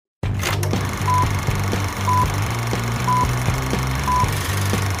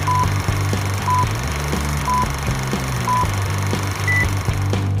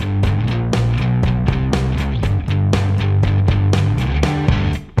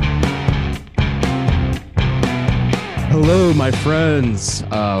Hello, my friends.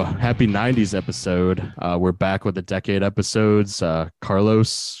 Happy 90s episode. We're back with the decade episodes.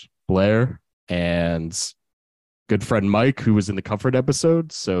 Carlos, Blair, and good friend Mike, who was in the comfort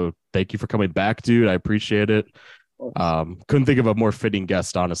episode. So thank you for coming back, dude. I appreciate it. Couldn't think of a more fitting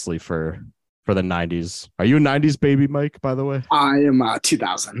guest, honestly, for the 90s. Are you a 90s baby, Mike, by the way? I am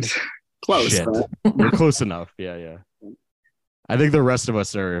 2000. Close. Shit. But We're close enough. Yeah. I think the rest of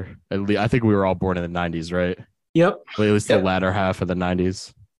us are, at least, I think we were all born in the 90s, right? Yep. At least the latter half of the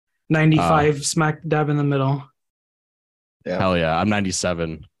 90s. 95, smack dab in the middle. Yeah. Hell yeah. I'm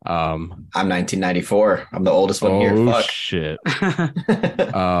 97. I'm 1994. I'm the oldest one here. Oh, Fuck. shit.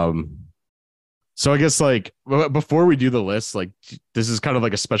 So I guess like before we do the list, like this is kind of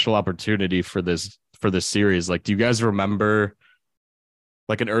like a special opportunity for this series. Like, do you guys remember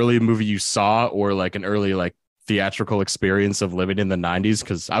like an early movie you saw or like an early like theatrical experience of living in the 90s?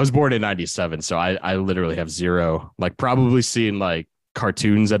 Because I was born in 97, so I literally have zero, like probably seen like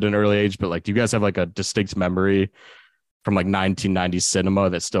cartoons at an early age, but like do you guys have like a distinct memory from like 1990s cinema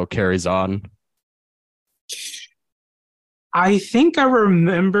that still carries on? I think I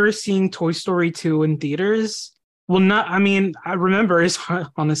remember seeing Toy Story 2 in theaters. Well, I remember is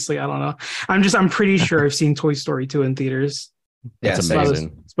honestly, I don't know. I'm pretty sure I've seen Toy Story 2 in theaters. That's Yeah,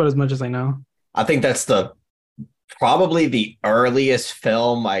 amazing. It's about as much as I know. I think that's probably the earliest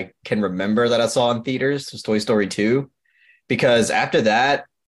film I can remember that I saw in theaters was Toy Story 2. Because after that,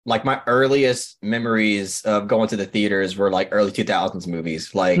 like my earliest memories of going to the theaters were like early 2000s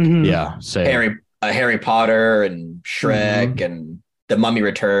movies, like Yeah, same. Harry Potter and Shrek and The Mummy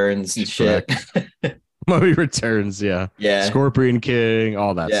Returns and shit. Mummy Returns, yeah. Yeah. Scorpion King,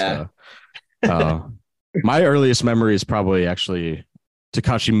 all that stuff. My earliest memory is probably actually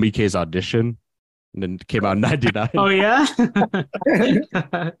Takashi Miike's Audition, and then it came out in 99. Oh, yeah?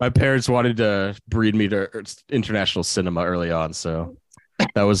 My parents wanted to breed me to international cinema early on, so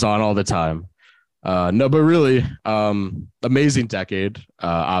that was on all the time. No, but really, amazing decade.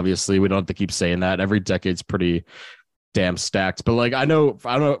 Obviously, we don't have to keep saying that. Every decade's pretty damn stacked. But like, I don't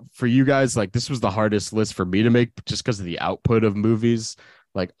know for you guys, like this was the hardest list for me to make just because of the output of movies.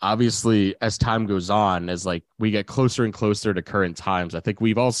 Like, obviously, as time goes on, as like we get closer and closer to current times, I think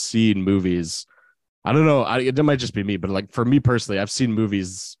we've all seen movies. I don't know. It might just be me, but like for me personally, I've seen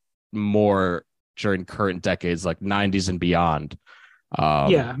movies more during current decades, like 90s and beyond.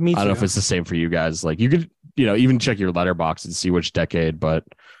 Yeah, me too. I don't know if it's the same for you guys. Like you could, even check your letterbox and see which decade, but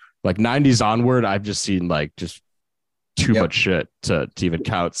like 90s onward, I've just seen like just too much shit to even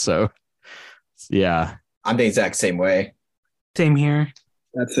count. So yeah. I'm the exact same way. Same here.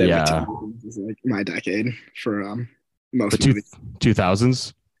 that's it. Yeah. This is like my decade for most The movies.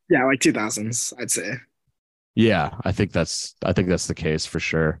 2000s. Yeah, like 2000s, I'd say. Yeah, I think that's the case for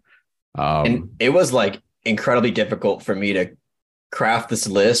sure. And it was like incredibly difficult for me to craft this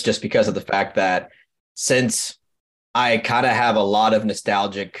list just because of the fact that since I kind of have a lot of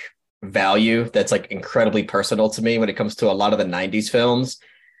nostalgic value that's like incredibly personal to me when it comes to a lot of the 90s films,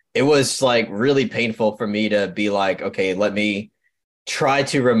 it was like really painful for me to be like, okay, let me try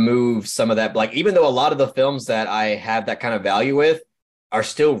to remove some of that. Like, even though a lot of the films that I have that kind of value with are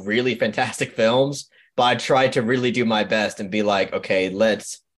still really fantastic films, but I tried to really do my best and be like, okay, let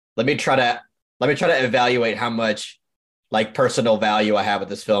me try to evaluate how much like personal value I have with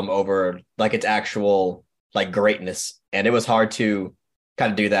this film over like its actual like greatness. And it was hard to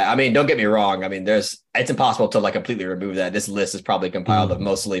kind of do that. I mean, don't get me wrong. I mean, it's impossible to like completely remove that. This list is probably compiled of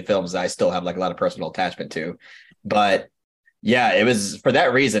mostly films that I still have like a lot of personal attachment to. But yeah, it was for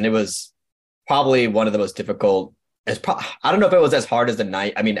that reason, it was probably one of the most difficult. I don't know if it was as hard as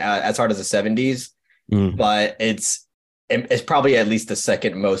as hard as the 70s, but it's probably at least the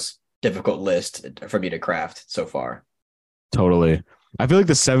second most difficult list for me to craft so far. Totally. I feel like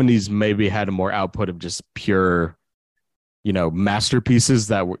the 70s maybe had a more output of just pure, masterpieces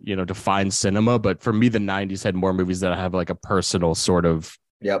that were, define cinema. But for me, the 90s had more movies that I have like a personal sort of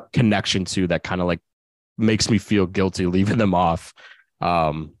connection to that kind of like makes me feel guilty leaving them off.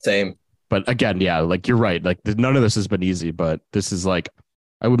 Same. But again, yeah, like you're right. Like none of this has been easy, but this is like,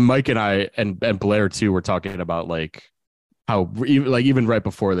 Mike and I and Blair too, were talking about like how even right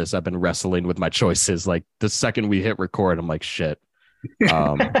before this, I've been wrestling with my choices. Like the second we hit record, I'm like, shit.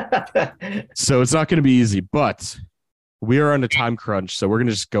 So it's not going to be easy, but we are on a time crunch. So we're going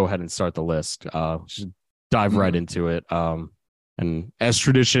to just go ahead and start the list. Just dive right into it. And as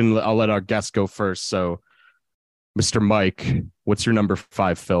tradition, I'll let our guests go first. So Mr. Mike, what's your number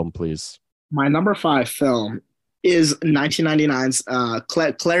 5 film, please? My number 5 film is 1999's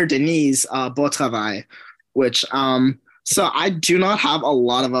Claire Denis' Beau Travail, which So I do not have a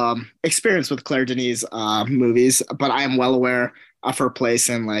lot of experience with Claire Denis movies, but I am well aware of her place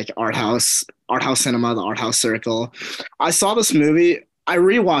in like art house cinema, the art house circle. I saw this movie. I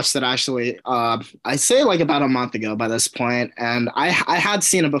rewatched it actually. I'd say like about a month ago by this point, and I had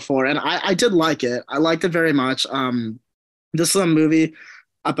seen it before, and I did like it. I liked it very much. This is a movie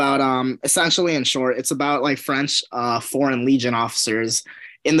about essentially in short, it's about like French foreign legion officers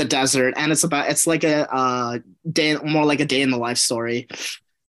in the desert, and it's like a day more like a day in the life story.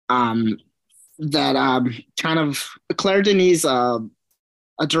 Um, that kind of Claire Denis'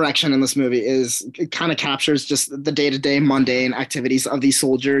 a direction in this movie is it kind of captures just the day to day mundane activities of these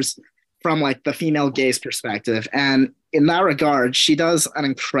soldiers from like the female gaze perspective, and in that regard, she does an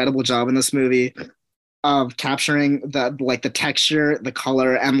incredible job in this movie of capturing the texture, the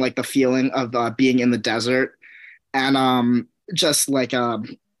color, and like the feeling of being in the desert, and just like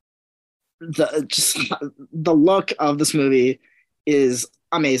the just the look of this movie is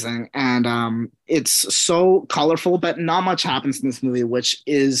amazing, and it's so colorful, but not much happens in this movie, which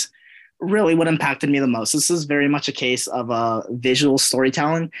is really what impacted me the most. This is very much a case of visual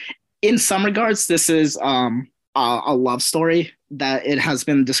storytelling. In some regards, this is a love story that it has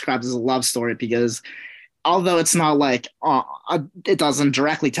been described as a love story because although it's not like it doesn't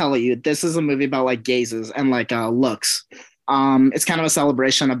directly tell you, this is a movie about like gazes and like looks. It's kind of a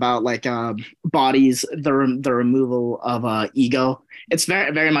celebration about like bodies, the removal of ego. It's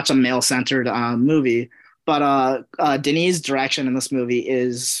very much a male centered movie, but Denis' direction in this movie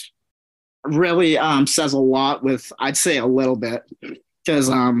is really says a lot with I'd say a little bit because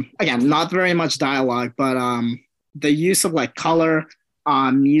again not very much dialogue, but the use of like color,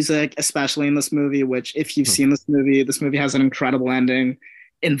 music, especially in this movie, which if you've seen this movie has an incredible ending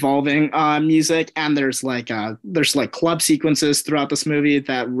involving music, and there's like club sequences throughout this movie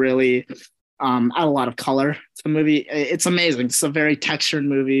that really add a lot of color to the movie. It's amazing. It's a very textured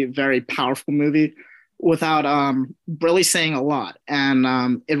movie, very powerful movie without really saying a lot,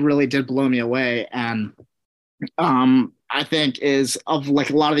 and it really did blow me away. And I think is of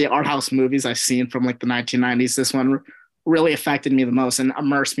like a lot of the art house movies I've seen from like the 1990s, this one really affected me the most and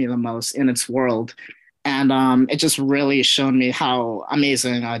immersed me the most in its world. And it just really showed me how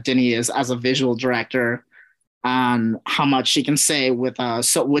amazing Denis is as a visual director and how much she can say with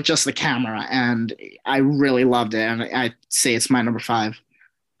with just the camera. And I really loved it, and I'd say it's my number 5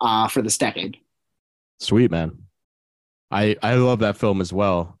 for this decade. Sweet, man. I love that film as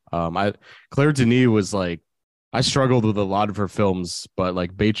well. Claire Denis was like, I struggled with a lot of her films, but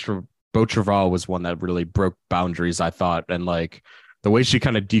like Beau Travail was one that really broke boundaries, I thought. And like the way she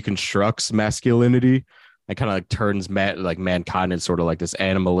kind of deconstructs masculinity and kind of like turns mankind into sort of like this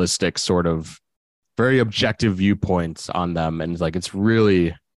animalistic sort of very objective viewpoints on them. And like, it's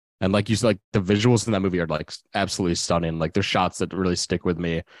really, and like you said, like the visuals in that movie are like absolutely stunning. Like there's shots that really stick with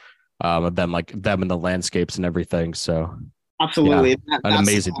me of them, like them in the landscapes and everything. So absolutely. Yeah, an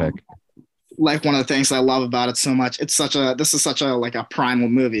amazing pick. Like one of the things I love about it so much. This is such a like a primal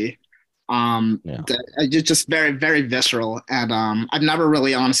movie. It's just very, very visceral. And I've never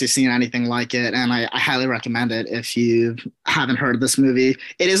really honestly seen anything like it. And I highly recommend it if you haven't heard of this movie.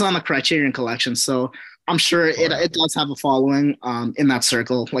 It is on the Criterion Collection. So I'm sure it does have a following in that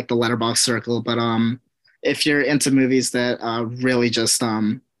circle, like the Letterboxd circle. But if you're into movies that really just I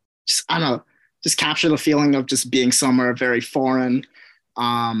don't know, just capture the feeling of just being somewhere very foreign,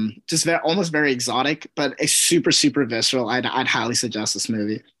 just almost very exotic, but it's super, super visceral. I'd highly suggest this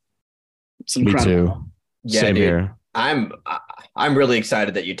movie. It's incredible. Me too. Yeah, Same dude. here. I'm really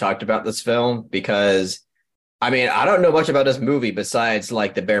excited that you talked about this film because I mean, I don't know much about this movie besides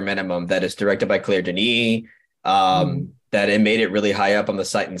like the bare minimum that it's directed by Claire Denis, that it made it really high up on the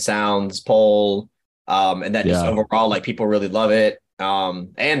Sight and Sounds poll, and that just overall like people really love it.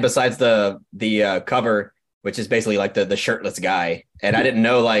 And besides the cover, which is basically like the shirtless guy, and I didn't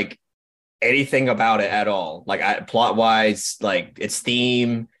know like anything about it at all. Like plot wise, like its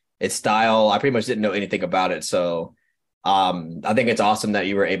theme, its style, I pretty much didn't know anything about it. So I think it's awesome that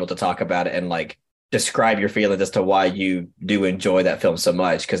you were able to talk about it and like describe your feelings as to why you do enjoy that film so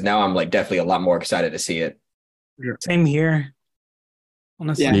much. Because now I'm like definitely a lot more excited to see it. Same here.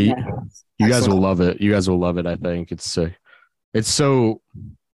 Honestly, you guys will love it. You guys will love it. I think it's like some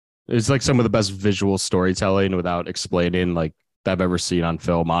of the best visual storytelling without explaining like that I've ever seen on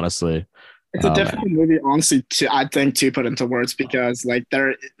film. Honestly, it's a difficult movie, honestly, to put into words because like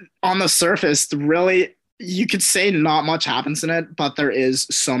they're on the surface, really, you could say not much happens in it, but there is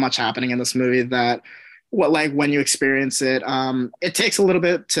so much happening in this movie that when you experience it, it takes a little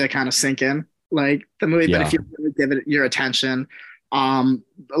bit to kind of sink in like the movie. But if you really give it your attention,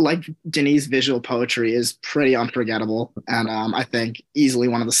 Like Denis' visual poetry is pretty unforgettable, and I think easily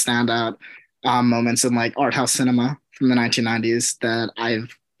one of the standout moments in like art house cinema from the 1990s that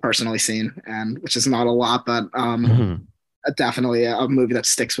I've personally seen, and which is not a lot, but definitely a movie that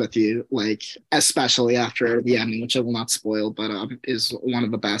sticks with you, like especially after the ending, which I will not spoil, but is one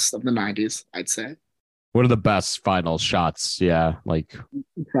of the best of the 90s, I'd say. One of the best final shots, yeah, like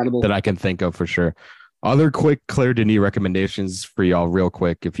Incredible. that I can think of for sure. Other quick Claire Denis recommendations for y'all, real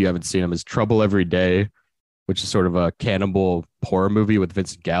quick, if you haven't seen them, is Trouble Every Day, which is sort of a cannibal horror movie with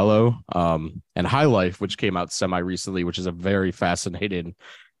Vincent Gallo, and High Life, which came out semi recently, which is a very fascinating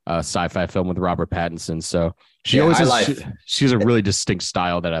sci-fi film with Robert Pattinson. So she always has, she has a really distinct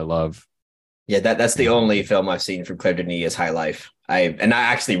style that I love. Yeah, that's the only film I've seen from Claire Denis is High Life. I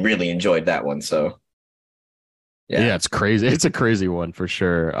actually really enjoyed that one. So yeah, it's crazy. It's a crazy one for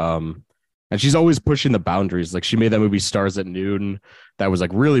sure. And she's always pushing the boundaries. Like she made that movie Stars at Noon that was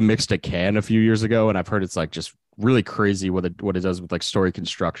like really mixed at Cannes a few years ago, and I've heard it's like just really crazy what it does with like story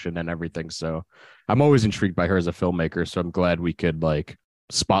construction and everything. So I'm always intrigued by her as a filmmaker. So I'm glad we could like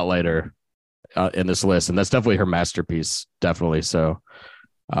spotlight her in this list, and that's definitely her masterpiece, definitely. So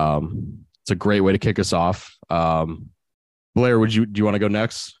it's a great way to kick us off. Blair, do you want to go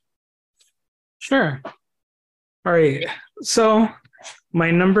next? Sure. All right. So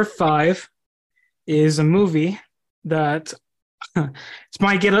my number 5 is a movie that it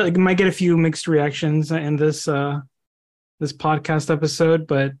might get a few mixed reactions in this podcast episode,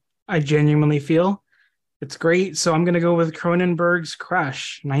 but I genuinely feel it's great. So I'm gonna go with Cronenberg's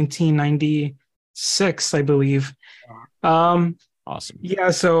Crash, 1996, I believe. Awesome. Yeah,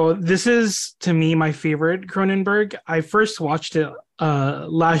 so this is to me my favorite Cronenberg. I first watched it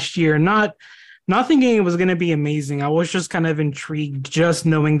last year, not thinking it was going to be amazing. I was just kind of intrigued just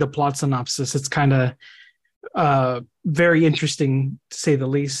knowing the plot synopsis. It's kind of very interesting to say the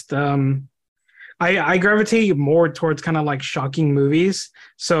least. I gravitate more towards kind of like shocking movies.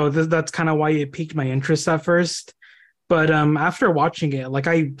 So that's kind of why it piqued my interest at first. But after watching it, like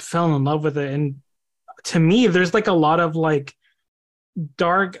I fell in love with it. And to me, there's like a lot of like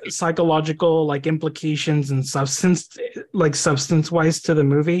dark psychological like implications and substance wise to the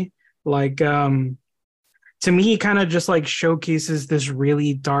movie. Like to me, it kind of just like showcases this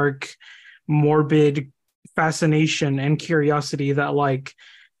really dark, morbid fascination and curiosity that like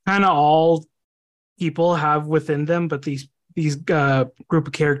kind of all people have within them, but these group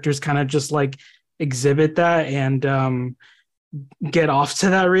of characters kind of just like exhibit that and get off to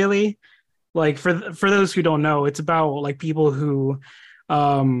that really. Like for those who don't know, it's about like people who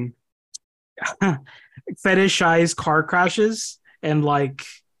fetishize car crashes and like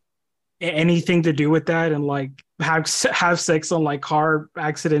anything to do with that, and like have sex on like car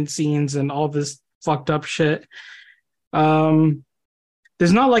accident scenes and all this fucked up shit.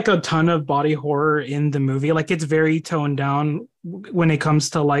 There's not like a ton of body horror in the movie. Like it's very toned down when it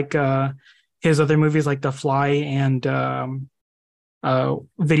comes to like his other movies like The Fly and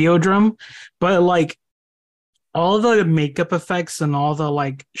Videodrome, but like all the makeup effects and all the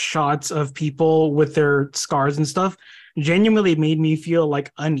like shots of people with their scars and stuff genuinely made me feel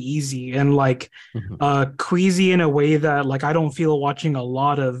like uneasy and like queasy in a way that like I don't feel watching a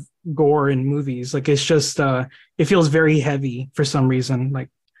lot of gore in movies. Like it's just it feels very heavy for some reason. Like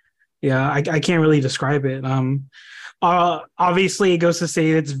yeah, I can't really describe it. Obviously it goes to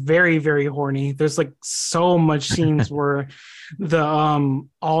say it's very, very horny. There's like so much scenes where the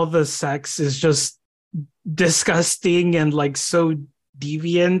all the sex is just disgusting and like so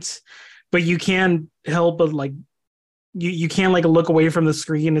deviant, but you can't help but like you can't like look away from the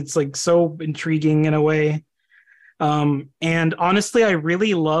screen. It's like so intriguing in a way. And honestly, I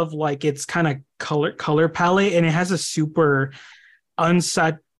really love like its kind of color palette, and it has a super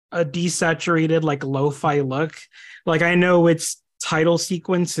desaturated like lo-fi look. Like I know its title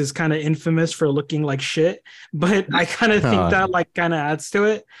sequence is kind of infamous for looking like shit, but I kind of think that like kind of adds to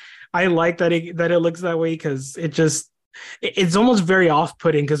it. I like that it looks that way because it's almost very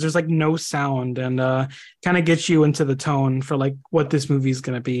off-putting because there's like no sound and kind of gets you into the tone for like what this movie is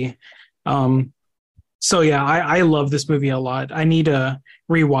going to be. So yeah, I love this movie a lot. I need to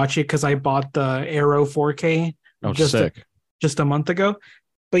rewatch it because I bought the Arrow 4K just a month ago.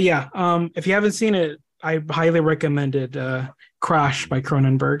 But yeah, if you haven't seen it, I highly recommend it. Crash by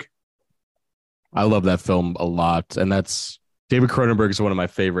Cronenberg. I love that film a lot, and that's David Cronenberg is one of my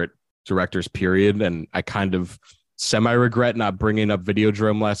favorite directors, period. And I kind of semi-regret not bringing up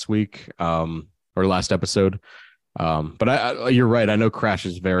Videodrome last week or last episode. But you're right. I know Crash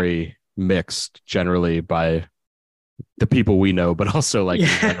is very mixed generally by the people we know, but also like in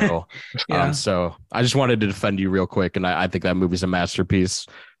general. Yeah. So I just wanted to defend you real quick, and I think that movie's a masterpiece.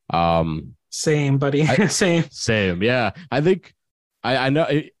 Same, buddy. Same. Same, yeah. I think I know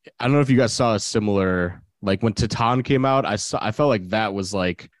I don't know if you guys saw a similar, like when Titan came out. I felt like that was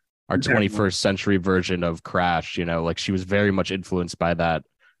like our 21st century version of Crash. You know, like she was very much influenced by that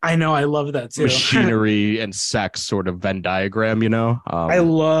I know. I love that too. machinery and sex sort of Venn diagram. You know, I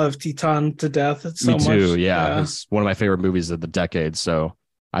love Titan to death. It's so me too. much. Yeah, it's one of my favorite movies of the decade. So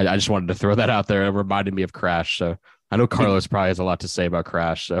I just wanted to throw that out there. It reminded me of Crash. So I know Carlos probably has a lot to say about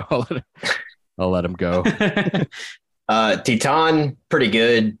Crash. So I'll let him go. Titan, pretty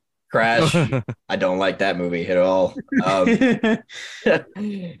good. Crash, I don't like that movie at all. Yeah,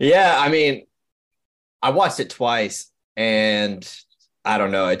 I mean, I watched it twice, and I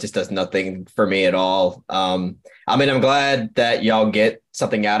don't know, it just does nothing for me at all. I mean, I'm glad that y'all get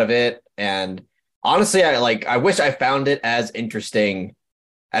something out of it, and honestly, I wish I found it as interesting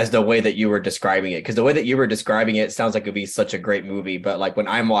as the way that you were describing it, because the way that you were describing it sounds like it'd be such a great movie, but like when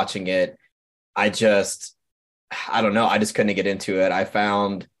I'm watching it, I don't know, I just couldn't get into it. I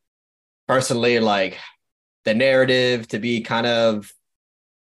found personally like the narrative to be kind of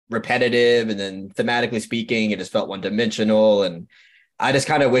repetitive, and then thematically speaking, it just felt one dimensional, and I just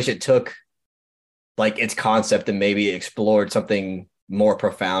kind of wish it took like its concept and maybe explored something more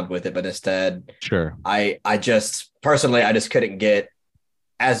profound with it, but instead, Sure. I just personally, I just couldn't get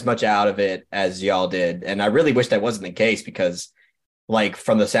as much out of it as y'all did, and I really wish that wasn't the case, because like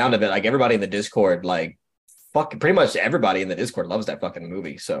from the sound of it, like everybody in the Discord, like fucking pretty much everybody in the Discord loves that fucking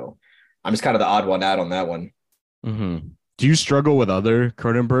movie. So I'm just kind of the odd one out on that one. Mm-hmm. Do you struggle with other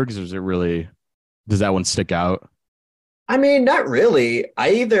Cronenbergs, or does that one stick out? I mean, not really.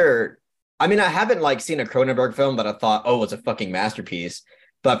 I haven't like seen a Cronenberg film that I thought, oh, was a fucking masterpiece.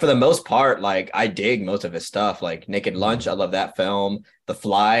 But for the most part, like I dig most of his stuff. Like Naked Lunch, I love that film. The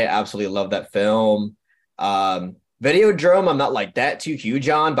Fly, absolutely love that film. Videodrome, I'm not like that too huge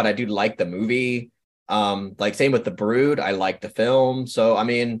on, but I do like the movie. Like same with The Brood, I like the film. So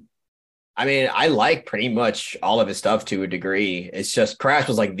I like pretty much all of his stuff to a degree. It's just Crash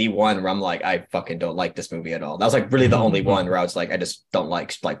was like the one where I'm like, I fucking don't like this movie at all. That was like really the only one where I was like, I just don't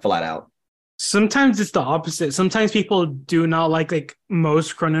like flat out. Sometimes it's the opposite. Sometimes people do not like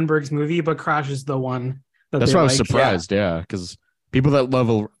most Cronenberg's movie, but Crash is the one that's why I was surprised. Yeah, because people that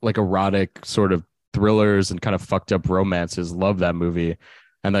love like erotic sort of thrillers and kind of fucked up romances love that movie,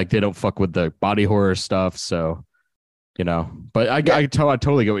 and like they don't fuck with the body horror stuff. So, you know, but I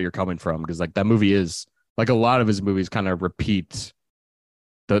totally get what you're coming from, because like that movie is like a lot of his movies kind of repeat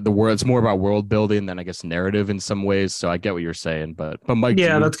the world. It's more about world building than I guess narrative in some ways. So I get what you're saying, but Mike,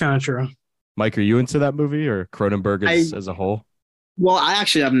 yeah, that's kind of true. Mike, are you into that movie or Cronenberg as a whole? Well, I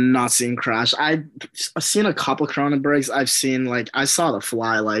actually have not seen Crash. I've seen a couple Cronenbergs. I saw The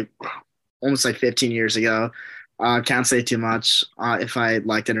Fly like almost like 15 years ago. Can't say too much if I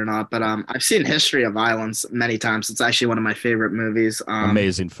liked it or not, but I've seen History of Violence many times. It's actually one of my favorite movies.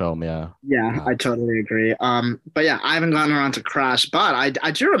 Amazing film, yeah. Yeah, I totally agree. But yeah, I haven't gotten around to Crash, but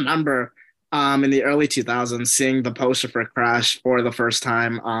I do remember in the early 2000s seeing the poster for Crash for the first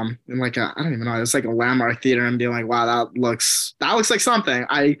time in like I don't even know, it's like a landmark theater, and being like, wow, that looks like something.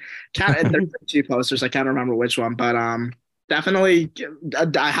 I can't there's two posters, I can't remember which one, but definitely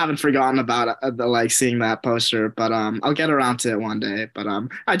I haven't forgotten about seeing that poster, but I'll get around to it one day. But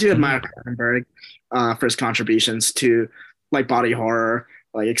I do admire Cronenberg for his contributions to like body horror,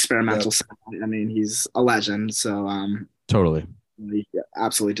 like experimental sound. I mean, he's a legend, so totally. He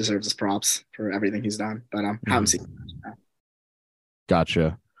absolutely deserves his props for everything he's done. But haven't seen it.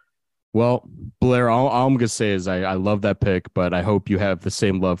 Gotcha. Well, Blair, all I'm gonna say is I love that pick, but I hope you have the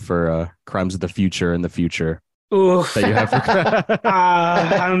same love for Crimes of the Future in the future. Ooh. That you have for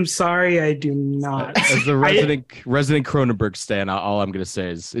I'm sorry, I do not. As the resident Cronenberg stan, all I'm gonna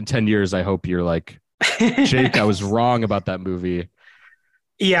say is in 10 years, I hope you're like, Jake, I was wrong about that movie.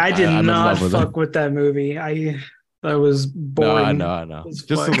 Yeah, I did not fuck with that movie. That was boring. No, I know.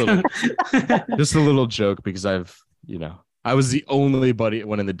 Just a little joke, because I was the only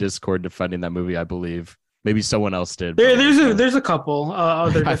one in the Discord defending that movie, I believe. Maybe someone else did. There's a couple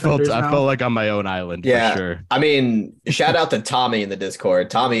other defenders. I felt like on my own island. Yeah, for sure. I mean, shout out to Tommy in the Discord.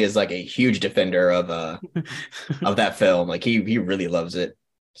 Tommy is like a huge defender of that film. Like he really loves it.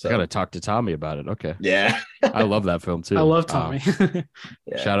 So I gotta talk to Tommy about it. Okay. Yeah, I love that film too. I love Tommy.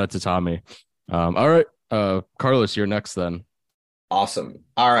 Shout out to Tommy. All right, Carlos, you're next then. Awesome.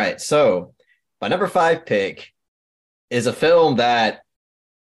 All right, so my number 5 pick is a film that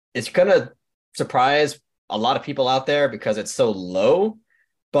is gonna surprise a lot of people out there because it's so low.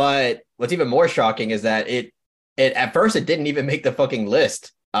 But what's even more shocking is that it it at first it didn't even make the fucking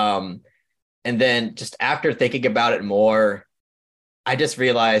list. And then just after thinking about it more, I just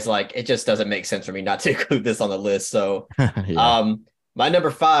realized like it just doesn't make sense for me not to include this on the list. So Yeah. my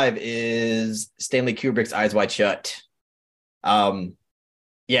number 5 is Stanley Kubrick's Eyes Wide Shut.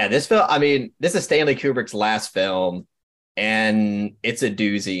 Yeah, this film, I mean, this is Stanley Kubrick's last film, and it's a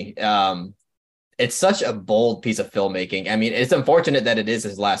doozy. It's such a bold piece of filmmaking. I mean, it's unfortunate that it is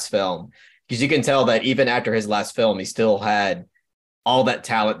his last film, because you can tell that even after his last film, he still had all that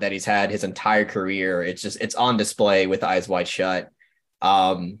talent that he's had his entire career. It's on display with Eyes Wide Shut.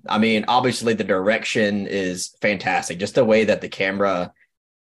 I mean, obviously the direction is fantastic. Just the way that the camera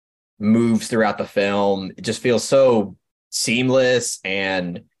moves throughout the film, it just feels so seamless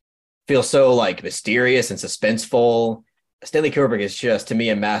and feels so like mysterious and suspenseful. Stanley Kubrick is just, to me,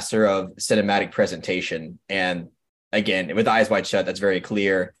 a master of cinematic presentation. And again, with Eyes Wide Shut, that's very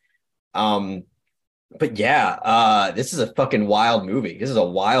clear. But yeah, this is a fucking wild movie. This is a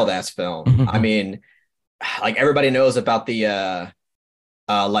wild ass film. I mean, like everybody knows about the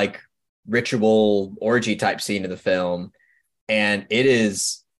like ritual orgy type scene in the film, and that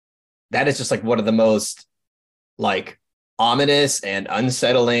is just like one of the most like ominous and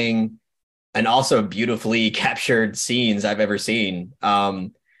unsettling and also beautifully captured scenes I've ever seen.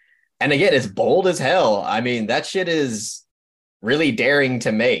 And again, it's bold as hell. I mean, that shit is really daring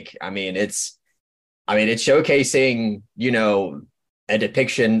to make. It's showcasing, a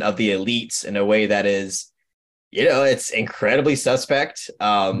depiction of the elites in a way that is, it's incredibly suspect.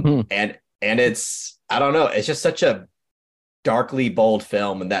 And it's, I don't know, it's just such a darkly bold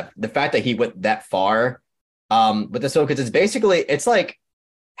film. And that the fact that he went that far with this film, because it's like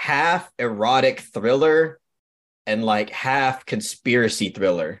half erotic thriller and like half conspiracy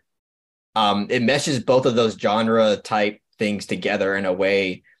thriller. It meshes both of those genre type things together in a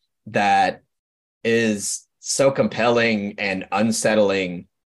way that is so compelling and unsettling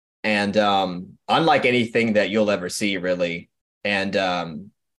and unlike anything that you'll ever see, really. And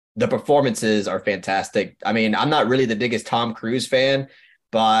the performances are fantastic. I mean, I'm not really the biggest Tom Cruise fan,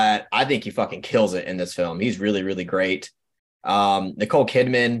 but I think he fucking kills it in this film. He's really, really great. Nicole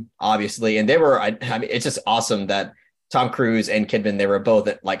Kidman, obviously, and I mean, it's just awesome that Tom Cruise and Kidman, they were both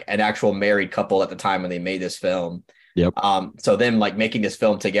like an actual married couple at the time when they made this film. Yep. So them like making this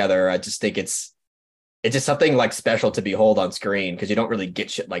film together, I just think it's just something like special to behold on screen, because you don't really get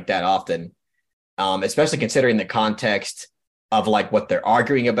shit like that often. Especially considering the context of like what they're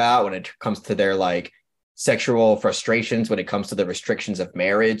arguing about when it comes to their like sexual frustrations, when it comes to the restrictions of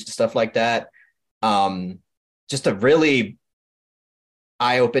marriage, stuff like that. Just a really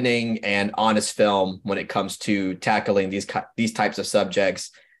eye-opening and honest film when it comes to tackling these types of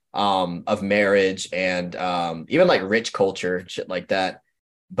subjects of marriage and even like rich culture, shit like that.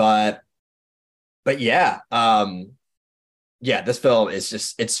 But yeah, this film is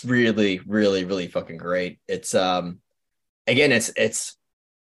just, it's really, really, really fucking great. It's again, it's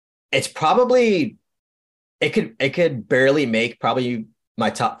probably, it could barely make probably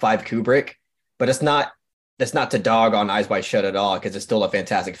my top 5 Kubrick, but that's not to dog on Eyes Wide Shut at all, because it's still a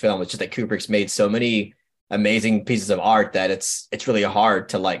fantastic film. It's just that Kubrick's made so many amazing pieces of art that it's really hard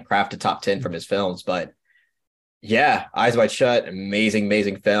to like craft a top 10 from his films. But yeah, Eyes Wide Shut,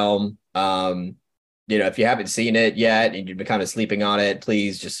 amazing film. If you haven't seen it yet and you've been kind of sleeping on it,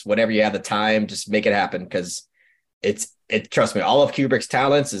 please just, whenever you have the time, just make it happen, because trust me, all of Kubrick's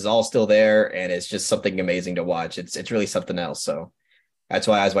talents is all still there, and it's just something amazing to watch. It's really something else. So that's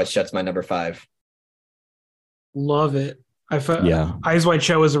why Eyes Wide Shut's my number 5. Love it. Yeah. Eyes Wide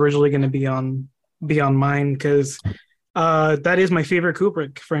Shut was originally going to be on mine, because that is my favorite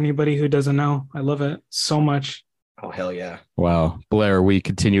Kubrick, for anybody who doesn't know. I love it so much. Oh, hell yeah. Wow. Blair, we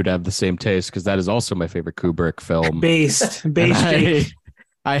continue to have the same taste, because that is also my favorite Kubrick film. Based.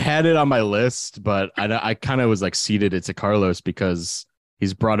 I had it on my list, but I kind of was like ceded it to Carlos because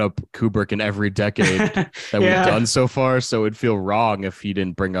he's brought up Kubrick in every decade that we've done so far. So it'd feel wrong if he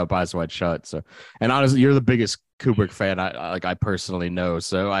didn't bring up Eyes Wide Shut. So, and honestly, you're the biggest Kubrick fan I personally know,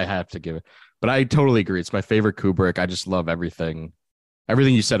 so I have to give it. But I totally agree. It's my favorite Kubrick. I just love everything.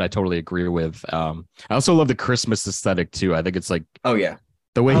 Everything you said, I totally agree with. I also love the Christmas aesthetic too. I think it's like, oh yeah,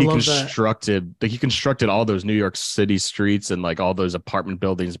 the way he constructed all those New York City streets and like all those apartment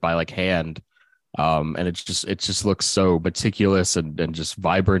buildings by like hand. And it just looks so meticulous and just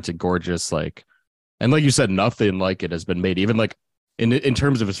vibrant and gorgeous. Like, and like you said, nothing like it has been made, even like in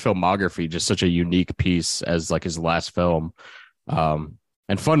terms of his filmography, just such a unique piece as like his last film.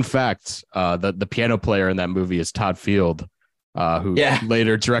 And fun fact, the piano player in that movie is Todd Field, who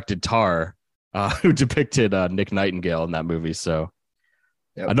later directed Tar, who depicted Nick Nightingale in that movie. So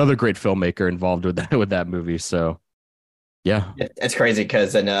another great filmmaker involved with that movie. So yeah, It's crazy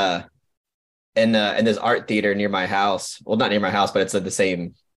because in this art theater near my house, well, not near my house, but it's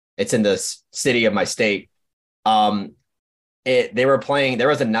in the city of my state. Um, they were playing. There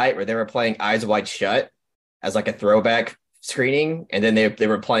was a night where they were playing Eyes Wide Shut as like a throwback screening, and then they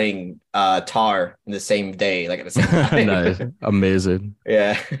were playing Tar in the same day, like at the same time. nice, amazing.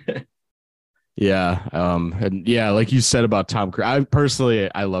 Yeah. Yeah, and yeah, like you said about Tom Cruise,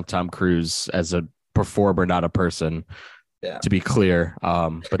 I love Tom Cruise as a performer, not a person. Yeah. To be clear,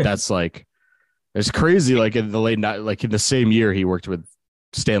 but that's like it's crazy. Like in the late night, like in the same year, he worked with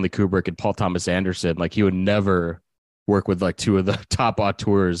Stanley Kubrick and Paul Thomas Anderson. Like he would never work with like two of the top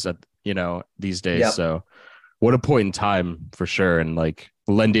auteurs at these days. Yep. So what a point in time for sure, and like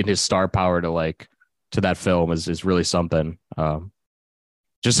lending his star power to that film is really something.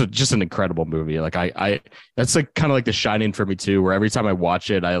 Just an incredible movie. Like I that's like kind of like The Shining for me too, where every time I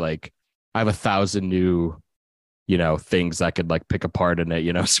watch it, I have 1,000 new things I could like pick apart in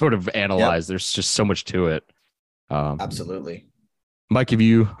it, sort of analyze. Yep. There's just so much to it. Absolutely. Mike, are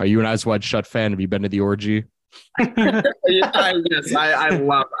you an Eyes Wide Shut fan? Have you been to the orgy? Yes, I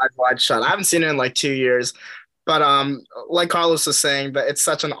love Eyes Wide Shut. I haven't seen it in like 2 years, but like Carlos was saying, that it's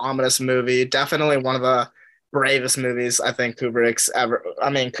such an ominous movie. Definitely one of the bravest movies I think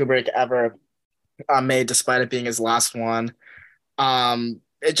Kubrick ever made, despite it being his last one.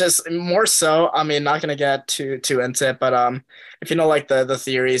 It just more so, I mean, not gonna get too into it, but if you know like the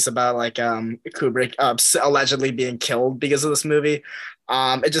theories about like Kubrick allegedly being killed because of this movie,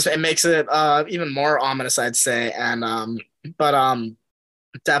 it makes it even more ominous, I'd say. And but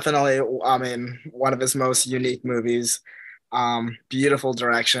definitely, I mean, one of his most unique movies. Beautiful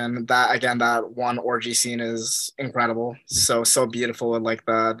direction. That one orgy scene is incredible. So beautiful with like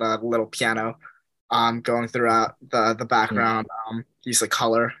the little piano going throughout the background. Use of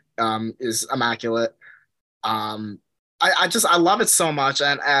color is immaculate. I love it so much,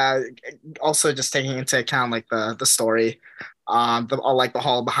 and also just taking into account like the story, like the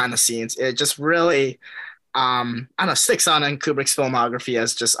whole behind the scenes. It just really I don't know, sticks on in Kubrick's filmography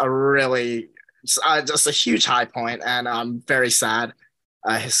as just a really just a huge high point, and I'm very sad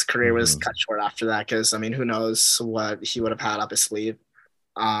his career was cut short after that, because I mean, who knows what he would have had up his sleeve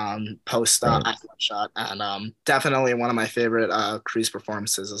post shot. And definitely one of my favorite Cruise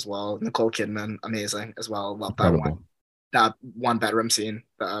performances as well. Nicole Kidman, amazing as well. Love that one bedroom scene.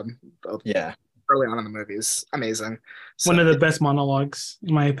 Yeah, early on in the movie is amazing. One of the best monologues,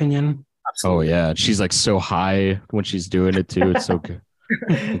 in my opinion. Absolutely. Oh yeah, she's like so high when she's doing it too. It's so good.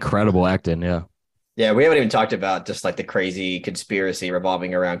 Incredible acting. Yeah, we haven't even talked about just like the crazy conspiracy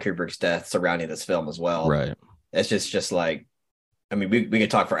revolving around Kubrick's death surrounding this film as well. Right. It's just like, I mean, we could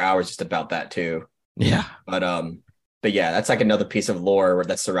talk for hours just about that too. Yeah. But yeah, that's like another piece of lore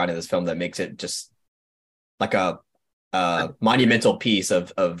that's surrounding this film that makes it just like a monumental piece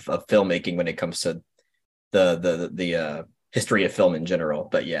of filmmaking when it comes to the history of film in general.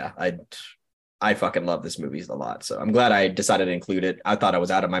 But yeah, I fucking love this movie a lot. So I'm glad I decided to include it. I thought I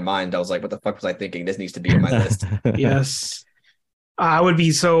was out of my mind. I was like, what the fuck was I thinking? This needs to be in my list. Yes. I would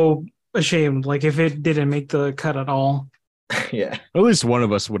be so ashamed, like if it didn't make the cut at all. Yeah. At least one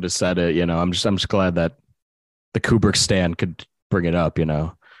of us would have said it, I'm just glad that the Kubrick stan could bring it up,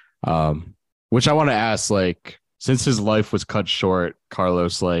 which I want to ask, like, since his life was cut short,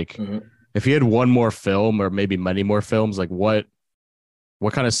 Carlos, like, if he had one more film or maybe many more films, like what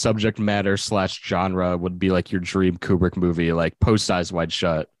kind of subject matter / genre would be like your dream Kubrick movie, like post Eyes Wide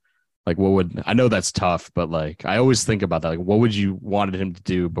Shut? Like I know that's tough, but like, I always think about that. Like, what would you wanted him to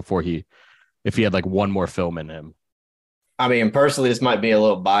do if he had like one more film in him? I mean, personally, this might be a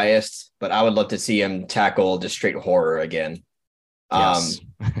little biased, but I would love to see him tackle just straight horror again. Yes.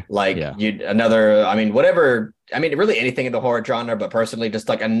 Really anything in the horror genre, but personally, just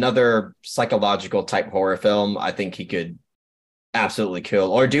like another psychological type horror film, I think he could absolutely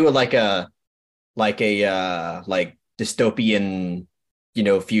kill, or do like a dystopian,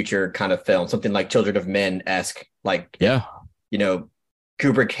 future kind of film, something like Children of Men-esque, like,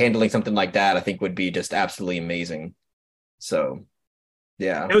 Kubrick handling something like that, I think would be just absolutely amazing. So,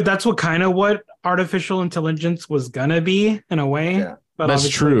 yeah, that's what artificial intelligence was gonna be in a way. Yeah. But that's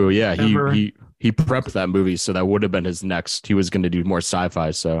true. Yeah, never... he prepped that movie, so that would have been his next. He was going to do more sci-fi.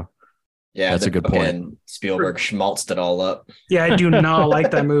 So, yeah, that's a good point. Spielberg schmaltzed it all up. Yeah, I do not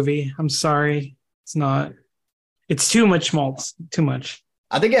like that movie. I'm sorry, it's not. It's too much schmaltz. Too much.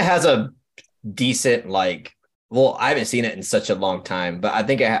 I think it has a decent I haven't seen it in such a long time, but I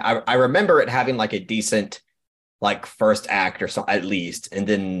think I remember it having like a decent like first act or so at least, and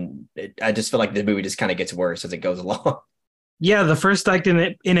then I just feel like the movie just kind of gets worse as it goes along. Yeah, the first act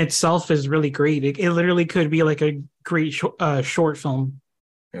in itself is really great. It literally could be like a great short film.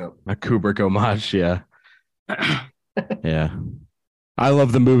 Yeah. A Kubrick homage. Yeah. Yeah. I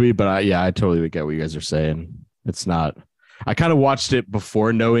love the movie, but I totally get what you guys are saying. It's not. I kind of watched it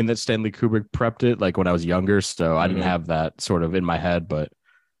before knowing that Stanley Kubrick prepped it, like when I was younger, so I didn't have that sort of in my head. But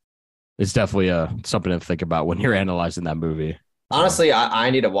it's definitely something to think about when you're analyzing that movie. Honestly, I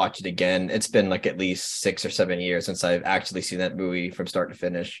need to watch it again. It's been like at least 6 or 7 years since I've actually seen that movie from start to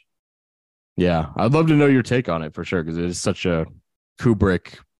finish. Yeah, I'd love to know your take on it for sure because it is such a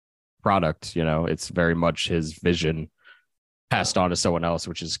Kubrick product. You know, it's very much his vision passed on to someone else,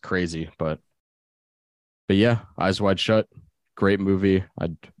 which is crazy. But yeah, Eyes Wide Shut, great movie.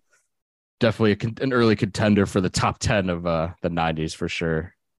 I'd definitely an early contender for the top 10 of the 90s for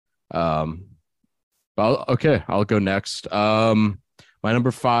sure. Okay, I'll go next. My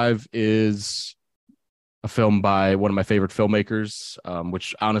number 5 is a film by one of my favorite filmmakers,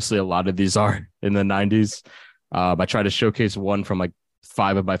 which honestly a lot of these are in the 90s. I try to showcase one from like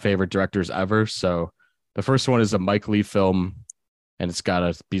 5 of my favorite directors ever. So the first one is a Mike Leigh film, and it's got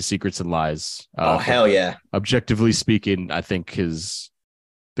to be Secrets and Lies. Hell yeah. Objectively speaking, I think is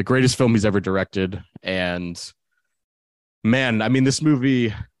the greatest film he's ever directed. And man, I mean, this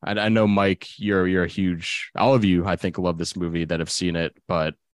movie, I know, Mike, you're a huge, all of you, I think, love this movie that have seen it,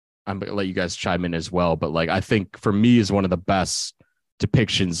 but I'm going to let you guys chime in as well. But like, I think for me is one of the best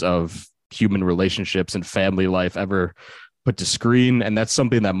depictions of human relationships and family life ever put to screen. And that's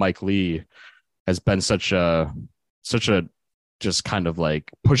something that Mike Leigh has been such a just kind of like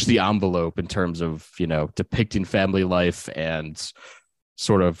push the envelope in terms of, you know, depicting family life and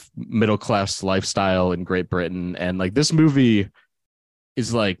sort of middle class lifestyle in Great Britain. And like this movie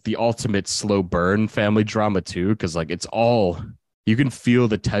is like the ultimate slow burn family drama too, because like it's all, you can feel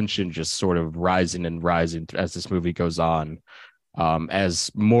the tension just sort of rising and rising as this movie goes on. As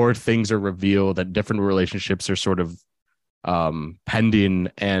more things are revealed and different relationships are sort of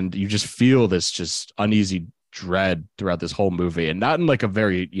pending, and you just feel this just uneasy dread throughout this whole movie, and not in like a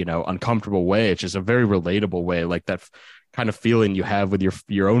very, you know, uncomfortable way. It's just a very relatable way, like that kind of feeling you have with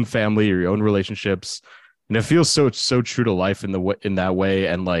your own family or your own relationships. And it feels so true to life in that way.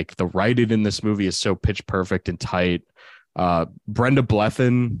 And like the writing in this movie is so pitch perfect and tight. Brenda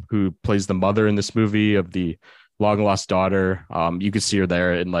Blethyn, who plays the mother in this movie of the long lost daughter, you can see her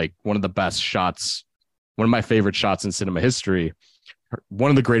there in like one of the best shots, one of my favorite shots in cinema history. One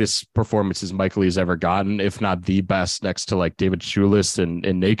of the greatest performances Mike Leigh has ever gotten, if not the best, next to like David Choulis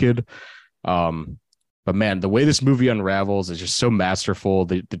in Naked. But man, the way this movie unravels is just so masterful.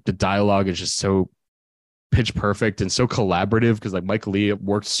 The dialogue is just so pitch perfect and so collaborative because like Mike Leigh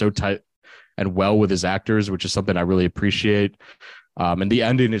works so tight and well with his actors, which is something I really appreciate. And the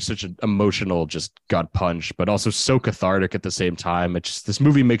ending is such an emotional, just gut punch, but also so cathartic at the same time. It's just, this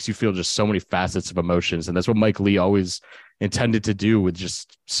movie makes you feel just so many facets of emotions. And that's what Mike Leigh always intended to do with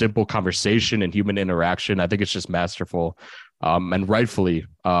just simple conversation and human interaction. I think it's just masterful. And rightfully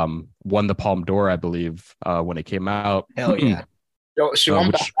won the Palme d'Or, I believe, when it came out. Hell yeah. She won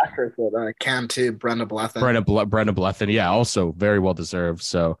Best Actress with Cannes too, Brenda Blethyn. Brenda Blethyn, yeah, also very well deserved.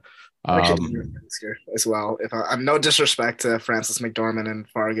 So as well. If I'm no disrespect to Frances McDormand and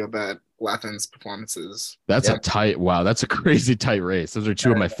Fargo, but Blethyn's performances. That's a crazy tight race. Those are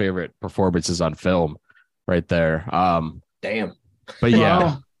two of my favorite performances on film, right there. Damn. But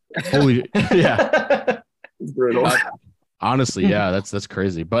yeah, holy yeah, it's brutal. Honestly, yeah, that's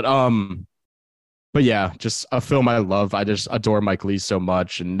crazy. But yeah, just a film I love. I just adore Mike Leigh so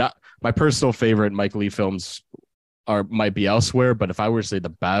much, and not my personal favorite Mike Leigh films might be elsewhere, but if I were to say the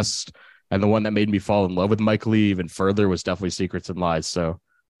best and the one that made me fall in love with Mike Leigh even further was definitely Secrets and Lies. So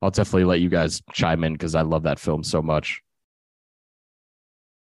I'll definitely let you guys chime in because I love that film so much.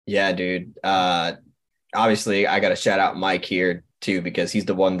 Yeah, dude. Obviously, I got to shout out Mike here too because he's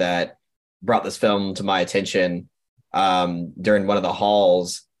the one that brought this film to my attention during one of the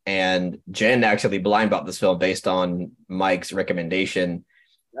hauls. And Jen actually blind bought this film based on Mike's recommendation.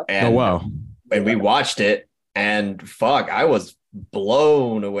 Yep. And, oh wow! And we watched it. And fuck, I was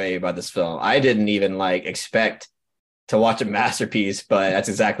blown away by this film. I didn't even like expect to watch a masterpiece, but that's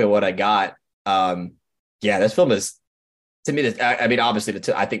exactly what I got. Yeah, this film is, to me, I mean, obviously,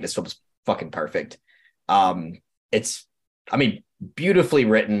 I think this film is fucking perfect. It's, I mean, beautifully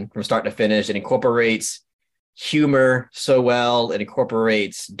written from start to finish. It incorporates humor so well. It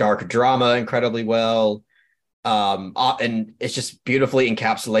incorporates dark drama incredibly well. And it's just beautifully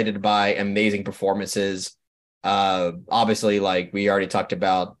encapsulated by amazing performances. Obviously, like we already talked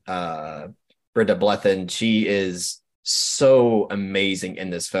about, Brenda Blethyn, she is so amazing in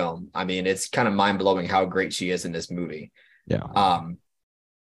this film. I mean, it's kind of mind-blowing how great she is in this movie. Yeah.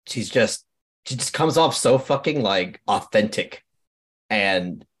 She just comes off so fucking like authentic,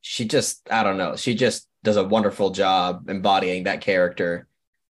 and she just, I don't know, she just does a wonderful job embodying that character.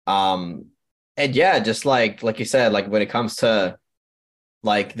 And yeah, just like you said, like when it comes to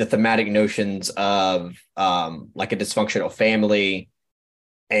like the thematic notions of like a dysfunctional family,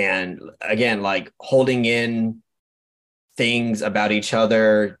 and again like holding in things about each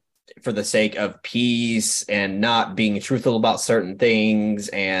other for the sake of peace and not being truthful about certain things,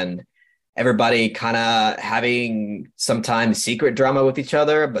 and everybody kind of having sometimes secret drama with each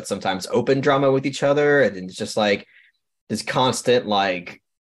other but sometimes open drama with each other, and it's just like this constant like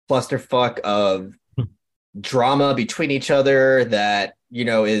clusterfuck of drama between each other that, you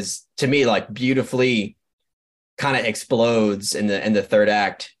know, is to me like beautifully kind of explodes in the third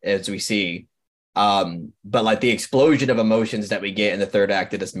act, as we see. But like the explosion of emotions that we get in the third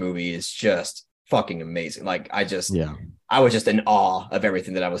act of this movie is just fucking amazing. Like Yeah. I was just in awe of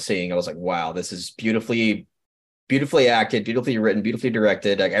everything that I was seeing. I was like, wow, this is beautifully acted, beautifully written, beautifully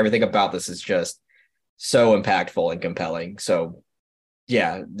directed. Like everything about this is just so impactful and compelling. So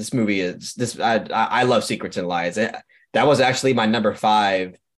yeah, this movie is this. I love Secrets and Lies. That was actually my number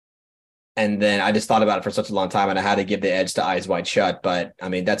 5, and then I just thought about it for such a long time, and I had to give the edge to Eyes Wide Shut. But I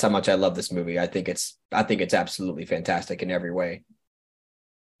mean, that's how much I love this movie. I think it's absolutely fantastic in every way.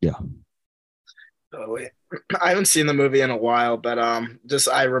 Yeah. Oh, wait. I haven't seen the movie in a while, but just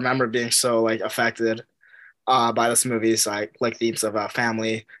I remember being so like affected by this movie's like themes of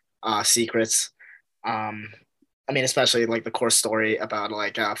family, secrets. Um, I mean, especially like the core story about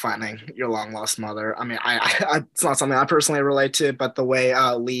like finding your long lost mother. I mean, it's not something I personally relate to, but the way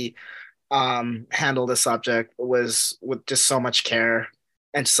Lee handled the subject was with just so much care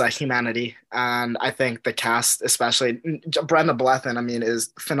and just like humanity. And I think the cast, especially Brenda Blethyn, I mean,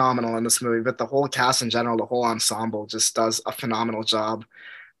 is phenomenal in this movie. But the whole cast in general, the whole ensemble, just does a phenomenal job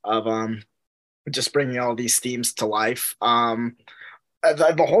of just bringing all these themes to life.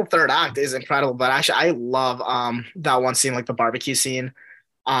 The whole third act is incredible, but actually, I love that one scene, like the barbecue scene.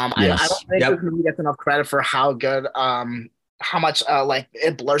 I Yes. don't think this Yep. movie gets enough credit for how good how much like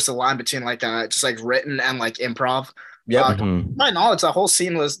it blurs the line between like just like written and like improv. Yep. To Mhm. my knowledge, that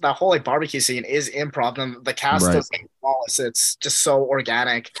whole like barbecue scene is improv, and the cast Right. does it flawless. It's just so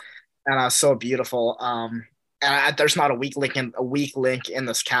organic and so beautiful. And there's not a weak link in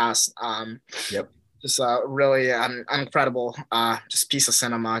this cast. Yep. Just really an incredible just piece of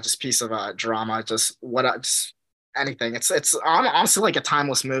cinema, just piece of drama, just just anything. It's honestly like a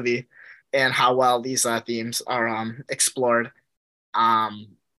timeless movie, and how well these themes are explored.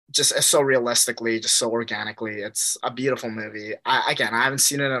 Um, just so realistically, just so organically. It's a beautiful movie. I haven't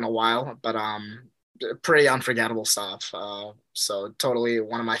seen it in a while, but pretty unforgettable stuff. So totally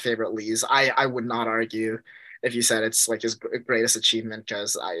one of my favorite Lees. I would not argue if you said it's like his greatest achievement,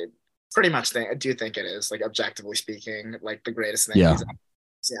 because I pretty much think I do think it is, like objectively speaking, like the greatest thing Yeah. he's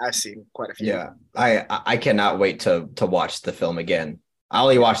seen. I've seen quite a few. Yeah. I cannot wait to watch the film again. I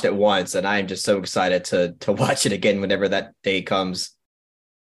only watched it once, and I am just so excited to watch it again whenever that day comes.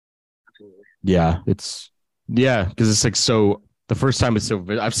 Yeah. Because it's like so. The first time it's so.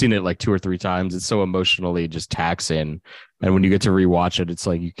 I've seen it like 2 or 3 times. It's so emotionally just taxing, and when you get to rewatch it, it's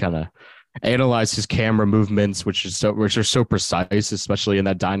like you kind of analyze his camera movements, which are so precise, especially in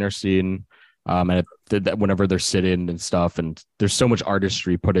that diner scene. And whenever they're sitting and stuff, and there's so much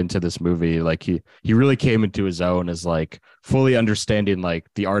artistry put into this movie. Like he really came into his own as like fully understanding like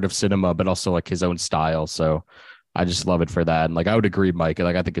the art of cinema, but also like his own style. So I just love it for that. And like I would agree, Mike.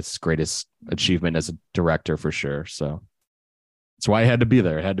 Like I think it's his greatest achievement as a director for sure. So that's why I had to be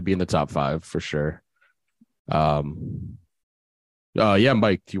there. It had to be in the top 5 for sure. Yeah,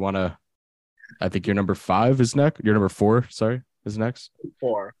 Mike, do you want to? I think your number 5 is next. Your number 4, sorry, is next.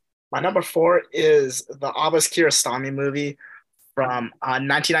 4. My number 4 is the Abbas Kiarostami movie from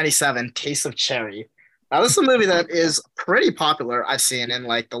 1997, Taste of Cherry. Now, this is a movie that is pretty popular. I've seen in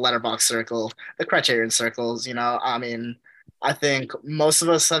like the letterbox circle, the Criterion circles. You know, I mean, I think most of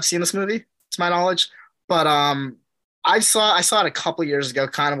us have seen this movie, to my knowledge. But I saw it a couple years ago,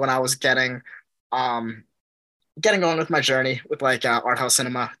 kind of when I was um getting on with my journey with like art house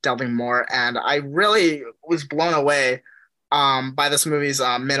cinema, delving more, and I really was blown away by this movie's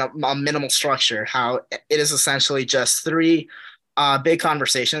minimal structure. How it is essentially just 3 big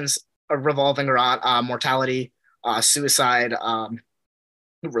conversations revolving around mortality, suicide,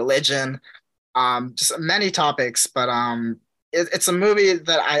 religion, just many topics. But it's a movie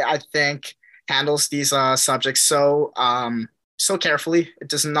that I think handles these subjects so carefully. It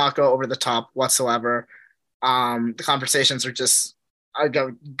does not go over the top whatsoever. The conversations are just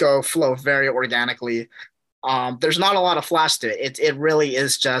go flow very organically. There's not a lot of flash to it. It really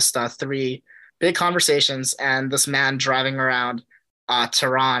is just three big conversations and this man driving around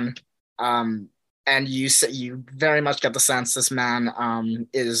Tehran. And you very much get the sense this man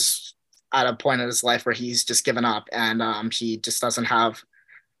is at a point in his life where he's just given up and he just doesn't have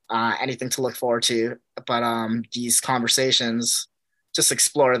anything to look forward to. But these conversations just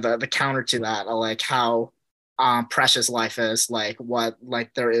explore the counter to that, like how precious life is, like what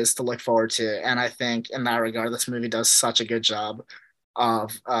like there is to look forward to. And I think in that regard, this movie does such a good job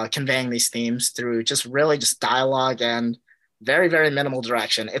of conveying these themes through just really just dialogue and very, very minimal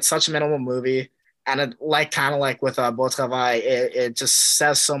direction. It's such a minimal movie. And it like kind of like with Beau Travail, it just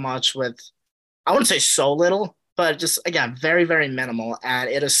says so much with, I wouldn't say so little, but just again, very, very minimal. And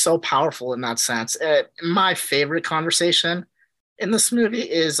it is so powerful in that sense. My favorite conversation in this movie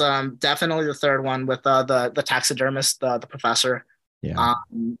is definitely the third one with the taxidermist, the professor. Yeah.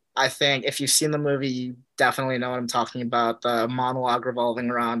 I think if you've seen the movie, you definitely know what I'm talking about. The monologue revolving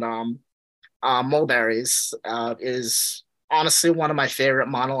around mulberries is honestly one of my favorite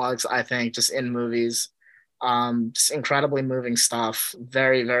monologues, I think, just in movies. Just incredibly moving stuff,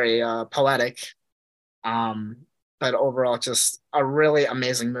 very, very poetic. Um, but overall, just a really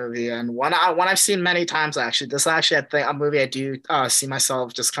amazing movie, and one I've seen many times actually. This is actually, I think, a movie I do see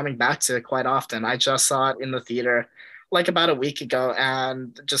myself just coming back to quite often. I just saw it in the theater like about a week ago,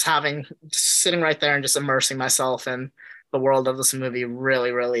 and just sitting right there and just immersing myself in the world of this movie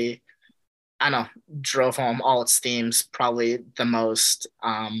really, really, I don't know, drove home all its themes probably the most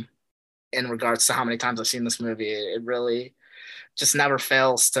in regards to how many times I've seen this movie. It really just never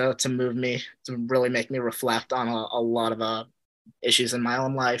fails to move me, to really make me reflect on a lot of issues in my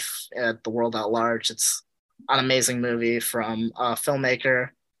own life, the world at large. It's an amazing movie from a filmmaker.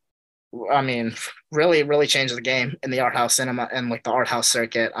 I mean, really, really changed the game in the art house cinema and like the art house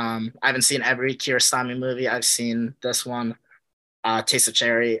circuit. I haven't seen every Kiarostami movie. I've seen this one, Taste of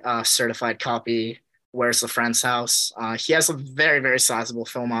Cherry, Certified Copy, Where's the Friend's House. He has a very, very sizable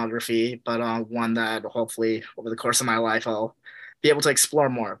filmography, but one that hopefully over the course of my life I'll be able to explore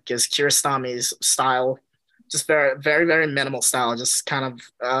more, because Kiarostami's style, just very, very, very minimal style, just kind of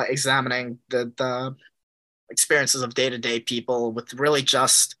examining the experiences of day to day people with really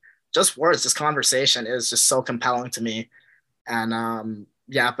just words. This conversation is just so compelling to me, and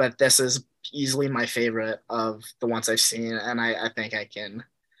yeah. But this is easily my favorite of the ones I've seen, and I think I can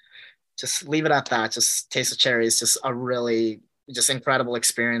just leave it at that. Just Taste of Cherry is just a really just incredible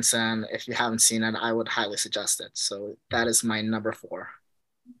experience, and if you haven't seen it, I would highly suggest it. So that is my number 4.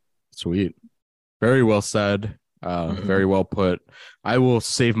 Sweet. Very well said. Very well put. I will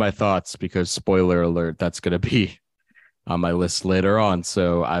save my thoughts because spoiler alert, that's going to be on my list later on.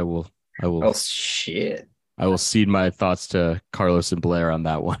 So I will. Oh shit! I will cede my thoughts to Carlos and Blair on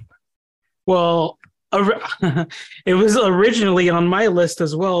that one. Well, it was originally on my list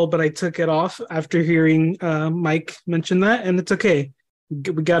as well, but I took it off after hearing Mike mention that, and it's okay.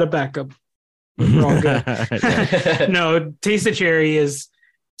 We got a backup. We're all good. No, Taste of Cherry is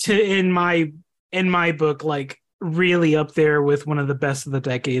in my book like really up there with one of the best of the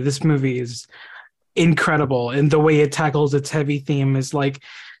decade. This movie is incredible, and the way it tackles its heavy theme is like,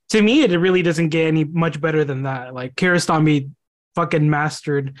 to me, it really doesn't get any much better than that. Like Kiarostami fucking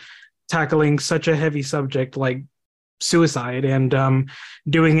mastered tackling such a heavy subject like suicide, and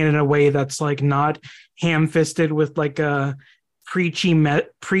doing it in a way that's like not ham-fisted with like a preachy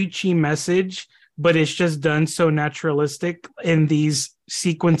message, but it's just done so naturalistic in these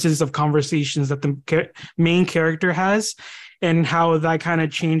sequences of conversations that the main character has, and how that kind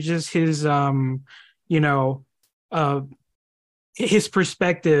of changes his his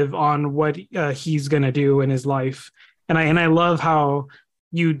perspective on what he's gonna do in his life. And I love how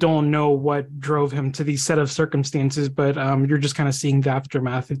you don't know what drove him to these set of circumstances, but you're just kind of seeing the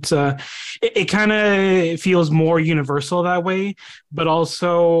aftermath. It's it kind of feels more universal that way, but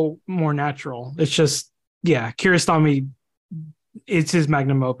also more natural. It's just, yeah, Kiarostami, it's his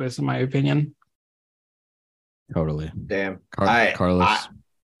magnum opus in my opinion. Totally. Damn. Carlos.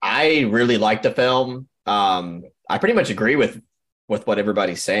 I really like the film. I pretty much agree with what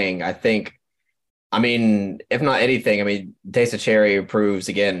everybody's saying. I think, I mean, if not anything, I mean, Taste of Cherry proves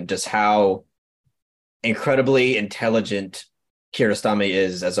again just how incredibly intelligent Kiarostami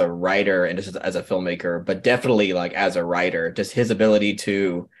is as a writer and just as a filmmaker, but definitely like as a writer, just his ability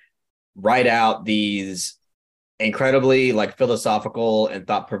to write out these incredibly like philosophical and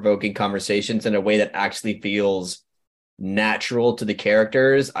thought-provoking conversations in a way that actually feels natural to the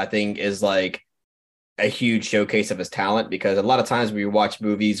characters, I think is like a huge showcase of his talent. Because a lot of times when we watch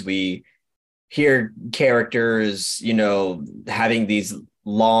movies, we hear characters, having these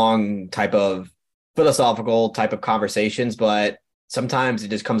long type of philosophical type of conversations, but sometimes it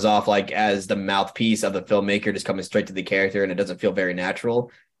just comes off like as the mouthpiece of the filmmaker just coming straight to the character, and it doesn't feel very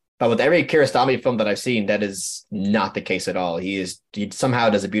natural. But with every Kiarostami film that I've seen, that is not the case at all. He somehow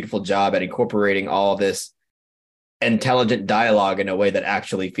does a beautiful job at incorporating all this intelligent dialogue in a way that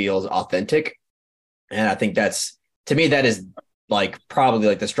actually feels authentic. And I think to me, that is like probably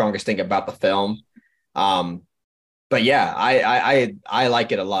like the strongest thing about the film. But yeah, I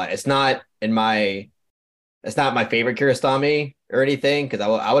like it a lot. It's not my favorite Kiarostami or anything, because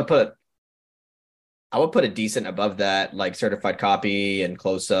I would put a decent above that, like Certified Copy and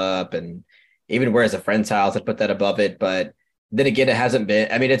Close Up, and even Where's a Friend's House. I'd put that above it. But then again, it hasn't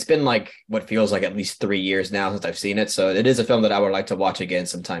been. I mean, it's been like what feels like at least 3 years now since I've seen it. So it is a film that I would like to watch again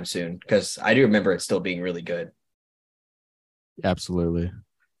sometime soon, because I do remember it still being really good. Absolutely.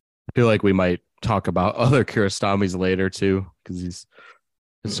 I feel like we might talk about other Kiarostamis later too, because he's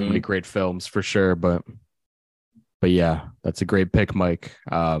so many great films for sure. But yeah, that's a great pick, Mike.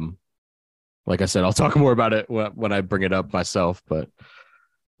 Like I said, I'll talk more about it when I bring it up myself, but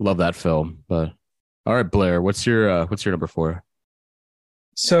love that film. But all right, Blair, what's your number 4?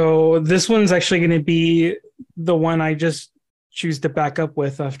 So this one's actually going to be the one I just choose to back up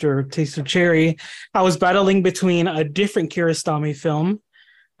with after Taste of Cherry. I was battling between a different Kiarostami film,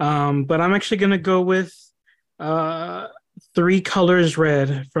 but I'm actually going to go with Three Colors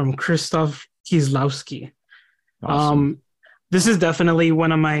Red from Krzysztof Kieslowski. Awesome. This is definitely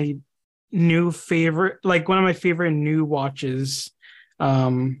one of my favorite new watches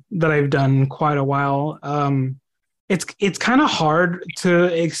that I've done in quite a while. It's kind of hard to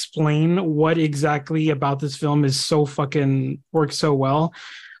explain what exactly about this film is so fucking works so well.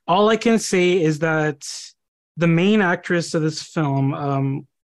 All I can say is that the main actress of this film,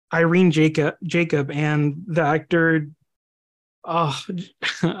 Irene Jacob, and the actor,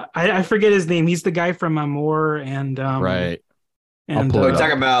 I forget his name. He's the guy from Amour and right. And we're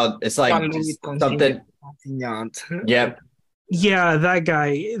talking about, it's like something. Yep. Yeah, that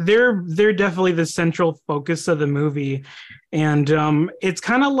guy. They're definitely the central focus of the movie, and it's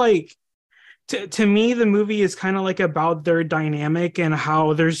kind of like, to me, the movie is kind of like about their dynamic and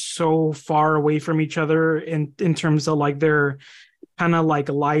how they're so far away from each other in terms of like their kind of like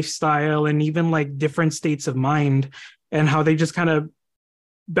lifestyle and even like different states of mind, and how they just kind of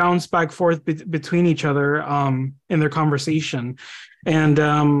bounce back forth between each other in their conversation. And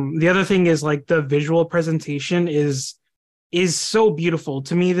the other thing is like the visual presentation is so beautiful.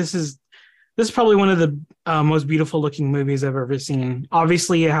 To me, this is probably one of the most beautiful looking movies I've ever seen.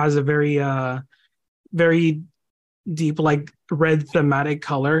 Obviously, it has a very deep like red thematic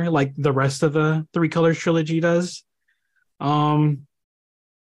color, like the rest of the Three Colors trilogy does.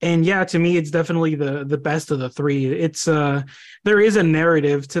 And yeah, to me, it's definitely the best of the three. It's there is a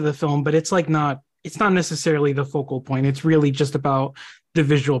narrative to the film, but it's not necessarily the focal point. It's really just about the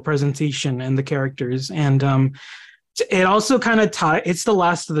visual presentation and the characters. And it also kind of it's the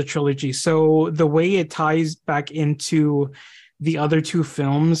last of the trilogy. So the way it ties back into the other two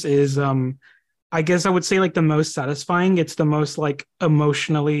films is I guess I would say like the most satisfying. It's the most like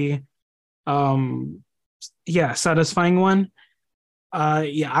emotionally satisfying one.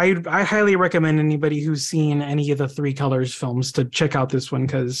 I highly recommend anybody who's seen any of the Three Colors films to check out this one,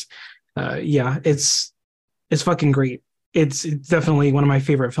 because it's fucking great. It's definitely one of my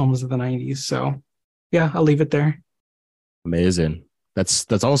favorite films of the 90s. So yeah, I'll leave it there. Amazing.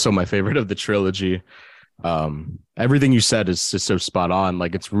 That's also my favorite of the trilogy. Everything you said is just so spot on.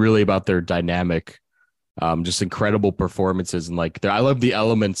 Like, it's really about their dynamic, just incredible performances. And like, I love the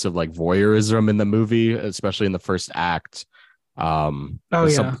elements of like voyeurism in the movie, especially in the first act.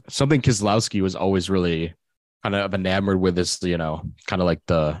 Something Kieslowski was always really kind of enamored with, this, kind of like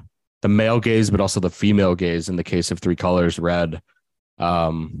the male gaze, but also the female gaze in the case of Three Colors Red.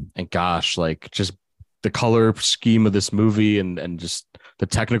 And gosh, like, just the color scheme of this movie and just the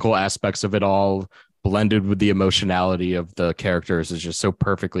technical aspects of it all blended with the emotionality of the characters is just so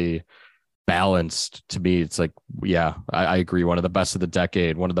perfectly balanced to me. It's like, yeah, I agree. One of the best of the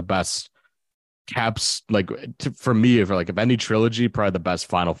decade, one of the best caps, like, for me, for like, of any trilogy, probably the best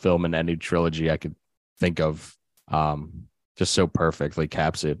final film in any trilogy I could think of. Just so perfectly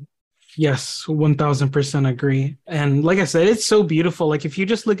caps it. Yes, 1000% agree. And like I said, it's so beautiful. Like, if you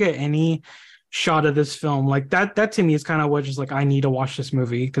just look at any shot of this film, like that to me is kind of what just like, I need to watch this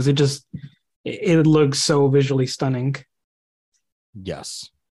movie, because it looks so visually stunning. Yes.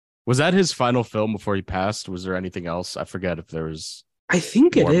 Was that his final film before he passed? Was there anything else? I forget if there was. I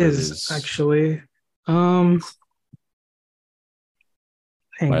think it is actually. Hang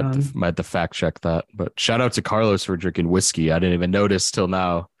on. Might have to fact check that. But shout out to Carlos for drinking whiskey. I didn't even notice till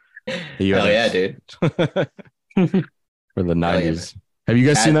now. You Hell yeah, had dude. for the Hell yeah, 90s. Have you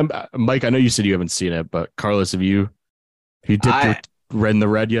guys seen man. them? Mike, I know you said you haven't seen it, but Carlos, have you dipped your I red in the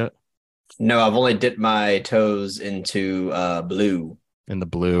red yet? no, I've only dipped my toes into blue. In the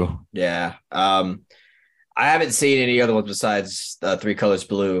blue. Yeah. I haven't seen any other ones besides Three Colors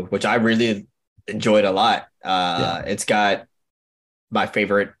Blue, which I really enjoyed a lot. Yeah. It's got my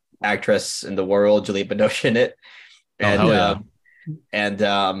favorite actress in the world, Juliette Binoche, in it, Oh and hell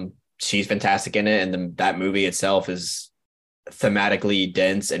yeah. she's fantastic in it. And that movie itself is thematically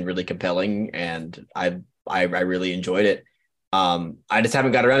dense and really compelling, and I really enjoyed it. I just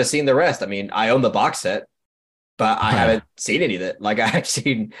haven't got around to seeing the rest. I mean, I own the box set, but I haven't seen any of it. Like I've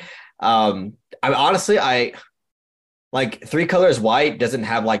seen, I honestly, I like Three Colors White doesn't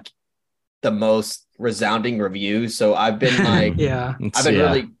have like the most resounding reviews, so I've been like, Yeah. I've been Yeah.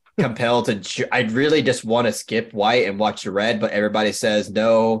 really compelled to. I really just want to skip White and watch Red, but everybody says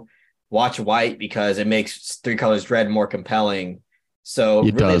no, watch White because it makes Three Colors Red more compelling. So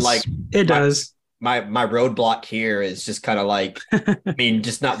It really, does. like It my does. my roadblock here is just kind of like, I mean,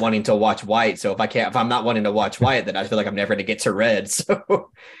 just not wanting to watch White. So if I'm not wanting to watch White, then I feel like I'm never going to get to Red.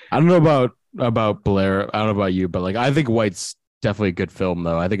 So I don't know about Blair. I don't know about you, but like I think White's definitely a good film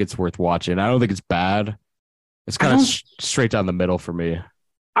though. I think it's worth watching. I don't think it's bad. It's I kind of don't straight down the middle for me.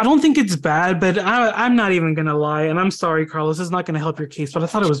 I don't think it's bad, but I'm not even gonna lie, and I'm sorry, Carlos. It's not gonna help your case, but I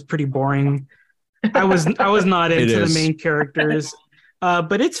thought it was pretty boring. I was not It into the is. main characters.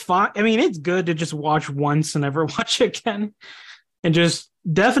 But it's fine. I mean, it's good to just watch once and never watch again. And just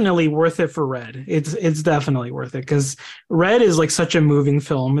definitely worth it for Red. It's definitely worth it because Red is like such a moving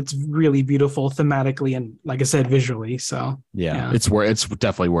film. It's really beautiful thematically and like I said, visually. So Yeah, yeah. it's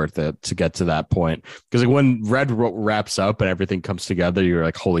definitely worth it to get to that point because like when Red wraps up and everything comes together, you're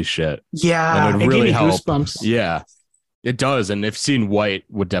like, holy shit, and Yeah, it it gave really me help. goosebumps. Yeah, it does, and if seeing White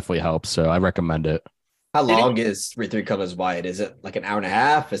would definitely help, so I recommend it. how It, long is Three Colors White? Is it like an hour and a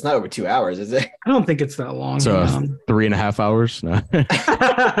half? It's not over 2 hours, is it? I don't think it's that long. So Hang on. 3.5 hours. No.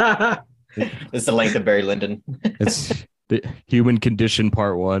 It's the length of Barry Lyndon. It's the human condition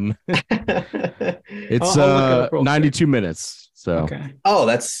part one. It's I'll look it up real quick. 92 minutes. So Okay. Oh,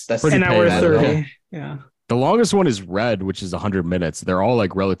 that's Pretty An hour painful. 30. Yeah. the longest one is Red, which is 100 minutes. They're all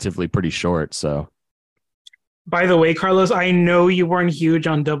like relatively pretty short. So By the way, Carlos, I know you weren't huge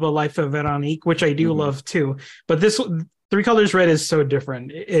on Double Life of Veronique, which I do Mhm. love too. But this Three Colors Red is so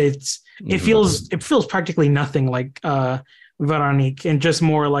different. It Mhm. feels practically nothing like Veronique, and just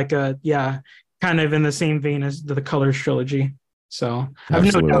more like a kind of in the same vein as the Colors trilogy. So I've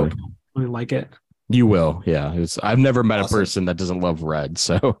no doubt Absolutely. people really like it. You will. Yeah. I've never met Awesome. a person that doesn't love Red.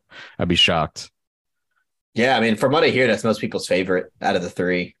 So I'd be shocked. Yeah, I mean, from what I hear, that's most people's favorite out of the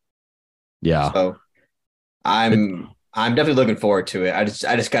three. Yeah. So I'm definitely looking forward to it. I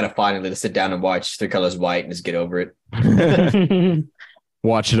just gotta finally sit down and watch Three Colors White and just get over it.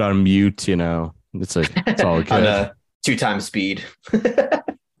 Watch it on mute, It's all On good. a 2 times speed.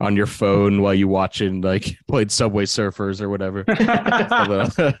 On your phone while you watching like played Subway Surfers or whatever.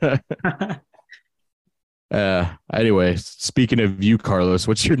 Anyway, speaking of you, Carlos,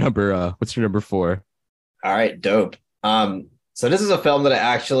 what's your number 4? All right, dope. So this is a film that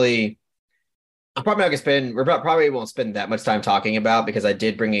I'm probably not gonna probably won't spend that much time talking about because I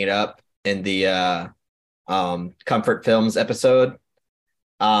did bring it up in the comfort films episode.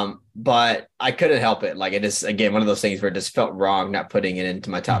 But I couldn't help it. Like it is again one of those things where it just felt wrong not putting it into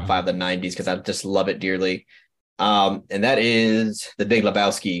my top 5 of the 90s because I just love it dearly. And that is The Big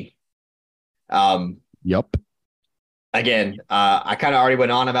Lebowski. Yep. Again, I kind of already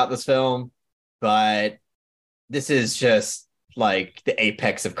went on about this film, but this is just like the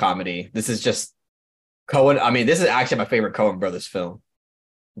apex of comedy. This is just Cohen. I mean, this is actually my favorite Coen Brothers film.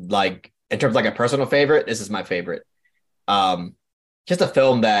 Like in terms of like a personal favorite, this is my favorite. Just a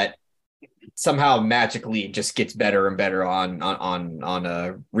film that somehow magically just gets better and better on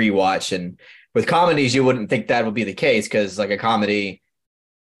a rewatch. And with comedies, you wouldn't think that would be the case because like a comedy,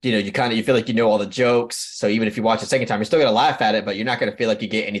 you feel like you know all the jokes. So even if you watch it a second time, you're still gonna laugh at it, but you're not gonna feel like you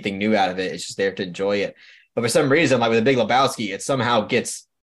get anything new out of it. It's just there to enjoy it. But for some reason, like with The Big Lebowski, it somehow gets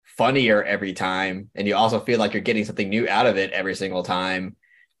funnier every time, and you also feel like you're getting something new out of it every single time.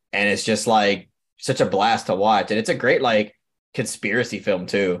 And it's just like such a blast to watch. And it's a great like conspiracy film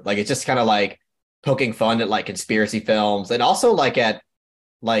too. Like it's just kind of like poking fun at like conspiracy films and also like at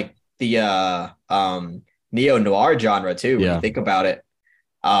like the neo noir genre too. When you think about it,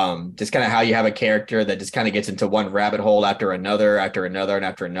 just kind of how you have a character that just kind of gets into one rabbit hole after another, and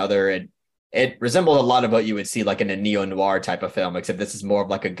after another. It resembles a lot of what you would see like in a neo noir type of film, except this is more of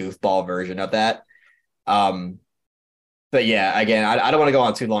like a goofball version of that. But yeah, again, I don't want to go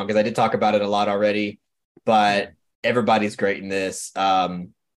on too long because I did talk about it a lot already. But everybody's great in this.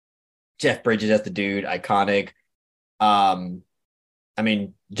 Jeff Bridges as the dude, iconic. Um, I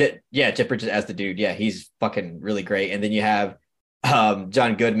mean, Jeff Bridges as the dude, yeah, he's fucking really great. And then you have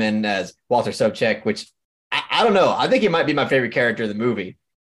John Goodman as Walter Sobchak, which I don't know. I think he might be my favorite character in the movie.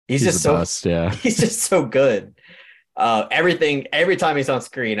 He's just so best, yeah. He's just so good. Every time he's on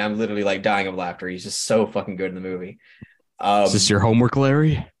screen, I'm literally like dying of laughter. He's just so fucking good in the movie. Is this your homework,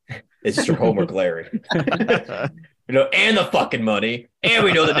 Larry? It's just your homework, Larry. And the fucking money, and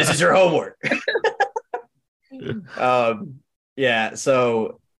we know that this is your homework. Yeah.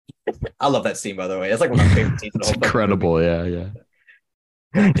 So I love that scene, by the way. That's like one of my favorite scenes. It's incredible. Yeah.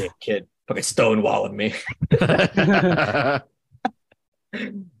 Goddamn kid, fucking stonewalling me.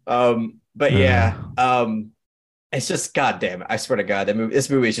 But yeah, it's just goddamn. I swear to God, this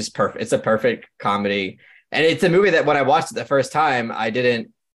movie is just perfect. It's a perfect comedy, and it's a movie that when I watched it the first time, I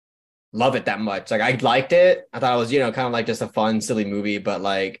didn't love it that much. Like I liked it. I thought it was, kind of like just a fun, silly movie, but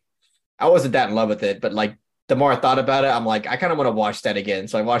like I wasn't that in love with it. But like the more I thought about it, I'm like, I kind of want to watch that again.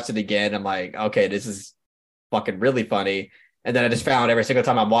 So I watched it again. I'm like, okay, this is fucking really funny. And then I just found every single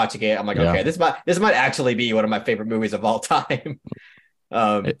time I'm watching it, I'm like, okay, this might actually be one of my favorite movies of all time.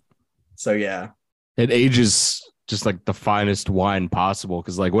 So yeah, it ages just like the finest wine possible.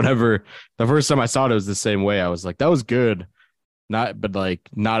 Because like whenever the first time I saw it was the same way. I was like, that was good, not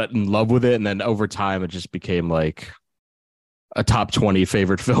in love with it. And then over time, it just became like a top 20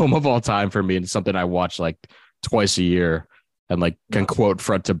 favorite film of all time for me, and something I watch like twice a year and like can quote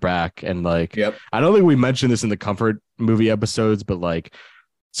front to back. And like, I don't think we mentioned this in the comfort movie episodes, but like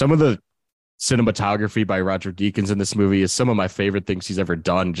some of the cinematography by Roger Deakins in this movie is some of my favorite things he's ever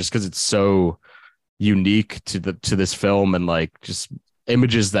done, just because it's so unique to this film, and like just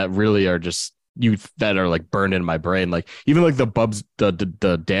images that really are just that are like burned in my brain. Like even like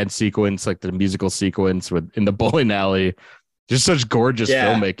the dance sequence, like the musical sequence in the bowling alley, just such gorgeous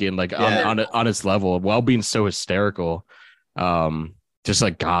filmmaking, like on its level, while being so hysterical. Just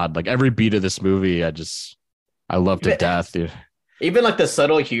like God, like every beat of this movie, I love to death, dude. Even like the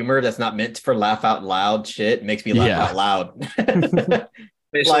subtle humor that's not meant for laugh out loud shit makes me laugh out loud.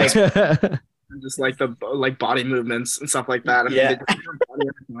 Like just like the body movements and stuff like that.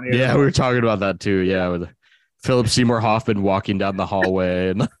 Yeah, we were talking about that too. Yeah, with Philip Seymour Hoffman walking down the hallway,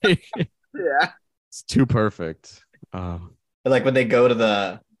 and like, it's too perfect. Like when they go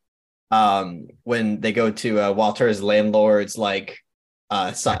to Walter's landlord's like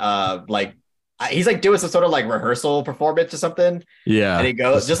he's like doing some sort of like rehearsal performance or something. Yeah. And he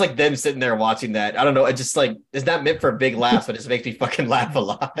goes, just like them sitting there watching that. I don't know. It just like, it's not meant for big laughs, but it just makes me fucking laugh a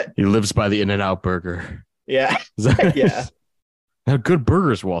lot. He lives by the In-N-Out burger. Yeah. Yeah. Good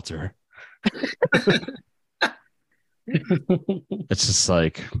burgers, Walter. It's just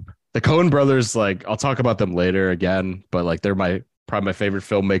like the Coen brothers, like I'll talk about them later again, but like they're probably my favorite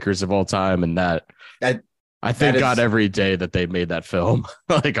filmmakers of all time. And I thank God every day that they made that film.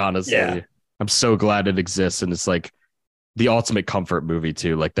 Like, honestly, I'm so glad it exists. And it's like the ultimate comfort movie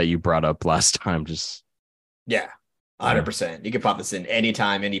too, like that you brought up last time. Just 100%. You can pop this in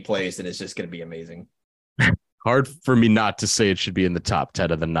anytime, any place, and it's just going to be amazing. Hard for me not to say it should be in the top 10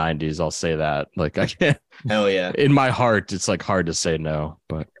 of the 90s. I'll say that. Like, I can't. Hell yeah. In my heart, it's like hard to say no.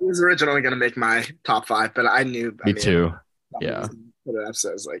 But it was originally going to make my top 5, but I knew. Me too. Yeah. Put it up, so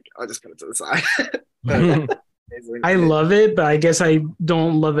I was like, I'll just put it to the side. I love it, but I guess I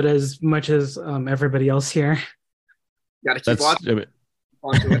don't love it as much as everybody else here. Got to keep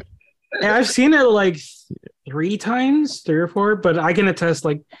watching. And I've seen it like 3 or 4, but I can attest,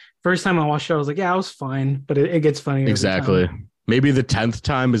 like, first time I watched it, I was like, yeah, I was fine, but it gets funnier. Exactly. Maybe the 10th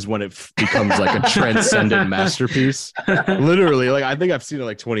time is when it becomes like a transcendent masterpiece. Literally, like I think I've seen it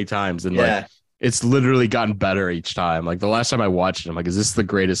like 20 times, and like it's literally gotten better each time. Like the last time I watched it, I'm like, is this the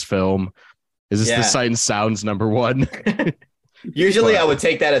greatest film? Is this the Sight and Sounds #1? Usually I would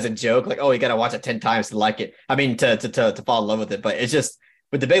take that as a joke, like, oh, you got to watch it 10 times to like it. I mean, to fall in love with it. But it's just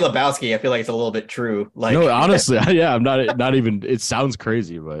with the Big Lebowski, I feel like it's a little bit true. Like, no, honestly, I'm not even. It sounds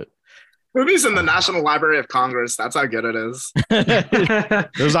crazy, but movies in the National Library of Congress. That's how good it is.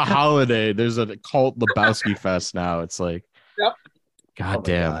 There's a holiday. There's a cult Lebowski Fest now. It's like, God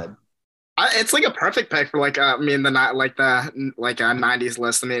damn. God. It's like a perfect pick for like the 90s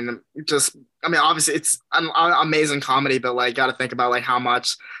list. Obviously it's an amazing comedy, but like got to think about like how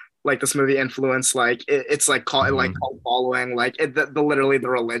much like this movie influenced like it's like cult following, like literally the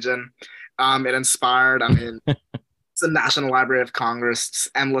religion it inspired. I mean, it's the National Library of Congress,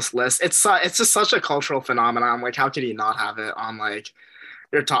 endless list. It's just such a cultural phenomenon. Like how could you not have it on like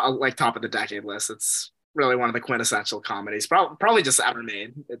your top of the decade list? It's really one of the quintessential comedies, probably just ever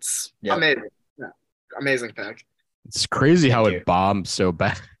made. It's amazing. Yeah. Amazing pick. It's crazy how Thank you. it bombed so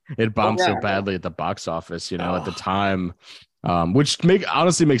bad. It bombed yeah. so badly at the box office, at the time. Which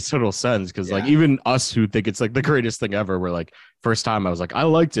honestly makes total sense because like even us who think it's like the greatest thing ever, we're like, first time I was like, I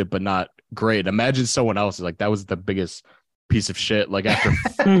liked it, but not great. Imagine someone else is like, that was the biggest piece of shit. Like after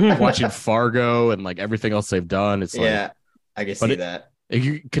watching Fargo and like everything else they've done, it's like, I can see that. If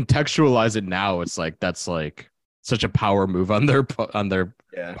you contextualize it now, it's like that's like such a power move on their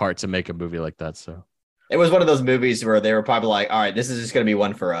part to make a movie like that. So it was one of those movies where they were probably like, all right, this is just going to be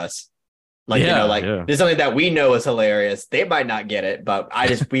one for us. Like, there's something that we know is hilarious. They might not get it, but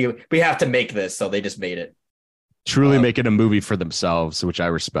we have to make this. So they just made it. Truly making a movie for themselves, which I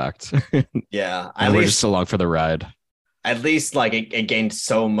respect. Yeah. And we're just along for the ride. At least like it gained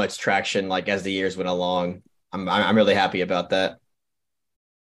so much traction, like as the years went along. I'm really happy about that.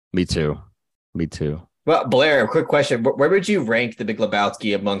 Me too. Well, Blair, a quick question. Where would you rank The Big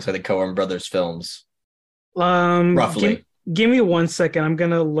Lebowski amongst the Coen brothers films? Roughly. Give me 1 second. I'm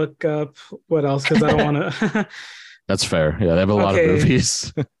gonna look up what else because I don't want to. That's fair. Yeah, they have a lot of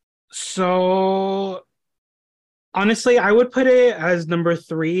movies. So, honestly, I would put it as number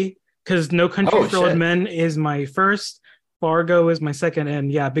 3 because No Country for Old Men is my first, Fargo is my second, and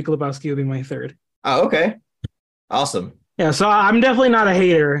Big Lebowski will be my third. Oh, okay, awesome. Yeah, so I'm definitely not a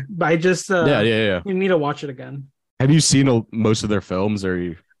hater, but I just You need to watch it again. Have you seen most of their films? Or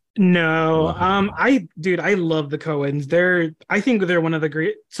you? No, I love the Coens. I think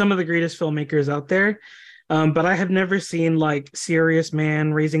they're some of the greatest filmmakers out there. But I have never seen like Serious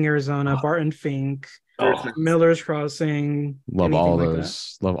Man, Raising Arizona, Barton Fink, Miller's Crossing. Love all like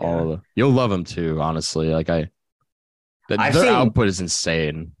those. Love all of them. You'll love them too, honestly. Like their output is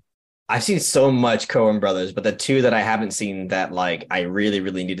insane. I've seen so much Coen brothers, but the two that I haven't seen that like I really,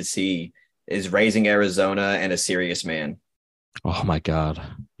 really need to see is Raising Arizona and A Serious Man. Oh my God.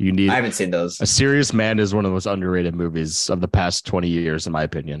 I haven't seen those. A Serious Man is one of the most underrated movies of the past 20 years, in my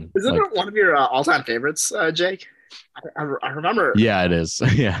opinion. Isn't it one of your all-time favorites, Jake? I remember. Yeah, it is.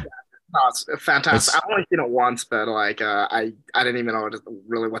 Yeah. No, it's fantastic. I've only seen it once, but like I didn't even know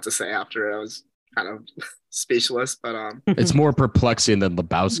what to say after it. I was kind of speechless, but it's more perplexing than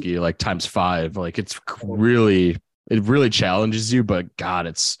Lebowski, like times 5. Like it really challenges you, but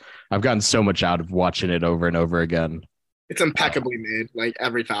God, I've gotten so much out of watching it over and over again. It's impeccably made, like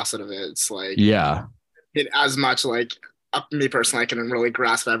every facet of it. It's like it as much like me personally, I can really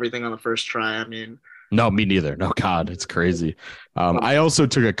grasp everything on the first try. I mean, no, me neither. No, God, it's crazy. I also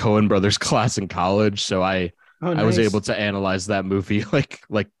took a Coen Brothers class in college, so I was able to analyze that movie, like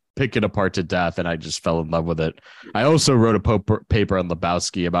pick it apart to death, and I just fell in love with it. I also wrote a paper on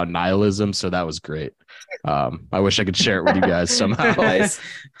Lebowski about nihilism, so that was great. I wish I could share it with you guys somehow. Nice.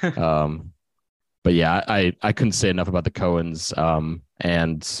 But yeah, I couldn't say enough about the Coens.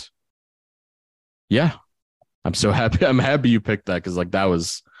 And yeah, I'm so happy. I'm happy you picked that because like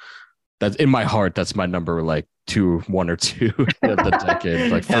that's in my heart. That's my number like 1 or 2 of the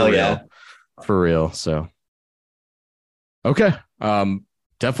decade. Like for real. So okay,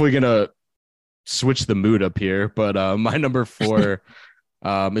 definitely gonna switch the mood up here. But my number 4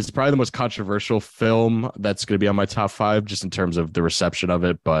 is probably the most controversial film that's gonna be on my top 5 just in terms of the reception of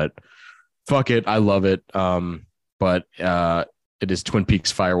it. But fuck it, I love it. But it is Twin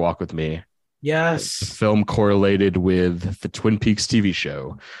Peaks Fire Walk with Me. Yes. The film correlated with the Twin Peaks TV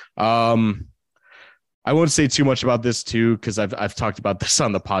show. I won't say too much about this too, because I've talked about this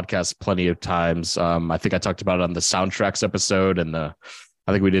on the podcast plenty of times. I think I talked about it on the soundtracks episode, and I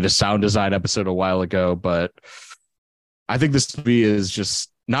think we did a sound design episode a while ago. But I think this movie is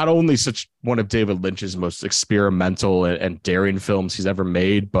just not only such one of David Lynch's most experimental and daring films he's ever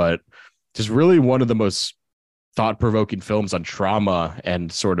made, but just really one of the most thought-provoking films on trauma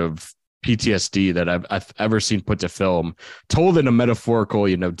and sort of PTSD that I've ever seen put to film, told in a metaphorical,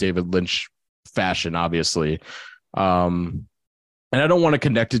 David Lynch fashion, obviously. And I don't want to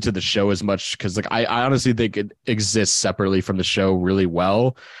connect it to the show as much because like I honestly think it exists separately from the show really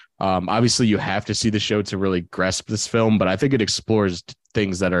well. Obviously you have to see the show to really grasp this film, but I think it explores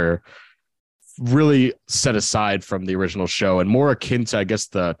things that are really set aside from the original show and more akin to, I guess,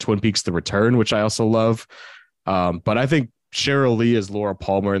 the Twin Peaks The Return, which I also love. But I think Cheryl Lee as Laura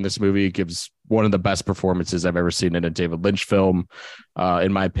Palmer in this movie gives one of the best performances I've ever seen in a David Lynch film.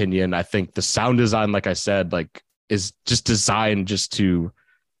 In my opinion, I think the sound design, like I said, like is just designed just to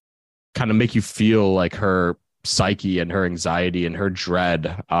kind of make you feel like her psyche and her anxiety and her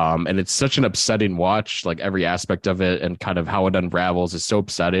dread. And it's such an upsetting watch, like every aspect of it and kind of how it unravels is so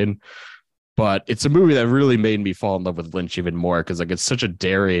upsetting. But it's a movie that really made me fall in love with Lynch even more because like it's such a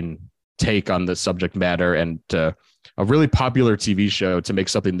daring take on the subject matter, and a really popular TV show to make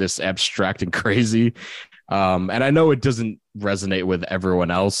something this abstract and crazy. And I know it doesn't resonate with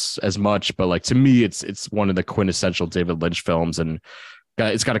everyone else as much, but like to me, it's one of the quintessential David Lynch films, and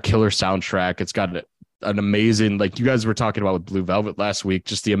it's got a killer soundtrack. It's got an amazing, like you guys were talking about with Blue Velvet last week,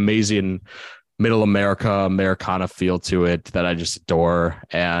 just the amazing middle Americana feel to it that I just adore.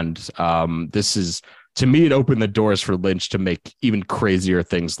 And this is, to me, it opened the doors for Lynch to make even crazier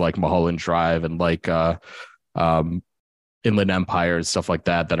things like Mulholland Drive and like Inland Empire and stuff like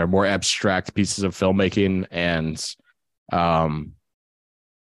that are more abstract pieces of filmmaking. And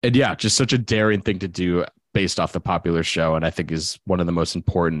yeah, just such a daring thing to do based off the popular show. And I think is one of the most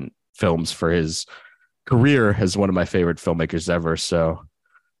important films for his career as one of my favorite filmmakers ever. So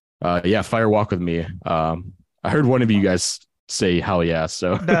yeah, Fire Walk with Me. I heard one of you guys say hell yeah.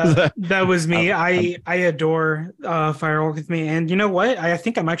 So that was me. I adore Fire Walk with Me. And you know what? I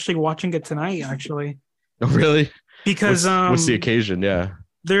think I'm actually watching it tonight, actually. Oh, really? Because what's the occasion? Yeah.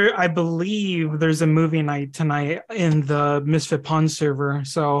 I believe there's a movie night tonight in the Misfit Pond server.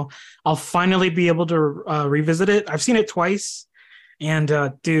 So I'll finally be able to revisit it. I've seen it twice. And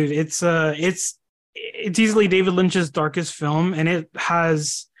dude, it's easily David Lynch's darkest film, and it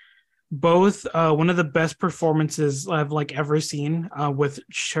has both one of the best performances I've like ever seen with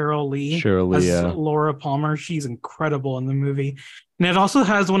Cheryl Lee as Laura Palmer. She's incredible in the movie, and it also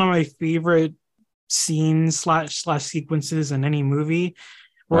has one of my favorite scenes slash sequences in any movie,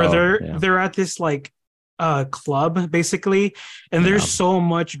 where they're at this like club basically, and there's so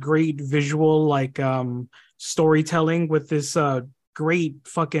much great visual like storytelling with this great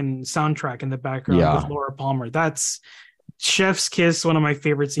fucking soundtrack in the background with Laura Palmer. That's chef's kiss, one of my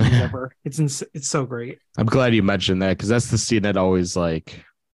favorite scenes ever. It's so great. I'm glad you mentioned that, because that's the scene that always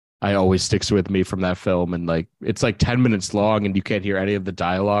sticks with me from that film. And like it's like 10 minutes long and you can't hear any of the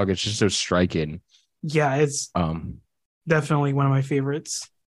dialogue. It's just so striking. Yeah, it's definitely one of my favorites.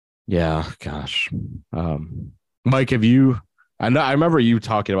 Yeah, gosh. Mike, have you I remember you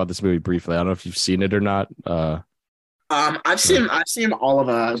talking about this movie briefly. I don't know if you've seen it or not. I've seen all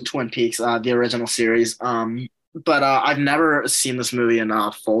of Twin Peaks, the original series. But I've never seen this movie in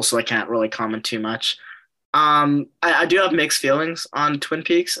full, so I can't really comment too much. I do have mixed feelings on Twin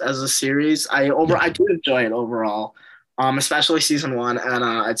Peaks as a series. I do enjoy it overall, especially season 1 and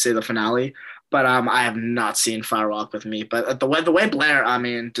I'd say the finale. But I have not seen Fire Walk with Me. But the way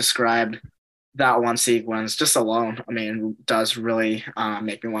Blair, described that one sequence just alone, does really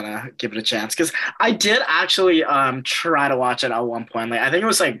make me want to give it a chance. Because I did actually try to watch it at one point. Like I think it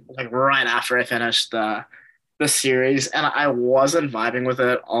was like right after I finished the series, and I wasn't vibing with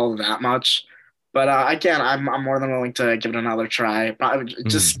it all that much. But again, I'm more than willing to give it another try. But I would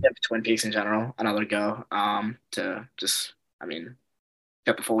just skip Twin Peaks in general, another go, to just,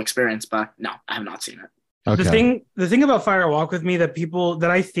 get the full experience. But no, I have not seen it. Okay. The thing about Fire Walk with Me that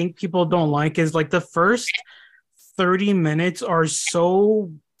I think people don't like is like the first 30 minutes are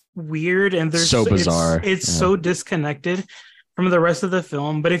so weird and they're so bizarre. It's so disconnected from the rest of the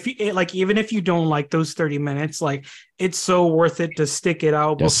film. But if you even if you don't like those 30 minutes, like it's so worth it to stick it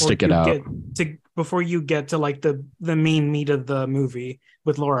out before you get to like the main meat of the movie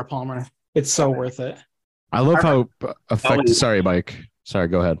with Laura Palmer. It's so worth it. I love how effective. Sorry, Mike. Sorry,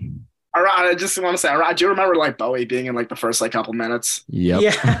 go ahead. I just want to say, I do remember like Bowie being in like the first like couple minutes. Yep.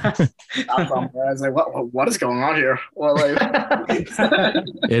 Yeah. I was like, what is going on here? Well, like...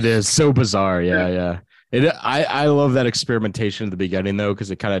 It is so bizarre. Yeah. I love that experimentation at the beginning though,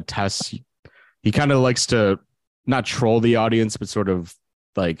 because it kind of tests. He kind of likes to not troll the audience, but sort of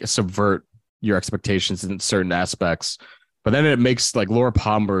like subvert your expectations in certain aspects. But then it makes like Laura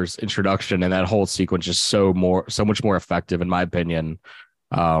Palmer's introduction and that whole sequence just so much more effective, in my opinion.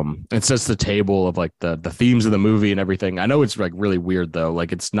 It sets the table of like the themes of the movie and everything. I know it's like really weird though.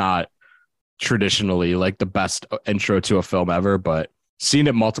 Like it's not traditionally like the best intro to a film ever, but seeing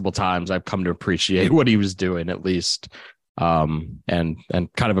it multiple times, I've come to appreciate what he was doing at least. And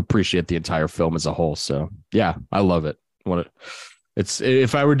kind of appreciate the entire film as a whole. So yeah, I love it. It's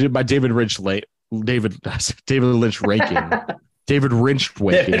if I were to do my David Lynch ranking, David Lynch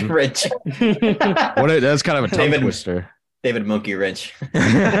waking. David Lynch. That's kind of a tongue twister. David Monkey Lynch.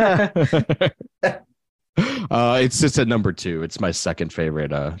 It's just at number 2. It's my second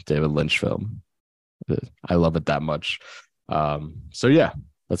favorite David Lynch film. I love it that much. So yeah,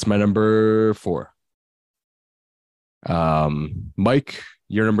 that's my number 4. Mike,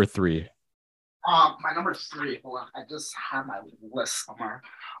 you're number 3. My number 3. Hold on, I just have my list somewhere.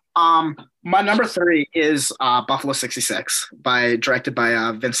 My number 3 is Buffalo 66 directed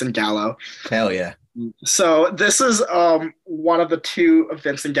by Vincent Gallo. Hell yeah. So this is one of the two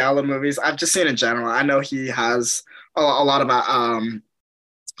Vincent Gallo movies I've just seen in general. I know he has a lot of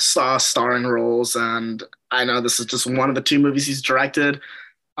starring roles, and I know this is just one of the two movies he's directed.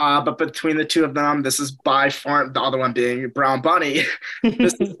 But between the two of them, this is by far, the other one being Brown Bunny.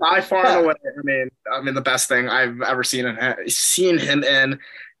 This is by far and away. I mean, the best thing I've ever seen him in.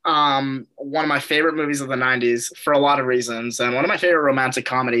 One of my favorite movies of the '90s for a lot of reasons, and one of my favorite romantic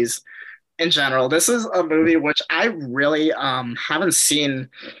comedies in general. This is a movie which I really haven't seen,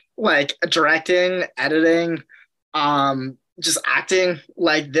 like directing, editing, just acting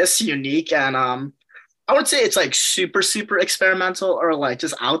like this unique, and I would say it's like super super experimental or like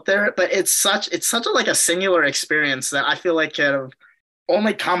just out there, but it's such a like a singular experience that I feel like could have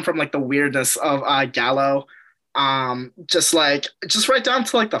only come from like the weirdness of Gallo. Just right down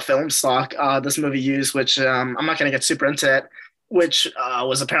to like the film stock this movie used, which I'm not gonna get super into it, which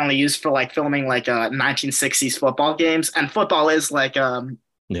was apparently used for like filming like 1960s football games, and football is like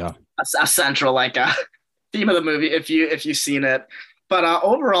Yeah. a central like theme of the movie if you've seen it. But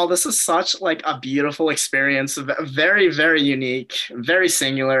overall, this is such like a beautiful experience, very very unique, very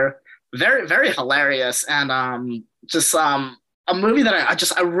singular, very very hilarious, and just a movie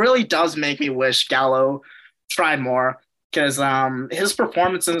that I really does make me wish Gallo tried more, because his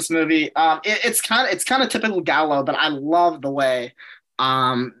performance in this movie, it's kind of typical Gallo, but I love the way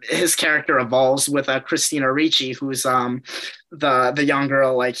his character evolves with Christina Ricci, who's the young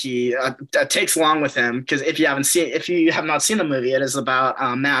girl like he takes along with him, because if you have not seen the movie, it is about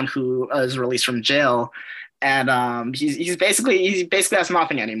a man who is released from jail, and he basically has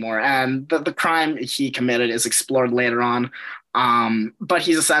nothing anymore, and the crime he committed is explored later on. But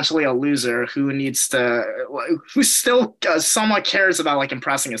he's essentially a loser who still somewhat cares about like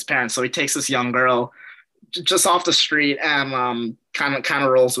impressing his parents, so he takes this young girl just off the street and kind of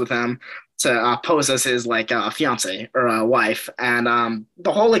rolls with him to pose as his like fiance or wife, and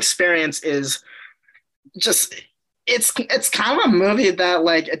the whole experience is just it's kind of a movie that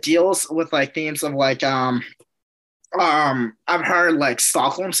like deals with like themes of like I've heard like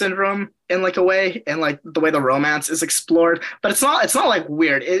Stockholm syndrome in like a way, and like the way the romance is explored, but it's not like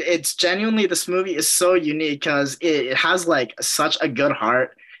weird. It's genuinely, this movie is so unique because it has like such a good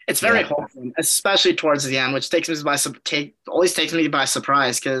heart. It's very Yeah. wholesome, especially towards the end, which always takes me by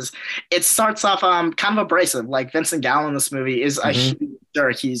surprise, because it starts off kind of abrasive. Like Vincent Gallo in this movie is a Mhm. huge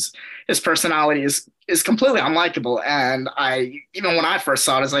jerk. His personality is completely unlikable, and I even when I first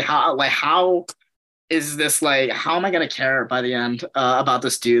saw it, is like how is this, like how am I gonna care by the end about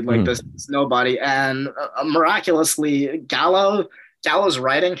this dude, like this nobody, and miraculously Gallo's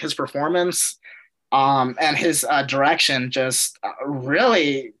writing, his performance, and his direction just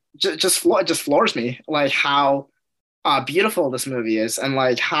really just floors me, like how beautiful this movie is, and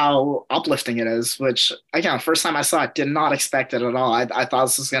like how uplifting it is, which again, first time I saw it, did not expect it at all. I thought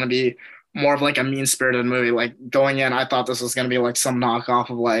this was gonna be more of like a mean-spirited movie. Like going in, I thought this was gonna be like some knockoff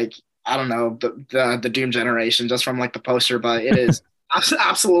of like, I don't know, the Doom Generation, just from like the poster, but it is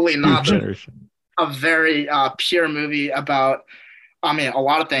absolutely not. Generation. A very pure movie about, I mean, a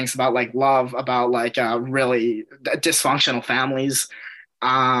lot of things about like love, about like really dysfunctional families,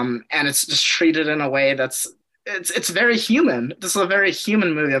 and it's just treated in a way that's it's very human. This is a very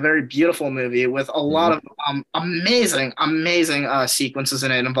human movie, a very beautiful movie with a lot of amazing sequences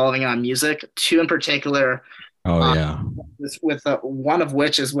in it involving music. Two in particular, Oh yeah. with one of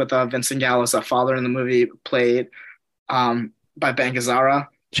which is with Vincent Gallo's father in the movie, played by Ben Gazzara.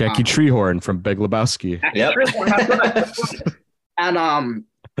 Jackie Treehorn from Big Lebowski. Yep. And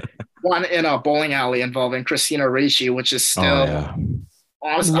one in a bowling alley involving Christina Ricci, which is still Oh yeah.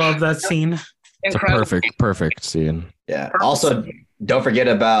 honestly Love that scene. It's a incredible. perfect scene. Yeah. Also, don't forget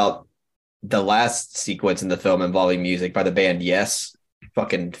about the last sequence in the film involving music by the band Yes.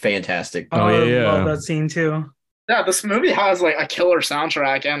 Fucking fantastic. Oh, yeah. Love that scene too. Yeah, this movie has like a killer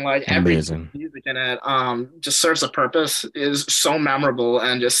soundtrack, and like every Amazing. music in it just serves a purpose, is so memorable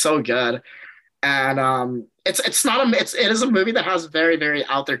and just so good. And it's not a it is a movie that has very very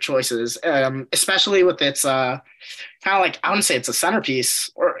out there choices, especially with its kind of like, I wouldn't say it's a centerpiece,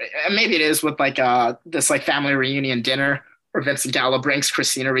 or maybe it is, with like this like family reunion dinner where Vincent Gallo brings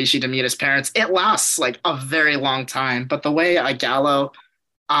Christina Ricci to meet his parents. It lasts like a very long time, but the way Gallo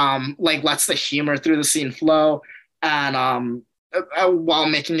like lets the humor through the scene flow, and while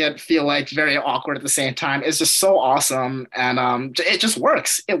making it feel like very awkward at the same time, is just so awesome, and it just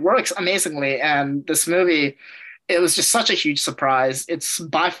works. It works amazingly, and this movie, it was just such a huge surprise. It's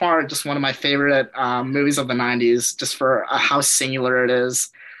by far just one of my favorite movies of the '90s, just for how singular it is.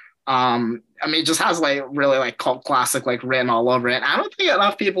 I mean, it just has like really like cult classic like written all over it. I don't think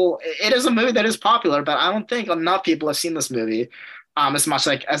enough people. It is a movie that is popular, but I don't think enough people have seen this movie, as much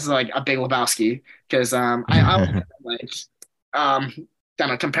like as like a Big Lebowski. Because I like um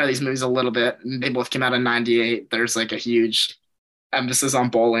kind of compare these movies a little bit. They both came out in '98. There's like a huge emphasis on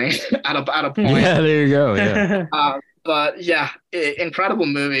bowling at a point. Yeah, there you go. Yeah. But yeah, incredible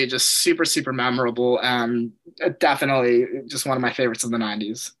movie, just super super memorable, and definitely just one of my favorites of the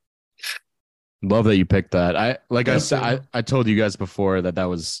 '90s. Love that you picked that. I Thank said, you. I told you guys before that I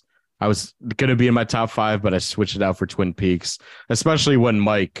was gonna be in my top five, but I switched it out for Twin Peaks, especially when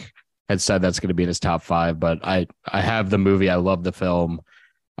Mike had said that's gonna be in his top five. But I have the movie. I love the film.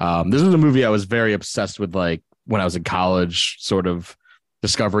 This was a movie I was very obsessed with, like when I was in college, sort of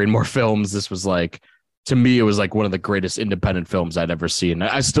discovering more films. This was like, to me, it was like one of the greatest independent films I'd ever seen.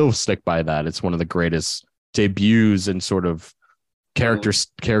 I still stick by that. It's one of the greatest debuts and sort of character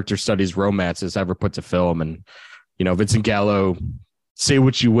studies romances ever put to film. And Vincent Gallo, say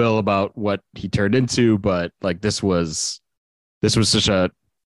what you will about what he turned into, but like this was such a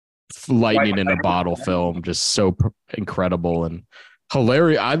lightning in a bottle film, just so incredible and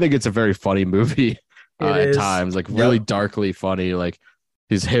hilarious. I think it's a very funny movie at times, like really darkly funny. Like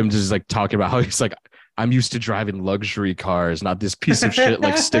is him just like talking about how he's like, I'm used to driving luxury cars, not this piece of shit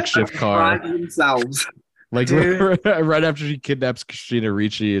like stick shift car. Themselves. Like right after she kidnaps Christina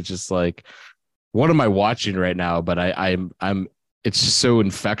Ricci, it's just like, what am I watching right now? But I'm it's just so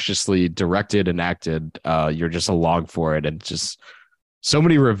infectiously directed and acted. You're just along for it, and just so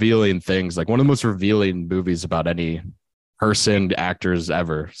many revealing things. Like one of the most revealing movies about any person, actors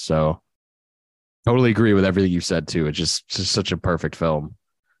ever. So totally agree with everything you said too. It's just such a perfect film.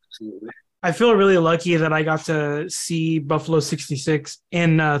 Absolutely. I feel really lucky that I got to see Buffalo 66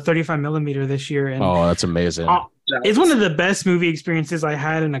 in 35 millimeter this year. And oh, that's amazing. It's one of the best movie experiences I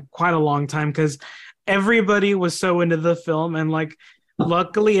had in quite a long time, because everybody was so into the film, and like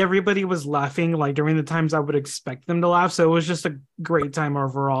luckily everybody was laughing like during the times I would expect them to laugh. So it was just a great time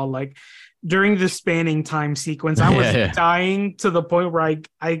overall. Like during the spanning time sequence, I was dying to the point where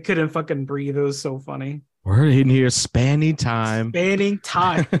I couldn't fucking breathe. It was so funny. We're in here spanning time. Spanning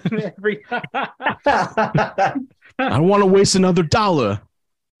time. I don't want to waste another $1.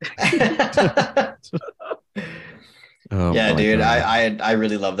 Oh, yeah, dude, I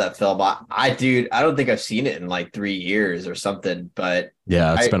really love that film. I don't think I've seen it in like 3 years or something, but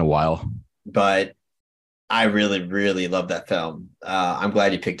yeah, it's been a while. But I really, really love that film. I'm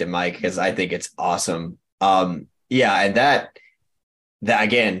glad you picked it, Mike, because I think it's awesome. Yeah, and that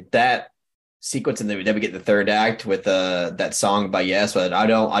sequence, and then we get the third act with that song by Yes, but I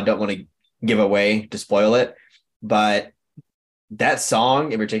don't want to give away to spoil it, but that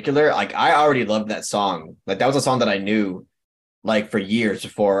song in particular, like I already loved that song. Like that was a song that I knew like for years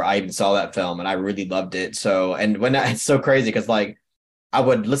before I even saw that film, and I really loved it. So, and it's so crazy because like I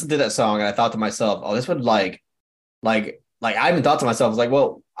would listen to that song and I thought to myself, oh, this would like I even thought to myself, I was like,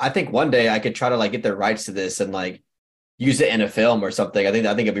 well, I think one day I could try to like get the rights to this and like use it in a film or something. I think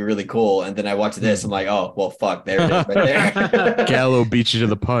it'd be really cool. And then I watched this. I'm like, oh, well, fuck, there it is right there. Gallo beat you to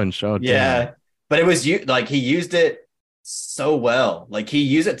the punch. Oh, yeah. Damn. But it was like he used it so well. Like he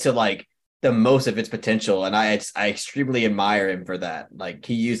used it to like the most of its potential, and I extremely admire him for that. Like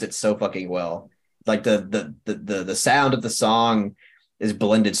he used it so fucking well. Like the sound of the song is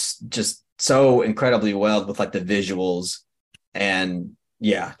blended just so incredibly well with like the visuals, and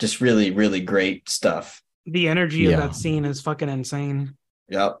yeah, just really really great stuff. The energy of that scene is fucking insane.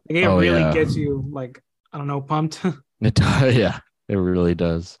 Yep. Like, it really gets you like, I don't know, pumped. Yeah, it really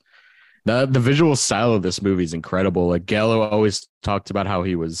does. The visual style of this movie is incredible. Like Gallo always talked about how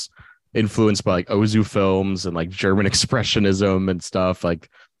he was influenced by like Ozu films and like German expressionism and stuff. Like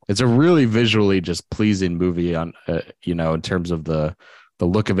it's a really visually just pleasing movie on in terms of the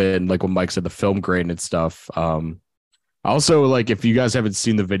look of it, and like what Mike said, the film grain and stuff. Also, like if you guys haven't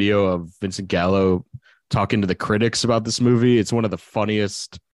seen the video of Vincent Gallo talking to the critics about this movie, it's one of the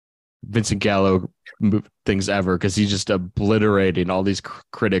funniest Vincent Gallo things ever, because he's just obliterating all these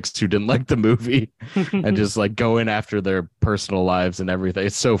critics who didn't like the movie and just like going after their personal lives and everything.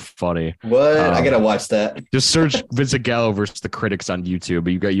 It's so funny. What? I gotta watch that. Just search Vincent Gallo versus the critics on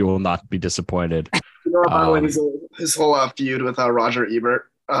YouTube. You will not be disappointed. By the way, his whole feud with Roger Ebert.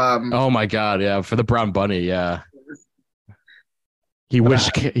 Oh my god, yeah, for the Brown Bunny, yeah. He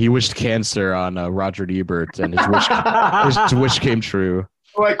wished cancer on Roger Ebert, and his wish came true.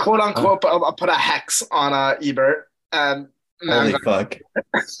 Like quote unquote, I'll put a hex on Ebert. Holy fuck,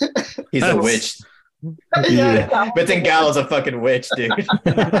 he's a witch. Yeah. Vincent Gallo's a fucking witch, dude.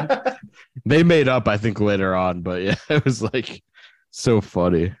 They made up, I think, later on, but yeah, it was like so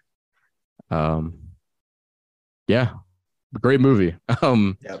funny. Um, yeah, great movie.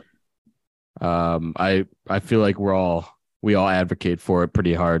 Yep. I feel like we all advocate for it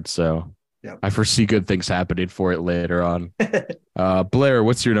pretty hard, so Yep. I foresee good things happening for it later on. Blair,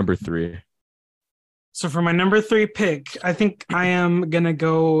 what's your number 3? So for my number 3 pick, I think I am gonna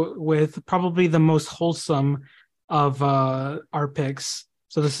go with probably the most wholesome of our picks.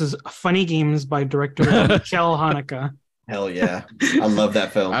 So this is Funny Games by director Michael Haneke. Hell yeah. I love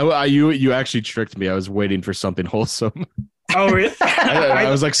that film. You actually tricked me. I was waiting for something wholesome. Oh, really?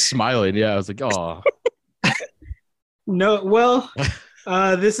 I was like smiling. Yeah, I was like, oh. No, well,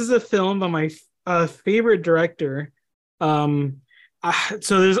 this is a film by my favorite director. So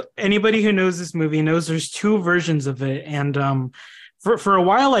there's anybody who knows this movie knows there's 2 versions of it, and for a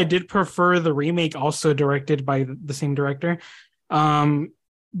while I did prefer the remake, also directed by the same director.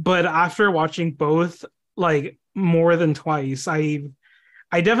 But after watching both like more than twice, I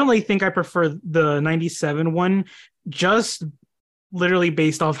definitely think I prefer the 97 one, just literally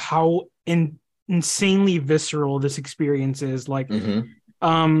based off how insanely visceral this experience is. Like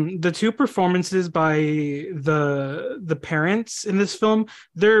the 2 performances by the parents in this film,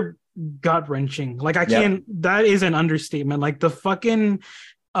 they're gut-wrenching. Like I can't, that is an understatement. Like the fucking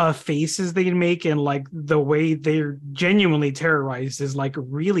faces they make and like the way they're genuinely terrorized is like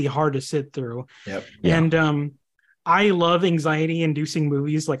really hard to sit through. Yep. Yeah. And I love anxiety inducing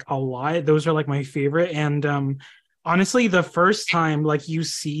movies like a lot. Those are like my favorite. And honestly, the first time like you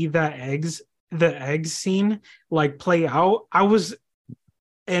see the eggs scene like play out, I was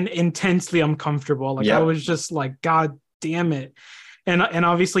intensely uncomfortable. Like I was just like, God damn it. And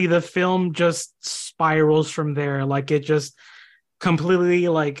obviously the film just spirals from there. Like it just completely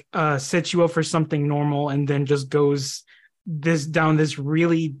like sets you up for something normal and then just goes down this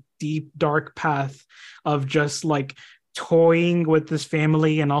really deep dark path of just like toying with this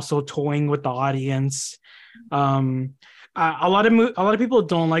family and also toying with the audience. A lot of people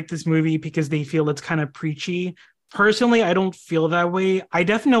don't like this movie because they feel it's kind of preachy. Personally, I don't feel that way. I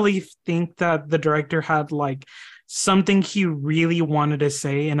definitely think that the director had like something he really wanted to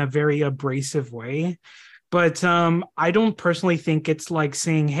say in a very abrasive way. But I don't personally think it's like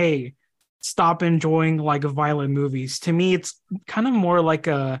saying, hey, stop enjoying like violent movies. To me, it's kind of more like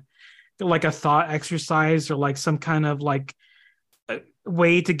a thought exercise or like some kind of like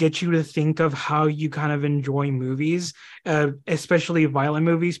way to get you to think of how you kind of enjoy movies, especially violent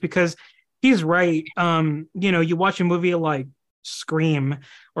movies, because he's right. You watch a movie like Scream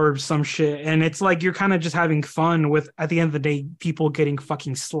or some shit, and it's like you're kind of just having fun with, at the end of the day, people getting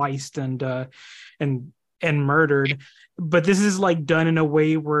fucking sliced and murdered. But this is like done in a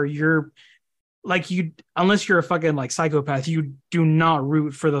way where you're like, unless you're a fucking like psychopath, you do not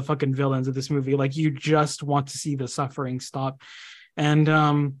root for the fucking villains of this movie. Like you just want to see the suffering stop. And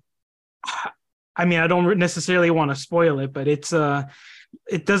I mean, I don't necessarily want to spoil it, but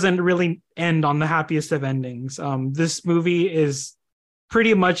it doesn't really end on the happiest of endings. This movie is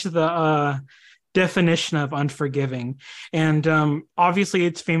pretty much the definition of unforgiving. And obviously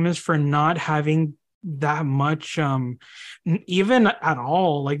it's famous for not having that much even at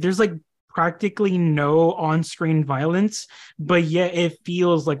all. Like there's like practically no on-screen violence, but yet it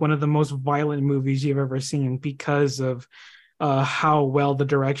feels like one of the most violent movies you've ever seen because of how well the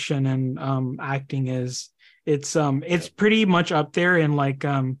direction and acting is. It's pretty much up there in like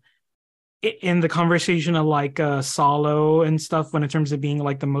in the conversation of like Solo and stuff when in terms of being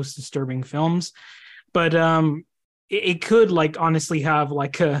like the most disturbing films. But it could like honestly have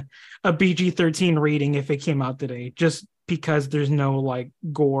like a PG-13 rating if it came out today, just because there's no like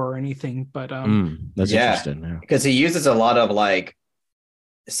gore or anything. But that's interesting. Because he uses a lot of like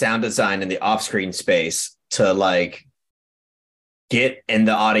sound design in the off-screen space to like get in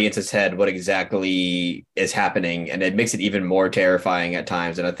the audience's head what exactly is happening, and it makes it even more terrifying at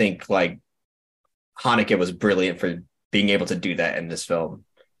times. And I think like Haneke was brilliant for being able to do that in this film.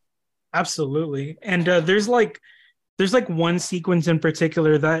 Absolutely. And there's like one sequence in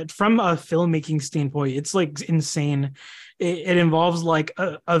particular that from a filmmaking standpoint, it's like insane. It involves like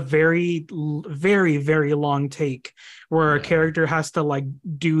a very, very, very long take where a character has to like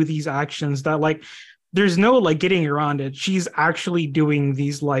do these actions that like, there's no like getting around it. She's actually doing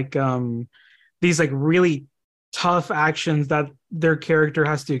these like really tough actions that their character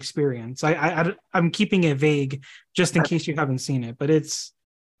has to experience. I'm keeping it vague just in case you haven't seen it, but it's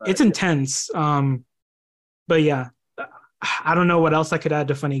intense. But yeah, I don't know what else I could add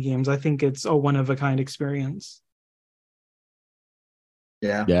to Funny Games. I think it's a one of a kind experience.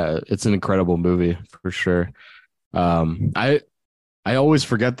 Yeah, it's an incredible movie for sure. I always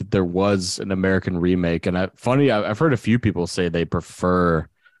forget that there was an American remake, and I've heard a few people say they prefer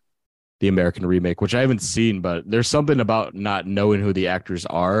the American remake, which I haven't seen, but there's something about not knowing who the actors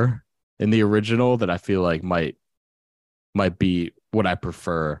are in the original that I feel like might be what I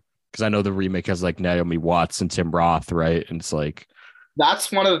prefer, because I know the remake has like Naomi Watts and Tim Roth, right? And it's like,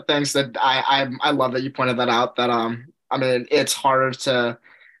 That's one of the things that I love that you pointed that out. That I mean, it's harder to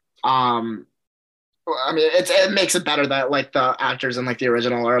um I mean, it makes it better that like the actors in like the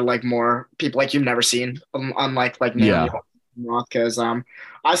original are like more people like you've never seen, unlike like Naomi yeah, Roth. Because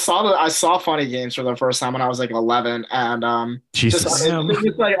I saw Funny Games for the first time when I was like 11, and just Jesus, it's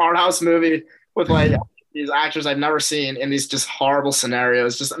just like art house movie with like these actors I've never seen in these just horrible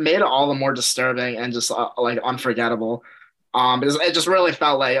scenarios, just made it all the more disturbing and just like unforgettable. Because it just really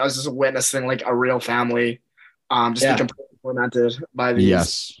felt like I was just witnessing like a real family, just be Yeah. completely tormented by these.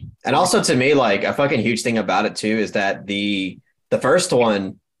 yes, And also to me, like a fucking huge thing about it too is that the first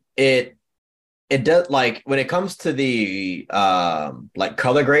one, it does like when it comes to the like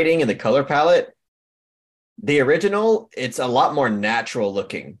color grading and the color palette, the original, it's a lot more natural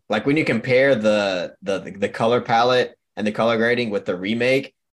looking. Like when you compare the color palette and the color grading with the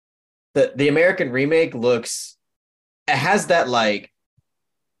remake, the American remake looks, it has that like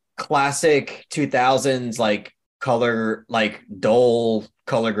classic 2000s like color, like dull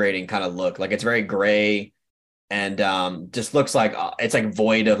color grading kind of look. Like it's very gray and just looks like it's like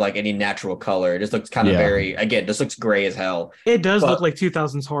void of like any natural color. It just looks kind of Yeah. very, again, just looks gray as hell. It does But- look like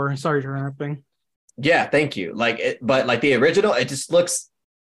 2000s horror. Sorry for interrupting. Yeah, thank you. Like it, but like the original, it just looks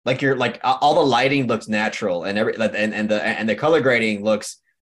like you're like all the lighting looks natural and the color grading looks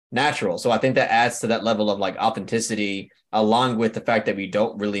natural. So I think that adds to that level of like authenticity, along with the fact that we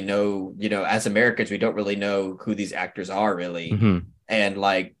don't really know, you know, as Americans, we don't really know who these actors are really. Mhm. And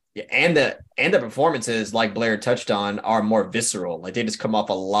like and the performances, like Blair touched on, are more visceral. Like they just come off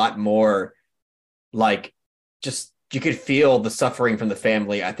a lot more like just you could feel the suffering from the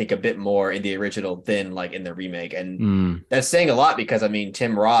family, I think, a bit more in the original than like in the remake. And Mm. that's saying a lot because I mean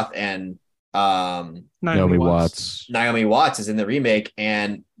Tim Roth and Naomi Watts. Naomi Watts is in the remake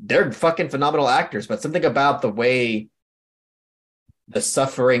and they're fucking phenomenal actors, but something about the way the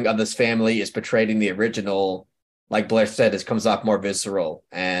suffering of this family is portrayed in the original, like Blair said, it comes off more visceral.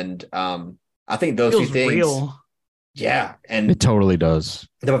 And I think those Feels two things, real. yeah, and It totally does.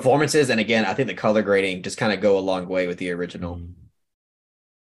 the performances, and again, I think the color grading just kind of go a long way with the original. Mm.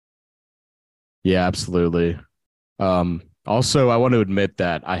 Yeah, absolutely. Also, I want to admit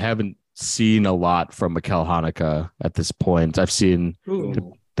that I haven't seen a lot from Mikkel Hanukkah at this point. I've seen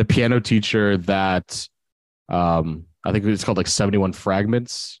Ooh. the piano teacher that I think it's called like 71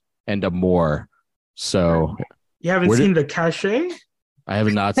 Fragments and a more. So You haven't Where did- seen the cachet? I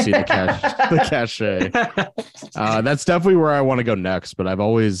have not seen the cachet. That's definitely where I want to go next. But I've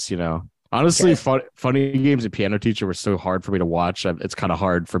always, honestly, Funny Games and Piano Teacher were so hard for me to watch. It's kind of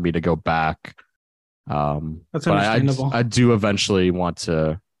hard for me to go back. That's But understandable. I do eventually want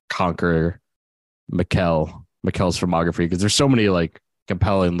to conquer Mikkel's filmography because there's so many like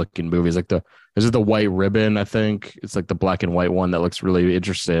compelling looking movies. Like is it the White Ribbon? I think it's like the black and white one that looks really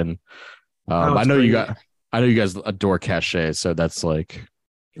interesting. Oh, I it's know great. I know you guys adore Cachet, so that's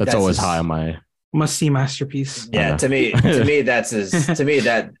always high on my. Must see masterpiece. Yeah, to me, that's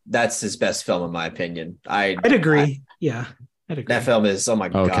his best film in my opinion. I'd agree. Yeah, I'd agree. That film is, oh my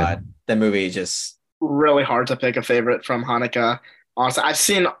Okay. god, that movie is just Really hard to pick a favorite from Hanukkah. Honestly, I've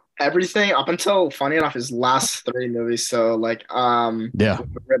seen everything up until, funny enough, his last three movies. So like Yeah.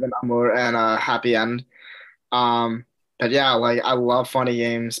 Ribbon Amour and Happy End. But yeah, like I love Funny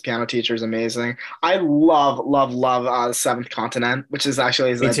Games. Piano Teacher is amazing. I love The Seventh Continent, which is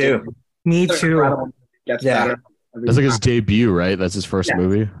actually me too. Me it's too. incredible. Gets Yeah. better. every That's like his time. debut, right? That's his first Yeah.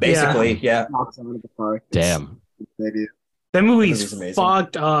 movie. Basically, yeah. Knocks it out of the park. It's Damn. his debut. That movie's movie's amazing.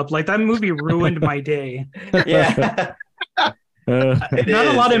 fucked up. Like that movie ruined my day. Yeah. It Not a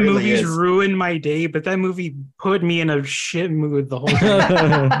is, lot it of really movies is. ruined my day, but that movie put me in a shit mood the whole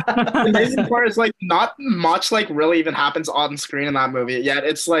time. The amazing part is like not much like really even happens on screen in that movie, yet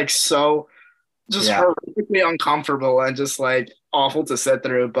it's like so just Yeah. horrifically uncomfortable and just like awful to sit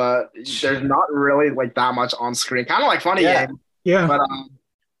through. But there's not really like that much on screen. Kind of like Funny Yeah. Game, Yeah. but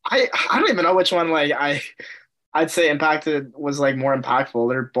I don't even know which one like I'd say impacted was like more impactful.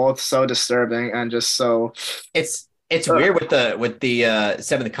 They're both so disturbing and just so It's weird with the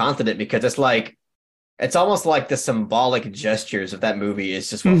Seventh Continent because it's almost like the symbolic gestures of that movie is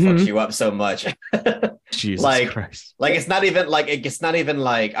just what Mhm. fucks you up so much. Jesus Like- Christ. Like it's not even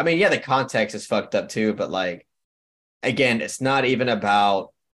like I mean, yeah, the context is fucked up too, but like again, it's not even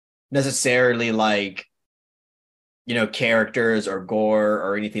about necessarily like characters or gore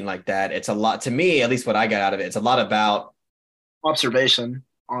or anything like that. It's a lot to me, at least what I got out of it. It's a lot about observation.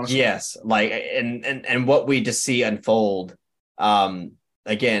 honestly. Yes, like and what we just see unfold,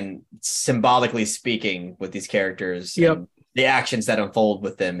 again, symbolically speaking, with these characters, Yep. and the actions that unfold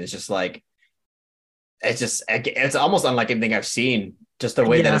with them is just like it's almost unlike anything I've seen. Just the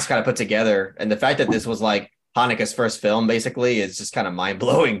way that it's kind of put together, and the fact that this was like Haneke's first film, basically, is just kind of mind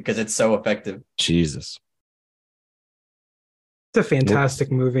blowing because it's so effective. Jesus. It's a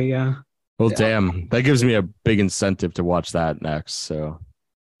fantastic movie. Yeah. Well, Yeah. damn, that gives me a big incentive to watch that next. So,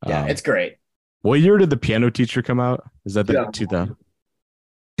 Yeah, it's great. what year did The Piano Teacher come out? Is that the 2000?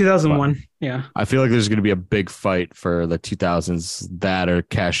 2001. Wow. Yeah. I feel like there's going to be a big fight for the 2000s, that or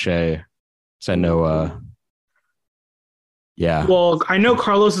Cachet. So I know, yeah. Well, I know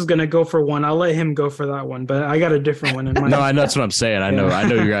Carlos is gonna go for one. I'll let him go for that one, but I got a different one in mind. No, I know that's what I'm saying. I know Yeah.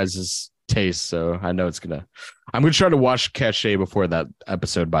 you guys' taste, so I know I'm gonna try to watch Cachet before that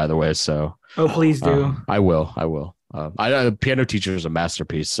episode, by the way. So Oh, please do. I will. The Piano Teacher is a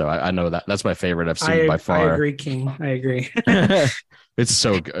masterpiece, so I know that's my favorite I've seen by far. I agree, King. I agree. It's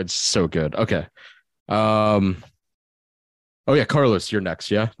so good. It's so good. Okay. Oh yeah, Carlos, you're next.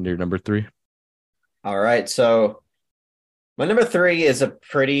 Yeah, you're number 3. All right, so my number 3 is a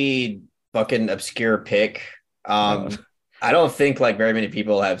pretty fucking obscure pick. I don't think like very many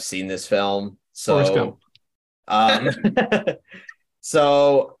people have seen this film. Forrest Gump.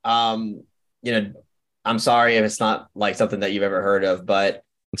 I'm sorry if it's not like something that you've ever heard of, but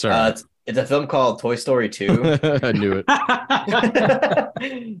It's all right. it's a film called Toy Story 2. I knew it.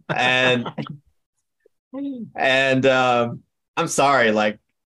 and I'm sorry, like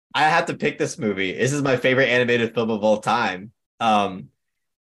I have to pick this movie. This is my favorite animated film of all time. And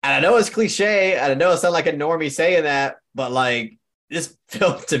I know it's cliche, and I know it's not like a normie saying that, but like this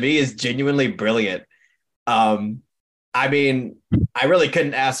film to me is genuinely brilliant. I mean, I really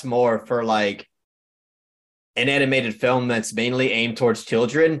couldn't ask more for like an animated film that's mainly aimed towards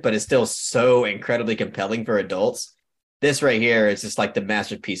children, but is still so incredibly compelling for adults. This right here is just like the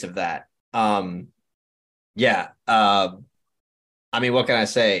masterpiece of that. I mean, what can I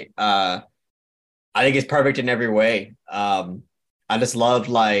say? I think it's perfect in every way. I just love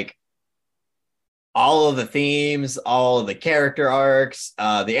like all of the themes, all of the character arcs.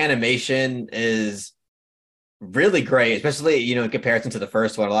 The animation is really great, especially, in comparison to the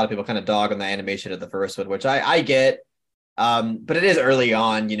first one. A lot of people kind of dog on the animation of the first one, which I get. But it is early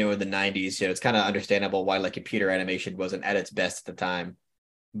on, in the 90s. It's kind of understandable why like computer animation wasn't at its best at the time.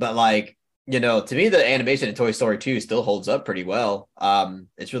 But like, to me, the animation in Toy Story 2 still holds up pretty well.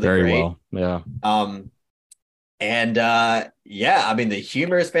 It's really Very great. well. Yeah. I mean, the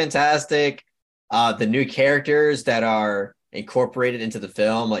humor is fantastic. The new characters that are incorporated into the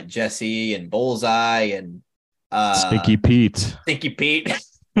film, like Jesse and Bullseye and Stinky Pete.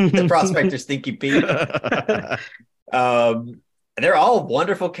 The prospector Stinky Pete. They're all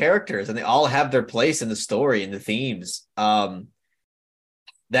wonderful characters, and they all have their place in the story and the themes.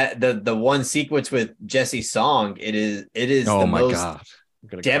 That the one sequence with Jesse's song, it is Oh the my most God.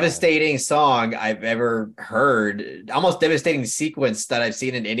 devastating song I've ever heard. Almost devastating sequence that I've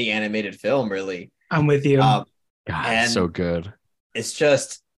seen in any animated film, really. I'm with you. God, it's so good. It's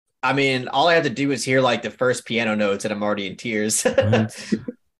just, I mean, all I have to do is hear like the first piano notes and I'm already in tears.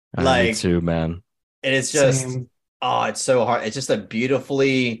 Me too, man. And it's just, Same. it's so hard. It's just a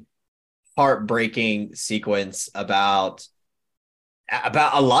beautifully heartbreaking sequence about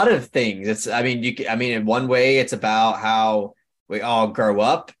a lot of things. In one way, it's about how we all grow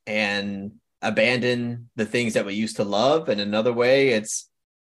up and abandon the things that we used to love. And another way, it's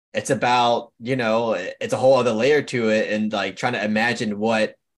about, it's a whole other layer to it, and like trying to imagine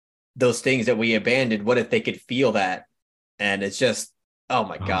what those things that we abandoned, what if they could feel that? And it's just, oh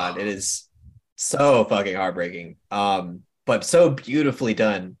my God, it is so fucking heartbreaking. But so beautifully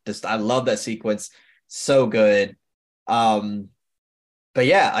done. Just, I love that sequence. So good. But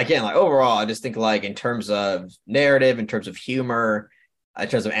yeah, again, like overall, I just think like in terms of narrative, in terms of humor, in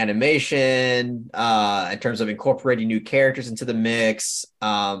terms of animation, in terms of incorporating new characters into the mix,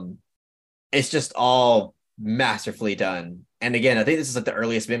 it's just all masterfully done. And again, I think this is like the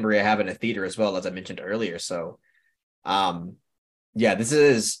earliest memory I have in a theater as well, as I mentioned earlier. So, this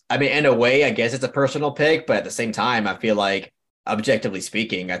is, I mean, in a way, I guess it's a personal pick, but at the same time, I feel like objectively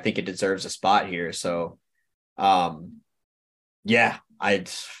speaking, I think it deserves a spot here. So, I'll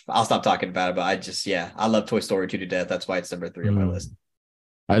stop talking about it, but I love Toy Story 2 to death. That's why it's number 3 on my list.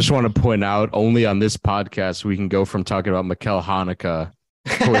 I just want to point out, only on this podcast we can go from talking about Mikkel Hanukkah,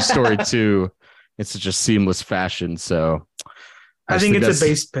 Toy Story 2 in such a seamless fashion. So I think it's a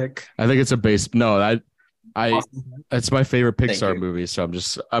base pick. I think it's a base. No, it's my favorite Pixar you. movie. So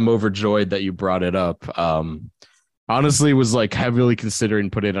I'm overjoyed that you brought it up. honestly was like heavily considering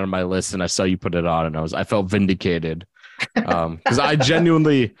putting it on my list, and I saw you put it on, and I felt vindicated. Because I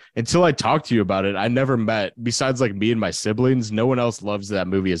genuinely, until I talked to you about it, I never met, besides like me and my siblings, no one else loves that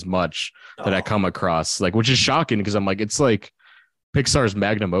movie as much that I come across, like, which is shocking because I'm like, it's like Pixar's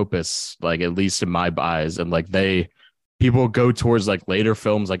magnum opus, like at least in my eyes, and like people go towards like later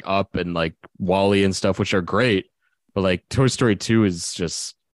films like Up and like Wall-E and stuff, which are great, but like Toy Story 2 is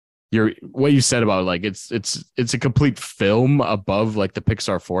just what you said about like it's a complete film above like the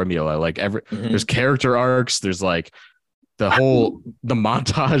Pixar formula. Like there's character arcs, there's like the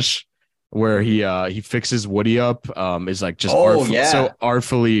montage where he fixes Woody up is like just so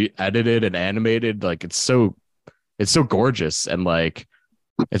artfully edited and animated. Like it's so gorgeous, and like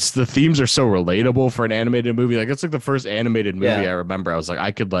the themes are so relatable for an animated movie. Like it's like the first animated movie I remember. I was like,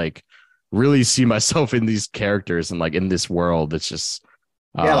 I could like really see myself in these characters and like in this world. It's just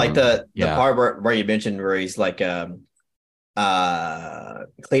like the part where you mentioned where he's like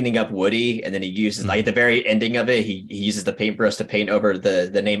cleaning up Woody, and then he uses like at the very ending of it, he uses the paintbrush to paint over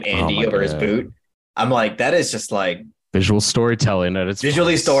the name Andy over his boot. I'm like, that is just like visual storytelling at its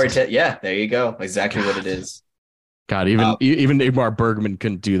visually storytelling. Yeah, there you go. Exactly what it is. God, even Ingmar Bergman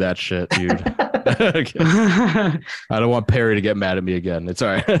couldn't do that shit, dude. I don't want Perry to get mad at me again. It's all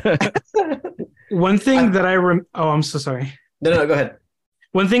right. One thing that I'm so sorry. No, go ahead.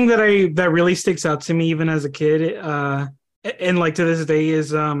 One thing that really sticks out to me, even as a kid, and like to this day, is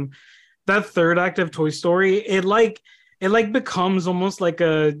that third act of Toy Story. It becomes almost like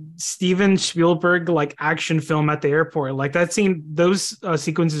a Steven Spielberg like action film at the airport. Like that scene, those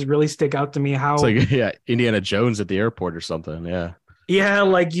sequences really stick out to me. How it's like Indiana Jones at the airport or something. Yeah,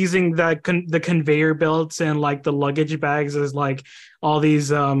 like using the conveyor belts and like the luggage bags as like all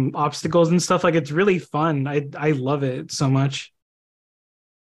these obstacles and stuff. Like it's really fun. I love it so much.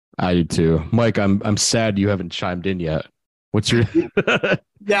 I do too, Mike. I'm sad you haven't chimed in yet. What's your?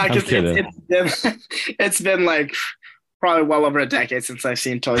 Yeah, because it's been like probably well over a decade since I've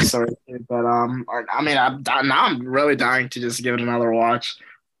seen Toy Story. But I mean, I'm really dying to just give it another watch.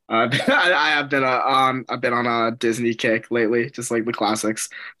 I have been I've been on a Disney kick lately, just like the classics.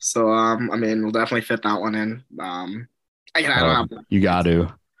 So I mean, we'll definitely fit that one in. I don't know. You got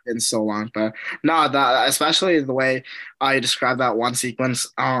to. Been so long, but no, especially the way I described that one sequence,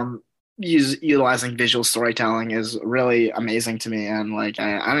 utilizing visual storytelling is really amazing to me. And like,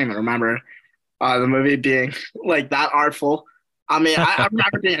 I don't even remember the movie being like that artful. I mean, I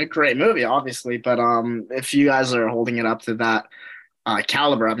remember it being a great movie, obviously, but if you guys are holding it up to that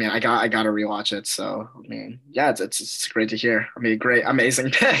caliber, I mean, I got to rewatch it. So I mean, yeah, it's great to hear. I mean, great,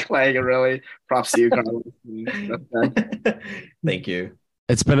 amazing pick. Like, really, props to you, Carlos. Thank you.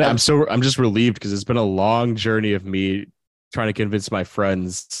 It's been I'm just relieved because it's been a long journey of me trying to convince my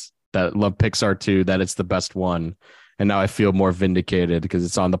friends that love Pixar too that it's the best one, and now I feel more vindicated because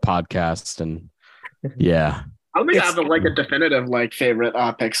it's on the podcast. And yeah, I don't think I have like a definitive like favorite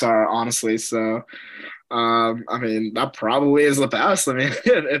Pixar, honestly. So I mean, that probably is the best. I mean,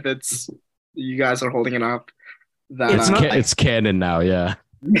 if it's you guys are holding it up, that it's canon now. Yeah.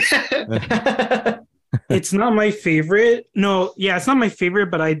 It's not my favorite. No, yeah, it's not my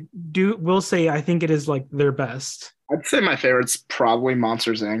favorite, but I will say I think it is like their best. I'd say my favorite's probably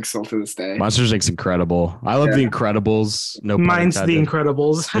Monsters Inc. still to this day. Monsters Inc.'s incredible. I love The Incredibles. No, mine's The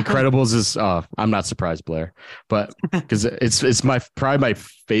Incredibles. Incredibles is I'm not surprised, Blair, but because it's probably my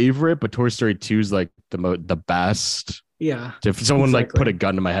favorite. But Toy Story 2 is like the best. Yeah. If someone like put a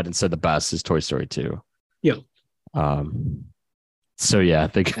gun to my head and said the best is Toy Story 2. Yeah. So yeah, I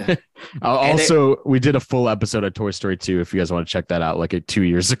think also we did a full episode of Toy Story 2 if you guys want to check that out, like 2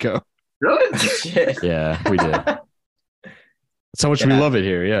 years ago. Really? Yeah, we did. That's how much we love it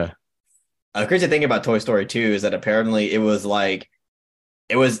here. Yeah. The crazy thing about Toy Story 2 is that apparently it was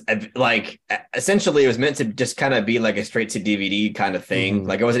essentially it was meant to just kind of be like a straight to DVD kind of thing. Mm-hmm.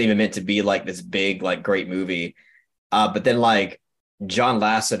 Like it wasn't even meant to be like this big, like great movie. But then like John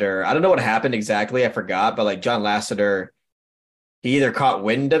Lasseter, I don't know what happened exactly. I forgot, but like John Lasseter, he either caught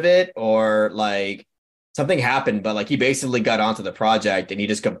wind of it or like something happened, but like he basically got onto the project and he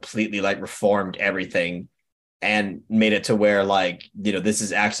just completely like reformed everything and made it to where like, you know, this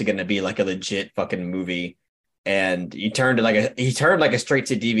is actually going to be like a legit fucking movie. And he turned like a straight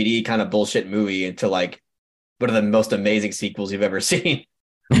to DVD kind of bullshit movie into like one of the most amazing sequels you've ever seen.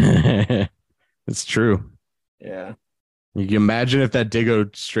 It's true. Yeah. You can imagine if that did go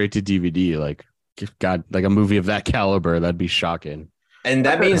straight to DVD, like God, like a movie of that caliber, that'd be shocking. And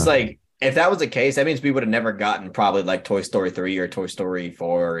that means like, if that was the case, that means we would have never gotten probably like Toy Story 3 or Toy Story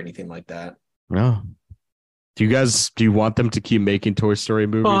 4 or anything like that. No. Do you want them to keep making Toy Story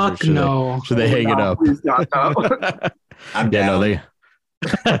movies? Or Fuck no. Should they hang it up? Please God, no. I'm down.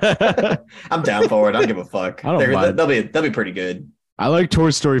 I'm down for it. I don't give a fuck. They'll be pretty good. I like Toy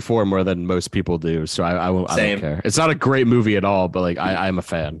Story 4 more than most people do, so I don't care. It's not a great movie at all, but like I'm a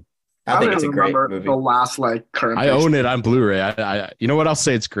fan. I think it's a great movie. The last current. I own it on Blu-ray. I you know what? I'll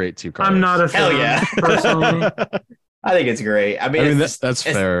say it's great too. Carlos. I'm not a fan. Hell yeah. Personally. I think it's great. I mean that's fair. That's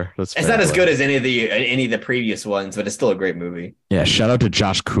fair. It's not as good as any of the previous ones, but it's still a great movie. Yeah, shout out to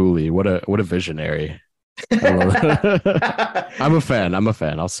Josh Cooley. What a visionary. I'm a fan.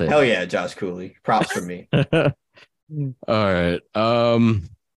 I'll say. Hell yeah, Josh Cooley. Props for me. All right.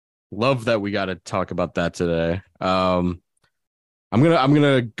 Love that we got to talk about that today. I'm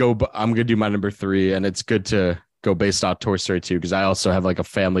gonna do my number 3, and it's good to go based off Toy Story 2 because I also have like a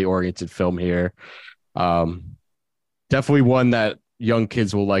family oriented film here. Definitely one that young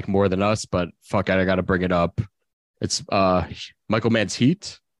kids will like more than us, but fuck it, I gotta bring it up. It's Michael Mann's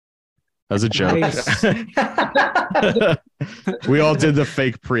Heat. That was a joke. Nice. We all did the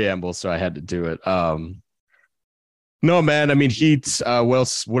fake preamble, so I had to do it. No, man. I mean, Heat. What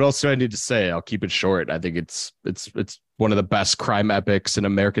else do I need to say? I'll keep it short. I think it's one of the best crime epics in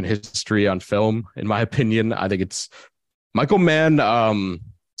American history on film, in my opinion. I think it's Michael Mann.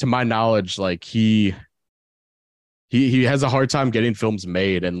 To my knowledge, like he has a hard time getting films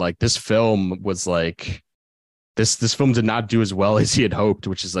made, and like this film was like this film did not do as well as he had hoped,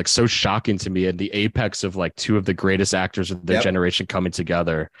 which is like so shocking to me, and the apex of like two of the greatest actors of their generation coming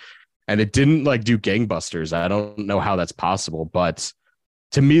together. And it didn't like do gangbusters. I don't know how that's possible, but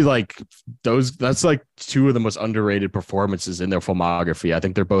to me, like that's like two of the most underrated performances in their filmography. I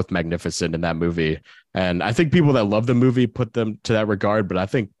think they're both magnificent in that movie. And I think people that love the movie put them to that regard, but I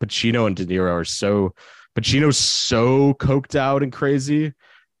think Pacino and De Niro Pacino's so coked out and crazy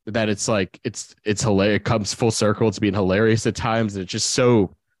that it's like, it's hilarious. It comes full circle to being hilarious at times. And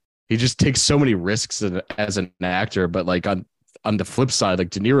he just takes so many risks as an actor, but like on the flip side, like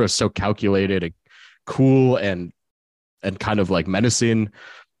De Niro is so calculated and cool and kind of like menacing.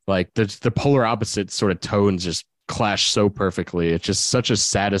 Like the polar opposite sort of tones just clash so perfectly. It's just such a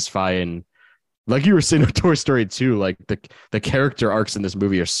satisfying, like you were saying with Toy Story 2, like the character arcs in this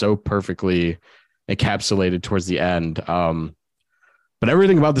movie are so perfectly encapsulated towards the end. But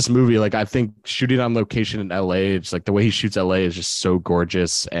everything about this movie, like I think shooting on location in LA, it's like the way he shoots LA is just so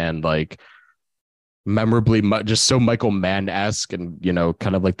gorgeous and like memorably just so Michael Mann-esque, and you know,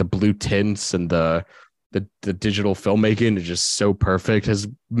 kind of like the blue tints and the digital filmmaking is just so perfect. Has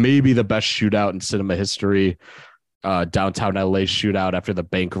maybe the best shootout in cinema history, downtown LA shootout after the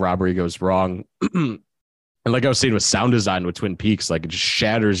bank robbery goes wrong. And like I was saying with sound design with Twin Peaks, like it just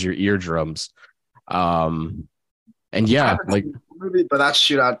shatters your eardrums. And yeah, like movie, but that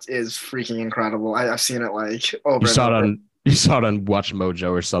shootout is freaking incredible. I've seen it like over. You saw it on Watch Mojo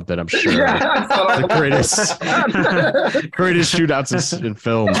or something, I'm sure. Yeah, the greatest shootouts in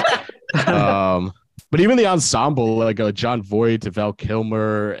film. But even the ensemble, like John Voight, Val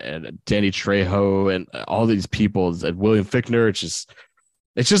Kilmer, and Danny Trejo, and all these people, and William Fichtner,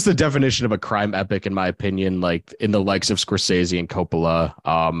 it's just the definition of a crime epic, in my opinion, like in the likes of Scorsese and Coppola,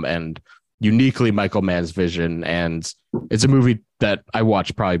 and uniquely Michael Mann's vision. And it's a movie that I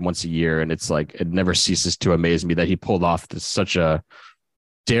watch probably once a year, and it's like it never ceases to amaze me that he pulled off such a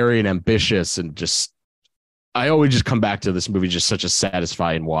daring, ambitious, and just I always just come back to this movie, just such a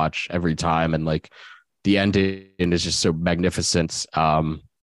satisfying watch every time, and like the ending is just so magnificent.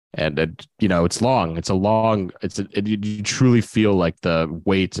 And you know, it's long. You truly feel like the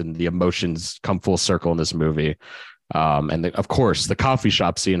weight and the emotions come full circle in this movie. And of course, the coffee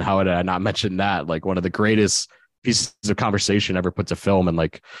shop scene. How did I not mention that? Like one of the greatest pieces of conversation ever put to film, and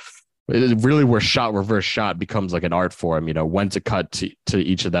like really where reverse shot becomes like an art form. You know, when to cut to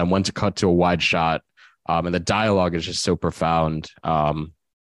each of them, when to cut to a wide shot, and the dialogue is just so profound.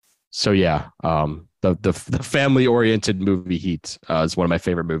 So yeah, the family oriented movie Heat is one of my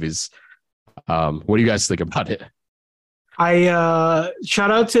favorite movies. What do you guys think about it? I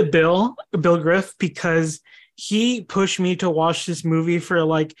shout out to Bill Griff, because he pushed me to watch this movie for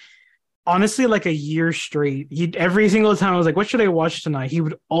like honestly like a year straight. He every single time I was like, what should I watch tonight? He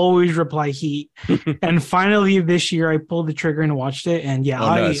would always reply Heat. And finally this year I pulled the trigger and watched it. And yeah,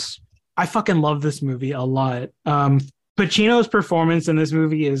 nice. I fucking love this movie a lot. Pacino's performance in this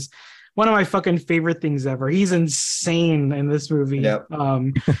movie is one of my fucking favorite things ever. He's insane in this movie. Yep.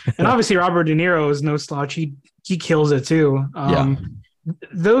 And obviously Robert De Niro is no slouch. He kills it too.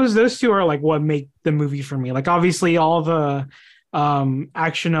 Those two are like what make the movie for me. Like obviously all the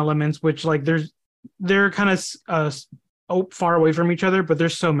action elements, which like they're kind of far away from each other, but they're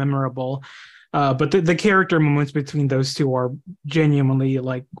so memorable. But the character moments between those two are genuinely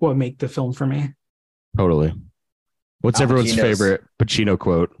like what make the film for me. Totally. What's Al everyone's Pacino's- favorite Pacino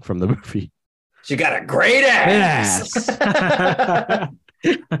quote from the movie? She got a great ass.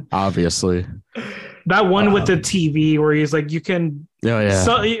 Obviously. That one with the TV where he's like, you can, Oh yeah.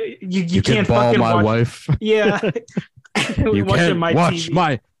 so you can can't ball fucking my watch. wife. Yeah, You Watching can't watch TV.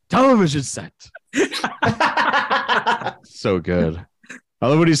 my television set. So good. I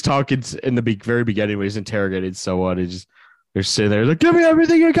love when he's talking in the very beginning when he's interrogating someone. They're sitting there like, "Give me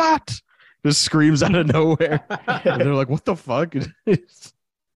everything you got!" Just screams out of nowhere. And they're like, "What the fuck?" It's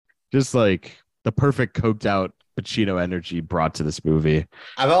just like the perfect coked out Pacino energy brought to this movie.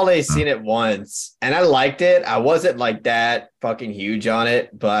 I've only seen it once and I liked it. I wasn't like that fucking huge on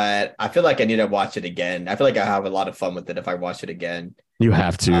it, but I feel like I need to watch it again. I feel like I have a lot of fun with it if I watch it again. You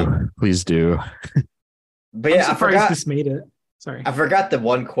have to, please do. But I'm yeah, surprised this made it. Sorry. I forgot the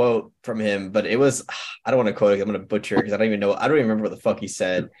one quote from him, but it was, I don't want to quote it. I'm going to butcher it because I don't even remember what the fuck he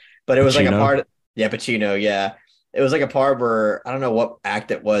said, but it was like a Pacino? part. Yeah, Pacino. Yeah. It was like a part where I don't know what act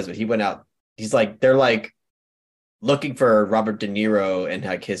it was, but he went out. He's like, they're like looking for Robert De Niro and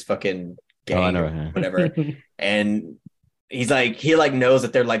like his fucking gang or whatever. And he's like, he like knows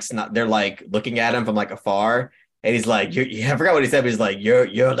that they're like looking at him from like afar. And he's like, I forgot what he said, but he's like,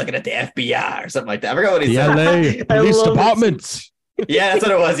 you're looking at the FBI or something like that. I forgot what he The said. LA Police Department. Yeah, that's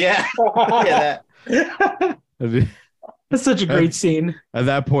what it was. Yeah. Yeah, that. That's such a great scene. At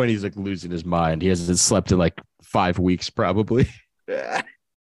that point, he's like losing his mind. He hasn't slept in like 5 weeks, probably. Yeah,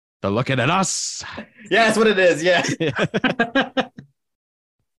 They're looking at us. that's what it is. Yeah.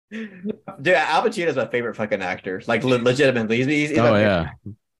 Dude, Al Pacino's my favorite fucking actor. Like legitimately. He's Oh yeah.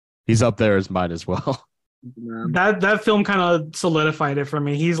 He's up there as mine as well. That film kind of solidified it for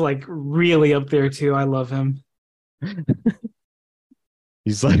me. He's like really up there too. I love him.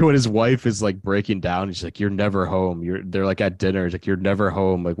 He's like when his wife is like breaking down, he's like, "You're never home." They're like at dinner. He's like, "You're never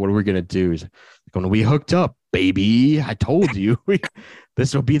home. Like, what are we gonna do?" He's like, "When we hooked up, baby, I told you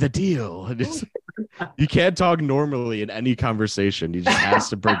this will be the deal." And you can't talk normally in any conversation. He just has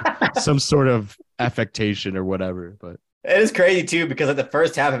to bring some sort of affectation or whatever. But it is crazy too, because like the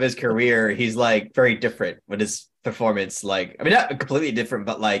first half of his career, he's like very different with his performance. Like, I mean, not completely different,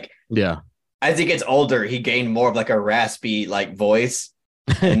 but like, yeah, as he gets older, he gained more of like a raspy like voice.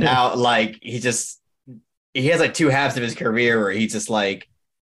 And now like he has like two halves of his career where he just like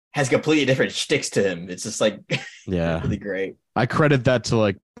has completely different shticks to him. It's just like yeah, really great. I credit that to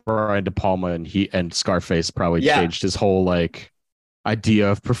like Brian De Palma and Scarface probably changed his whole like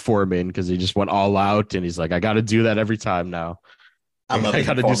idea of performing because he just went all out and he's like, I got to do that every time now. I love his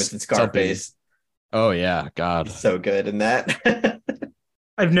performance in Scarface. Something. Oh yeah, God, he's so good in that.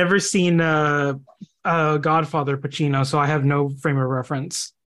 I've never seen Godfather Pacino, so I have no frame of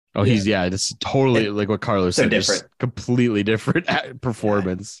reference. Oh, it's totally like what Carlos said. Different, completely different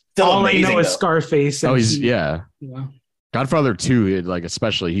performance. Still all amazing, I know is though. Scarface. Oh, Godfather 2, like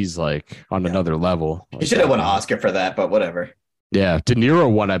especially, he's like on another level. He should have won an Oscar for that, but whatever. Yeah, De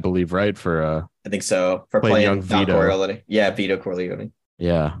Niro won, I believe, right? For I think so. For playing young Don Vito. Corleone. Yeah, Vito Corleone.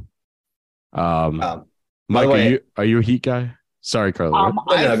 Yeah. By Mike, the way, are you a Heat guy? Sorry, Carlos.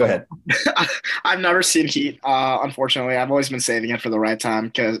 No, go ahead. I've never seen Heat. Unfortunately, I've always been saving it for the right time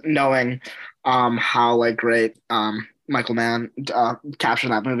because knowing how like great Michael Mann captured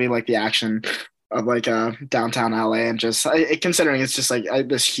that movie, like the action of like downtown LA, and just considering it's just like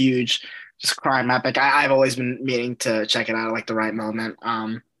this huge just crime epic. I've always been meaning to check it out at like the right moment.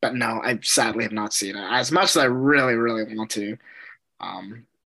 But no, I sadly have not seen it as much as I really, really want to.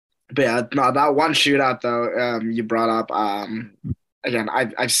 But yeah, no, that one shootout though, you brought up, again,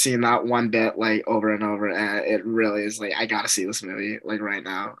 I've seen that one bit like over and over, and it really is like I gotta see this movie like right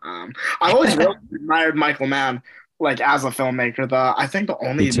now. I always really admired Michael Mann like as a filmmaker. I think the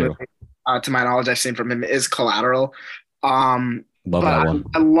only movie, to my knowledge, I've seen from him is Collateral. Love that one.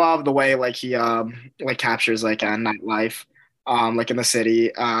 I love the way like he like captures like a nightlife, like in the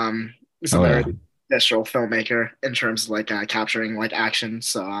city. It's a very visceral filmmaker in terms of like capturing like action.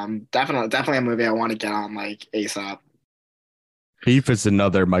 So definitely a movie I want to get on like ASAP. Thief is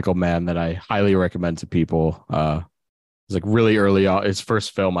another Michael Mann that I highly recommend to people. It's like really early on, his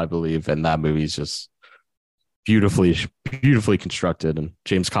first film, I believe, and that movie's just beautifully constructed, and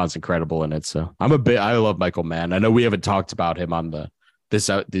James Caan's incredible in it. So I love Michael Mann. I know we haven't talked about him on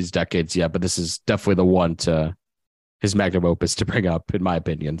these decades yet, but this is definitely the one to his magnum opus to bring up, in my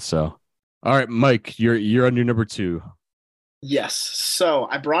opinion. So, all right, Mike, you're on your number 2. Yes. So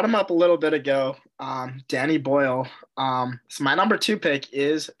I brought him up a little bit ago. Danny Boyle. So my number 2 pick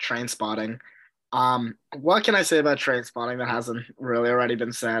is Trainspotting. What can I say about Trainspotting that hasn't really already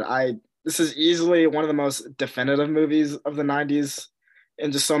been said? I this is easily one of the most definitive movies of the 90s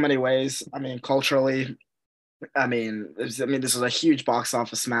in just so many ways. I mean, culturally, this was a huge box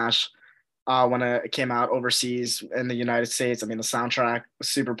office smash when it came out overseas in the United States. I mean, the soundtrack was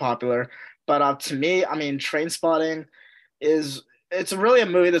super popular. But to me, I mean, Train Spotting is it's really a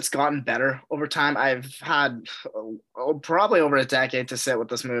movie that's gotten better over time. I've had probably over a decade to sit with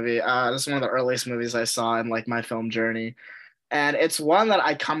this movie. This is one of the earliest movies I saw in like my film journey, and it's one that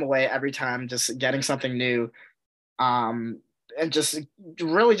I come away every time just getting something new, um, and just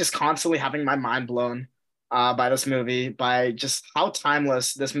really just constantly having my mind blown by this movie, by just how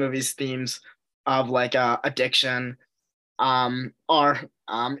timeless this movie's themes of like addiction are.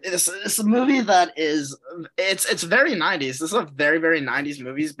 It's a movie that is it's very 90s. This is a very, very 90s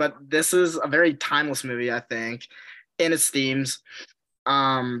movies, but this is a very timeless movie, I think, in its themes.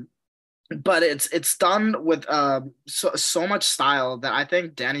 Um, but it's done with so much style that I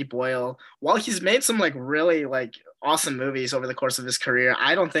think Danny Boyle, while he's made some like really like awesome movies over the course of his career,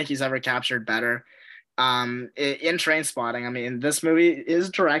 I don't think he's ever captured better. In Train Spotting, I mean, this movie, his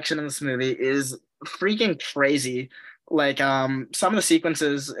direction in this movie is freaking crazy. Like some of the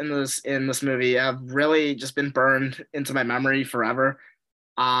sequences in this movie have really just been burned into my memory forever.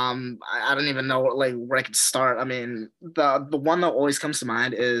 I don't even know like where I could start. I mean, the one that always comes to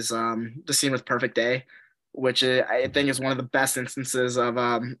mind is the scene with Perfect Day, which I think is one of the best instances of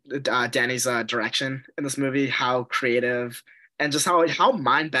Danny's direction in this movie. How creative and just how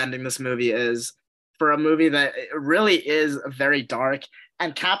mind bending this movie is for a movie that really is very dark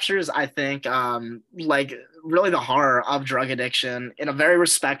and captures, I think, like really the horror of drug addiction in a very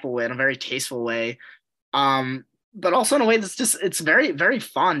respectful way, in a very tasteful way. But also in a way that's just it's very, very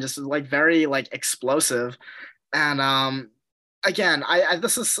fun, just like very like explosive. And again, I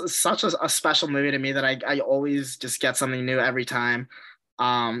this is such a special movie to me that I always just get something new every time.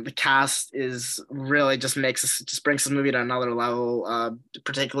 The cast is really just just brings this movie to another level,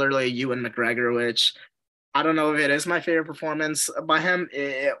 particularly Ewan McGregor, which I don't know if it is my favorite performance by him.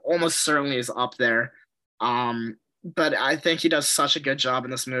 It almost certainly is up there. But I think he does such a good job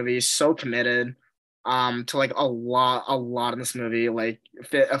in this movie. He's so committed to like a lot in this movie, like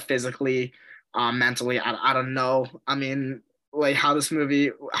physically, mentally. I don't know. I mean, like how this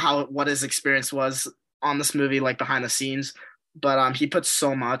movie, how what his experience was on this movie, like behind the scenes. But he puts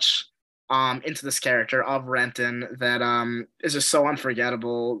so much into this character of Renton that is just so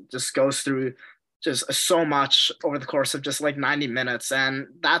unforgettable. Just goes through just so much over the course of just like 90 minutes. And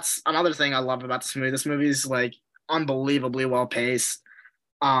that's another thing I love about this movie. This movie's like unbelievably well paced.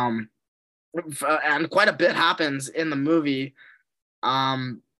 Um, and quite a bit happens in the movie.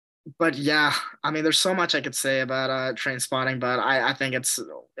 Um, but yeah, I mean, there's so much I could say about Train Spotting, but I think it's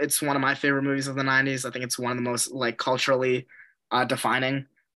one of my favorite movies of the 90s. I think it's one of the most like culturally defining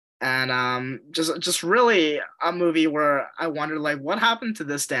and just really a movie where I wondered like what happened to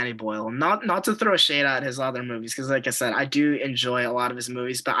this Danny Boyle. Not to throw shade at his other movies because like I said, I do enjoy a lot of his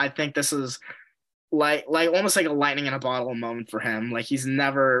movies, but I think this is like almost like a lightning in a bottle moment for him. Like he's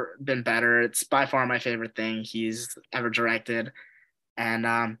never been better. It's by far my favorite thing he's ever directed.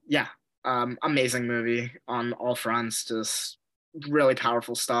 And yeah, amazing movie on all fronts. Just really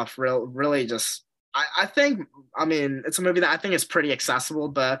powerful stuff. Really just I think I mean it's a movie that I think is pretty accessible,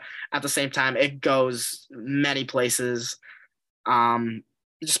 but at the same time it goes many places. Um,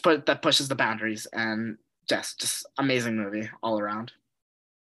 just put that pushes the boundaries and just amazing movie all around.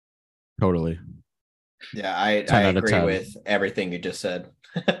 Totally. Yeah, I 10 out of agree 10. with everything you just said.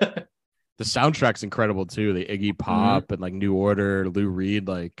 The soundtrack's incredible too. The Iggy Pop and like New Order, Lou Reed,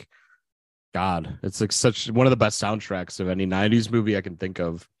 like God, it's like such one of the best soundtracks of any 90s movie I can think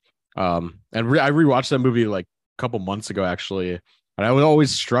of. And I rewatched that movie like a couple months ago actually, and I was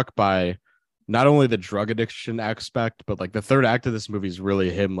always struck by not only the drug addiction aspect, but like the third act of this movie is really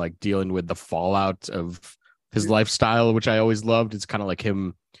him like dealing with the fallout of his lifestyle, which I always loved. It's kind of like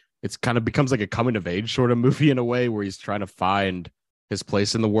him. It's kind of becomes like a coming of age sort of movie in a way where he's trying to find his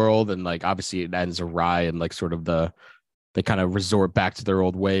place in the world, and like obviously it ends awry and like sort of they kind of resort back to their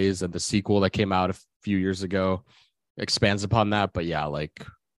old ways, and the sequel that came out a few years ago expands upon that. But yeah, like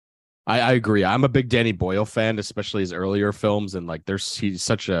I agree. I'm a big Danny Boyle fan, especially his earlier films, and like he's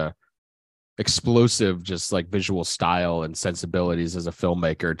such a explosive, just like visual style and sensibilities as a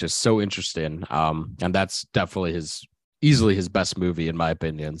filmmaker, just so interesting. And that's definitely easily his best movie in my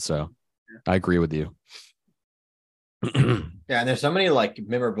opinion. So I agree with you. Yeah, and there's so many like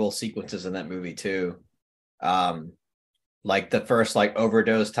memorable sequences in that movie too. Like the first like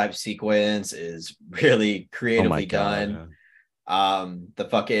overdose type sequence is really creatively done. Yeah. The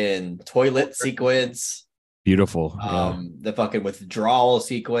fucking toilet sequence Beautiful. Yeah. The fucking withdrawal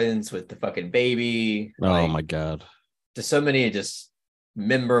sequence with the fucking baby. Oh Like, my God. just so many just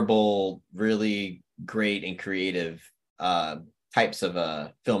memorable, really great and creative types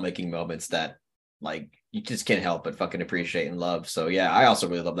of filmmaking moments that like you just can't help but fucking appreciate and love. So yeah, I also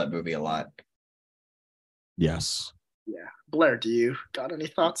really love that movie a lot. Yes. Yeah. Blair, do you got any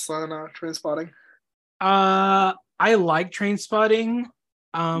thoughts on Trainspotting? I like Train Spotting,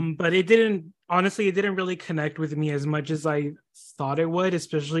 but it didn't really connect with me as much as I thought it would,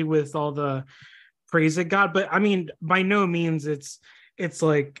 especially with all the praise it got. But I mean, by no means it's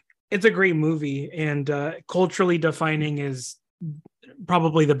like it's a great movie, and culturally defining is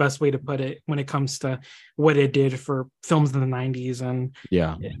probably the best way to put it when it comes to what it did for films in the 90s. And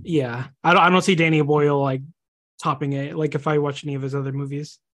Yeah. yeah, I don't see Danny Boyle like topping it, like if I watch any of his other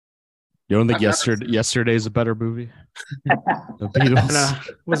movies. You don't think I've never Yesterday's a better movie? The And Beatles.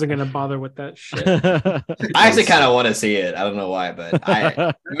 wasn't gonna bother with that shit. I actually kind of want to see it. I don't know why, but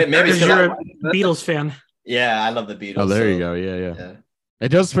maybe it's Because 'cause you're I- a Beatles fan. yeah, I love the Beatles. Oh, there you so, go. Yeah, yeah. yeah. It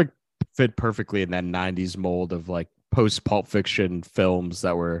does fit perfectly in that 90s mold of like post Pulp Fiction films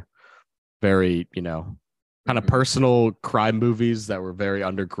that were very, kind of Mhm. personal crime movies that were very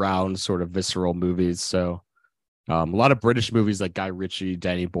underground, sort of visceral movies. So a lot of British movies like Guy Ritchie,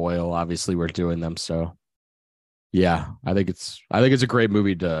 Danny Boyle, obviously were doing them. So yeah, I think it's a great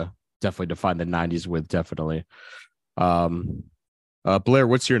movie to definitely define the 90s with, definitely. Blair,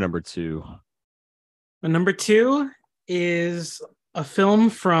 what's your number two? And number two is a film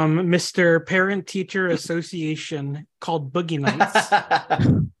from Mr. Parent Teacher Association called Boogie Nights.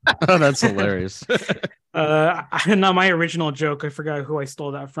 Oh, that's hilarious. Not my original joke. I forgot who I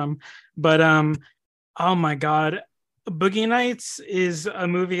stole that from. But oh my God. Boogie Nights is a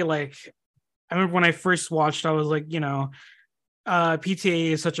movie like I remember when I first watched, I was like,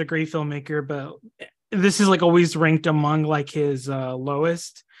 PTA is such a great filmmaker, but this is like always ranked among like his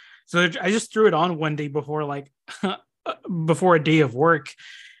lowest. So I just threw it on one day before like before a day of work,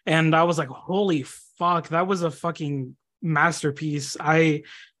 and I was like, holy fuck, that was a fucking masterpiece.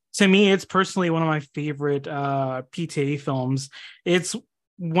 To me, it's personally one of my favorite PTA films. It's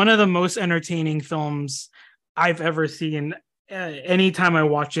one of the most entertaining films I've ever seen. Anytime I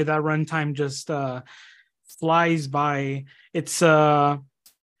watch it, that runtime just flies by. It's a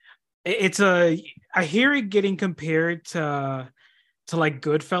I hear it getting compared to like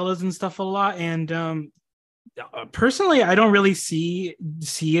Goodfellas and stuff a lot, and personally, I don't really see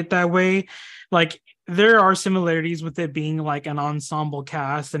it that way. Like there are similarities with it being like an ensemble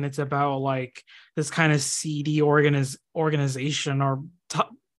cast, and it's about like this kind of seedy organization or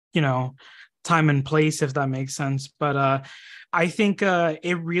time and place, if that makes sense. But I think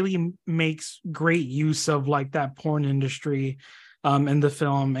it really makes great use of like that porn industry in the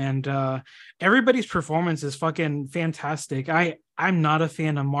film, and everybody's performance is fucking fantastic. I'm not a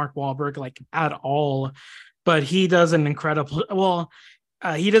fan of Mark Wahlberg like at all, but he does an incredible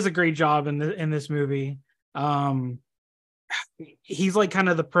he does a great job in this movie. He's like kind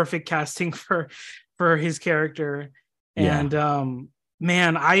of the perfect casting for his character. Yeah. And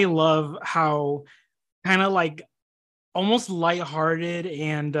man, I love how kind of like almost lighthearted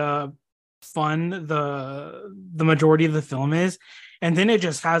and fun the majority of the film is, and then it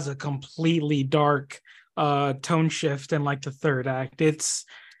just has a completely dark tone shift in like the third act.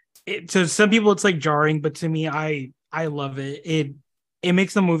 To some people it's like jarring, but to me, I love it. It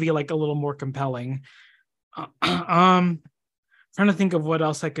makes the movie like a little more compelling. Trying to think of what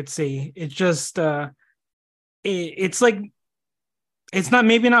else I could say. It just it's like it's not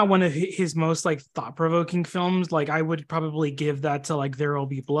maybe not one of his most like thought-provoking films. Like I would probably give that to like There Will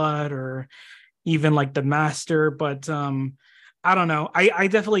Be Blood or even like The Master, but I don't know. I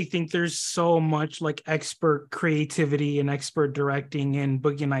definitely think there's so much like expert creativity and expert directing in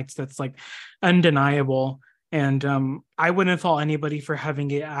Boogie Nights that's like undeniable. And I wouldn't fault anybody for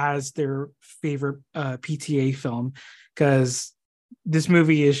having it as their favorite PTA film, because this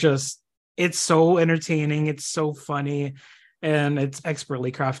movie is just, it's so entertaining, it's so funny, and it's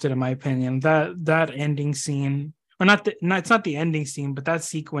expertly crafted in my opinion. That ending scene, or it's not the ending scene, but that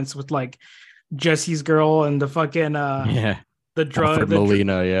sequence with like Jesse's girl and the fucking Yeah. the drug Alfred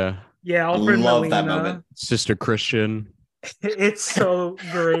Molina, yeah. Alfred Love Molina. that moment. Sister Christian. It's so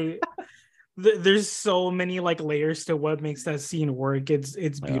great. There's so many like layers to what makes that scene work.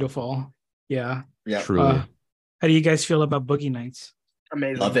 It's beautiful. Yeah. Yeah. Truly. How do you guys feel about Boogie Nights?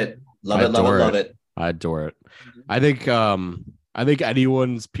 Amazing. Love it. Love I it. Love it. adore Love it. I adore it. I think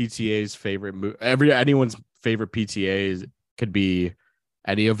anyone's PTA's favorite anyone's favorite PTA could be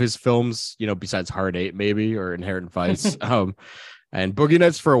any of his films, besides Hard Eight maybe, or Inherent Vice. And Boogie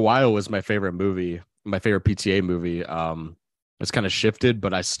Nights for a while was my favorite movie. my favorite PTA movie. It's kind of shifted,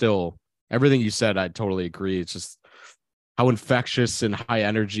 but I still everything you said, I totally agree. It's just how infectious and high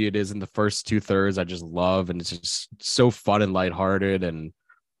energy it is in the first 2/3. I just love, and it's just so fun and lighthearted, and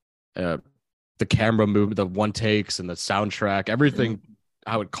uh, the camera movement, the one takes, and the soundtrack, everything,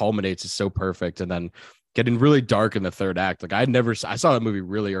 how it culminates is so perfect. And then getting really dark in the third act. Like I saw that movie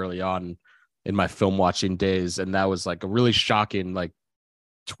really early on in my film watching days, and that was like a really shocking like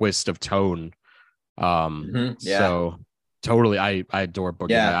twist of tone. So totally, I adore Boogie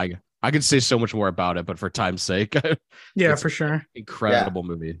Nights. I could say so much more about it, but for time's sake, yeah, for sure, incredible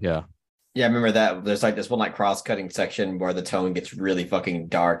movie. Yeah, I remember that. There's like this one like cross-cutting section where the tone gets really fucking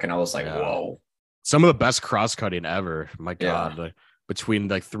dark, and I was like, whoa. Some of the best cross-cutting ever. My God, like, between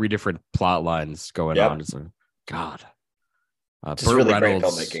like 3 different plot lines going on. It's like, God. Just Burt really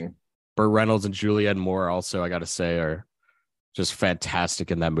Reynolds, great filmmaking. Burt Reynolds and Julianne Moore also, I got to say, are just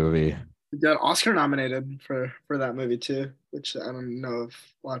fantastic in that movie. They got Oscar nominated for that movie too, which I don't know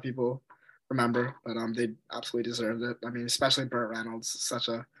if a lot of people remember, but they absolutely deserved it. I mean, especially Burt Reynolds, such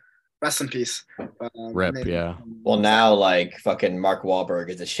a rest in peace. But, Rip, yeah. Well, now like fucking Mark Wahlberg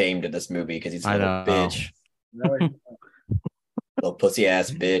is ashamed of this movie because he's a little bitch. Little pussy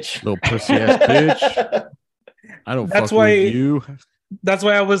ass bitch. Little pussy ass bitch. I don't fuck with you. That's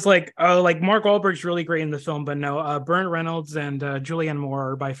why I was like, oh, like Mark Wahlberg's really great in the film, but no, Burt Reynolds and Julianne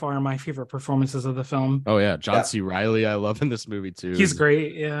Moore are by far my favorite performances of the film. Oh yeah, John C. Reilly, I love in this movie too. He's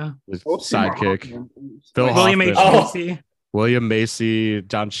great, yeah. His sidekick, William H. Macy, William Macy,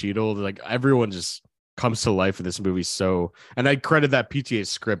 Don Cheadle, like everyone just comes to life in this movie. So, and I credit that PTA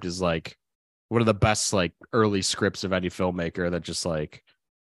script is like one of the best like early scripts of any filmmaker that just like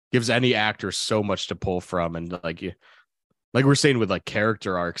gives any actor so much to pull from, and like we're saying with like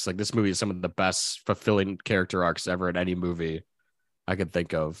character arcs, like this movie is some of the best fulfilling character arcs ever in any movie I could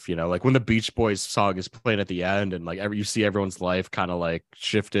think of. You know, like when the Beach Boys song is playing at the end, and like you see everyone's life kind of like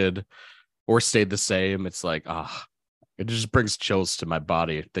shifted or stayed the same. It's like it just brings chills to my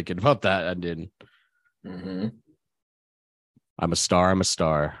body thinking about that ending. Mm-hmm. I'm a star.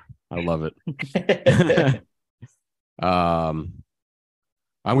 I love it.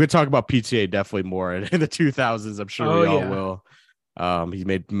 I'm going to talk about PTA definitely more in the 2000s. I'm sure we all will. He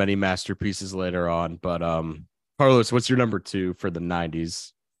made many masterpieces later on, but Carlos, what's your number 2 for the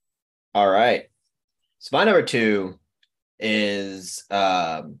 90s? All right. So my number 2 is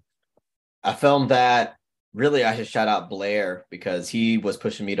a film that really I should shout out Blair, because he was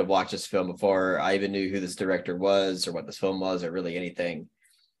pushing me to watch this film before I even knew who this director was or what this film was or really anything.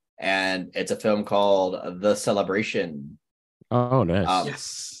 And it's a film called The Celebration. Oh, nice.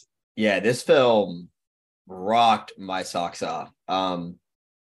 Yes. Yeah, this film rocked my socks off. Thomas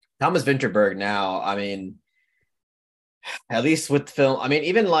Vinterberg now, I mean, at least with the film, I mean,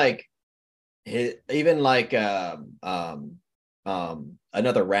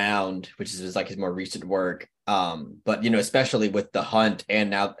 Another Round, which is like his more recent work. But especially with The Hunt and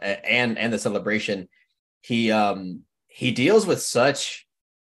now and The Celebration, he deals with such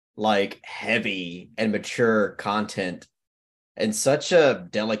like heavy and mature content in such a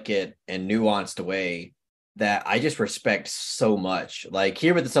delicate and nuanced way that I just respect so much. Like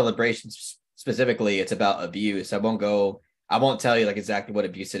here with The Celebration specifically, it's about abuse. I won't tell you like exactly what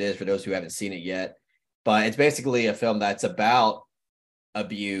abuse it is for those who haven't seen it yet, but it's basically a film that's about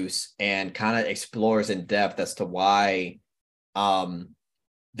abuse and kind of explores in depth as to why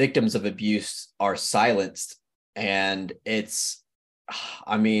victims of abuse are silenced. And it's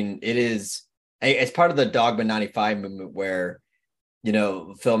part of the Dogma 95 movement where,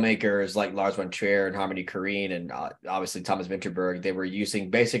 filmmakers like Lars von Trier and Harmony Korine and obviously Thomas Vinterberg, they were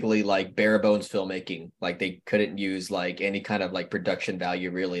using basically like bare bones filmmaking. Like they couldn't use like any kind of like production value,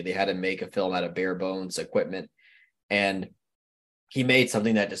 really. They had to make a film out of bare bones equipment. And he made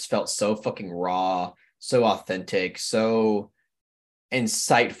something that just felt so fucking raw, so authentic, so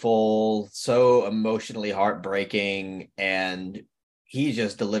insightful, so emotionally heartbreaking. And he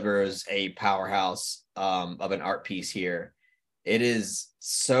just delivers a powerhouse of an art piece here. It is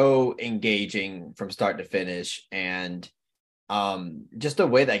so engaging from start to finish. And just the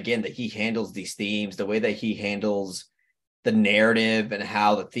way that, again, that he handles these themes, the way that he handles the narrative and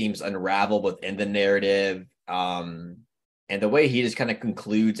how the themes unravel within the narrative. And the way he just kind of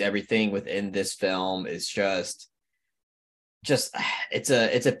concludes everything within this film is just it's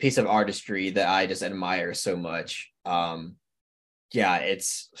a piece of artistry that I just admire so much.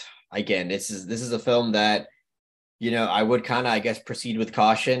 This is a film that, I would kind of, I guess, proceed with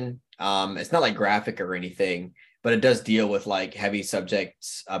caution. It's not like graphic or anything, but it does deal with like heavy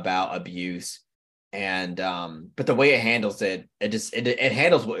subjects about abuse. And but the way it handles it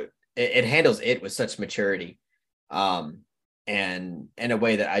handles it handles it with such maturity, and in a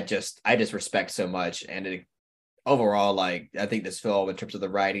way that I just respect so much. And it overall, like, I think this film, in terms of the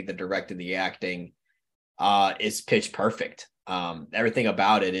writing, the directing, the acting, is pitch perfect. Everything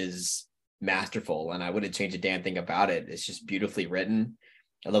about it is masterful, and I wouldn't change a damn thing about it. It's just beautifully written.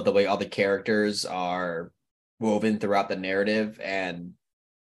 I love the way all the characters are woven throughout the narrative, and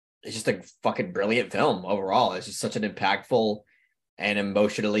it's just a fucking brilliant film overall. It's just such an impactful and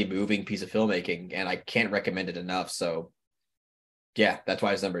emotionally moving piece of filmmaking, and I can't recommend it enough. So yeah, that's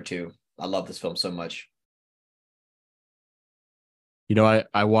why it's number 2. I love this film so much. You know,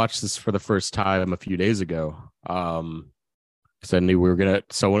 I watched this for the first time a few days ago. Because I knew we were gonna,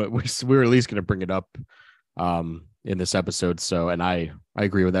 so we were at least gonna bring it up in this episode. So, and I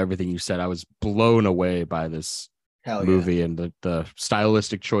agree with everything you said. I was blown away by this movie, and the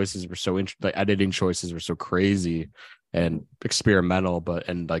stylistic choices were so the editing choices were so crazy and experimental, but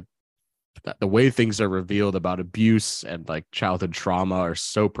like the way things are revealed about abuse and like childhood trauma are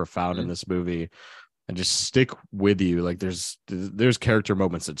so profound in this movie, and just stick with you. Like there's character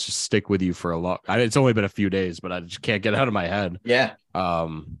moments that just stick with you for a long. It's only been a few days, but I just can't get out of my head. Yeah.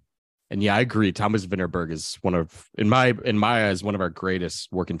 And yeah, I agree. Thomas Vinterberg is one of, in my eyes, one of our greatest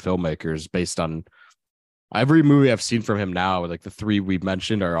working filmmakers. Based on every movie I've seen from him now, like the 3 we've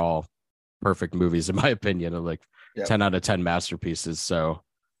mentioned are all perfect movies in my opinion, and like 10 out of 10 masterpieces. So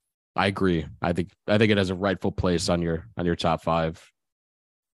I agree. I think it has a rightful place on your top 5.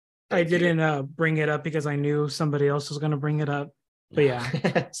 I didn't bring it up because I knew somebody else was going to bring it up. But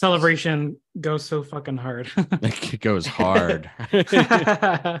yeah, Celebration goes so fucking hard. It goes hard.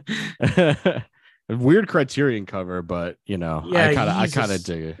 Weird Criterion cover, but you know, yeah, I kind of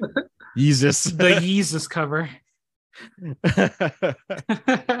dig it. Yeezus. The Yeezus cover.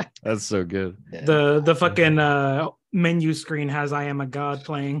 That's so good. The fucking menu screen has "I Am a God"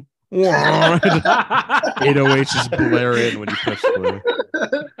 playing. 808 is blaring when you push play.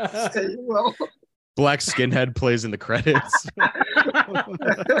 Well, Black Skinhead plays in the credits.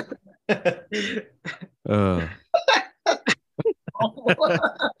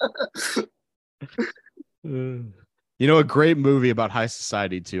 You know, a great movie about high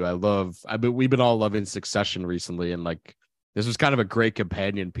society too. We've been all loving Succession recently, and like this was kind of a great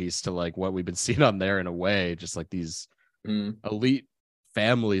companion piece to like what we've been seeing on there in a way, just like these elite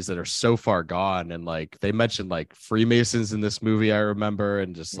families that are so far gone. And like they mentioned like Freemasons in this movie, I remember,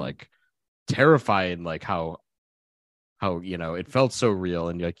 and just like terrifying, like how you know it felt so real,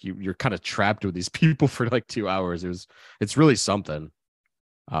 and like you're kind of trapped with these people for like 2 hours. It's really something.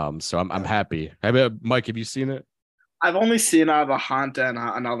 So I'm happy. Mike, have you seen it? I've only seen The Hunt and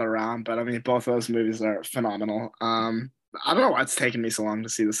Another Round, but I mean both those movies are phenomenal. I don't know why it's taken me so long to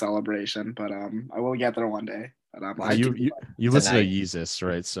see The Celebration, but I will get there one day. But you listen to Yeezus,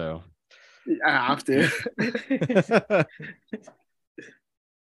 right? So I have to.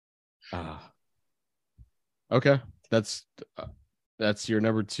 Okay, that's your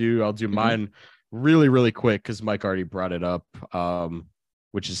number 2. I'll do mine really, really quick because Mike already brought it up,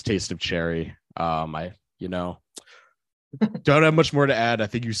 which is Taste of Cherry. I don't have much more to add. I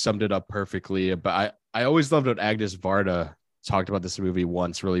think you summed it up perfectly. But I always loved what Agnes Varda talked about this movie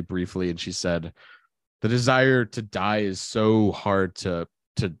once really briefly, and she said the desire to die is so hard to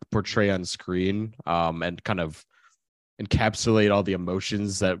portray on screen, and kind of encapsulate all the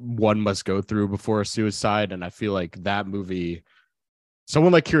emotions that one must go through before a suicide. And I feel like that movie,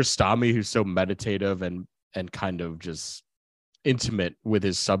 someone like Kiarostami, who's so meditative and kind of just intimate with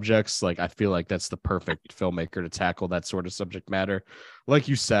his subjects, like I feel like that's the perfect filmmaker to tackle that sort of subject matter, like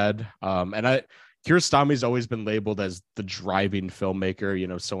you said. And Kiarostami's always been labeled as the driving filmmaker, you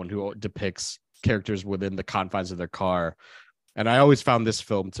know, someone who depicts characters within the confines of their car. And I always found this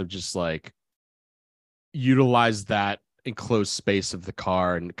film to just like utilize that enclosed space of the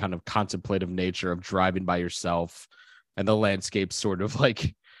car and kind of contemplative nature of driving by yourself, and the landscape sort of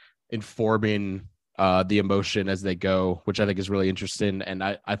like informing the emotion as they go, which I think is really interesting. And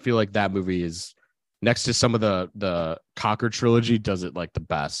I feel like that movie is, next to some of the Cocker trilogy, does it like the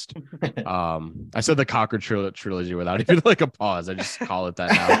best. I said the Cocker trilogy without even like a pause. I just call it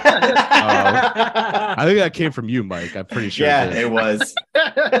that now. I think that came from you, Mike. I'm pretty sure. Yeah, it was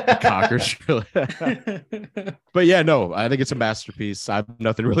the Cocker trilogy. But yeah, no, I think it's a masterpiece. I have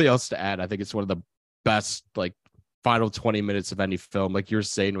nothing really else to add. I think it's one of the best like final 20 minutes of any film, like you're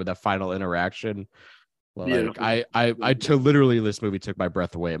saying, with that final interaction. Like literally this movie took my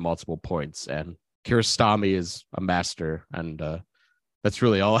breath away at multiple points, and Kiarostami is a master, and that's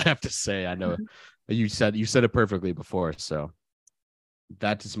really all I have to say. I know you said it perfectly before, so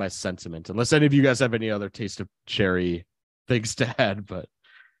that is my sentiment. Unless any of you guys have any other Taste of Cherry things to add, but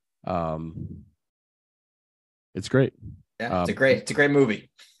Um, it's great. Yeah, it's a great movie.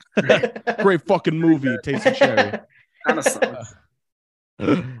 Great fucking movie. Tasty Cherry. Kind of sucks.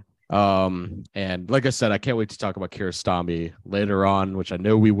 And like I said, I can't wait to talk about Kiarostami later on, which I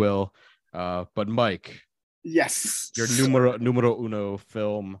know we will. But Mike, Yes. your numero uno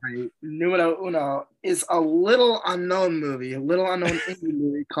film. My numero uno is a little unknown indie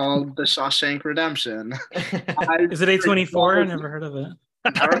movie called The Shawshank Redemption. Is it A24? I never heard of it.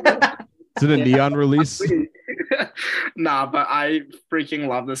 Is it a neon release? Nah, but I freaking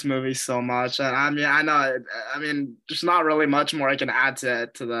love this movie so much. And I mean, I know, I mean, there's not really much more I can add to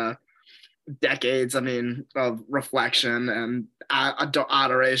the decades, I mean, of reflection and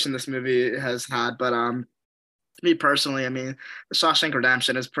adoration this movie has had. But me personally, I mean, The Shawshank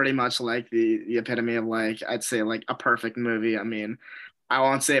Redemption is pretty much like the epitome of like I'd say like a perfect movie. I mean, I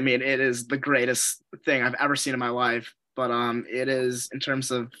won't say I mean it is the greatest thing I've ever seen in my life, but it is in terms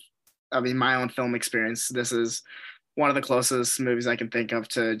of I mean my own film experience. This is one of the closest movies I can think of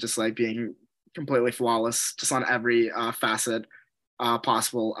to just like being completely flawless, just on every facet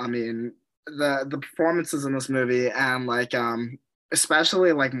possible. I mean, the performances in this movie and like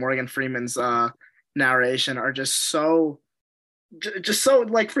especially like Morgan Freeman's narration are just so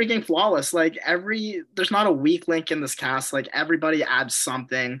like freaking flawless. Like there's not a weak link in this cast. Like everybody adds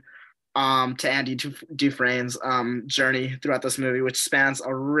something to Andy Dufresne's journey throughout this movie, which spans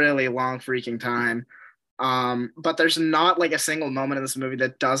a really long freaking time. But there's not like a single moment in this movie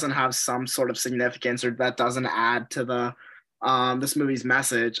that doesn't have some sort of significance or that doesn't add to the this movie's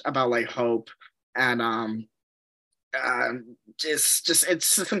message about like hope and just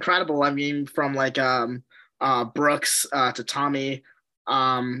it's just incredible. I mean, from like Brooks to Tommy,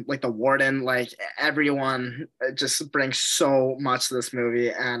 like the warden, like everyone just brings so much to this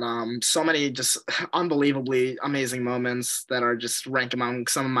movie, and so many just unbelievably amazing moments that are just rank among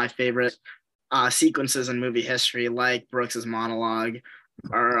some of my favorite sequences in movie history, like Brooks's monologue,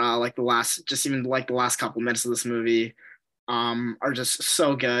 or like the last couple minutes of this movie are just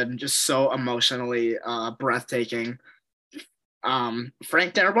so good, just so emotionally breathtaking.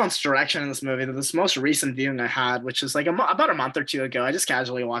 Frank Darabont's direction in this movie, this most recent viewing I had, which is like about a month or two ago, I just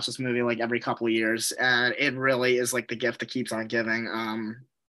casually watch this movie like every couple of years, and it really is like the gift that keeps on giving.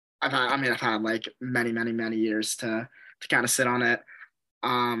 I've had like many years to kind of sit on it.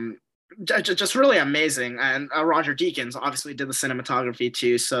 Um, just really amazing, and Roger Deakins obviously did the cinematography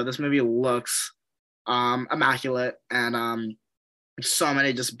too, so this movie looks immaculate and so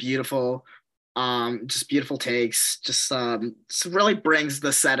many just beautiful takes, just really brings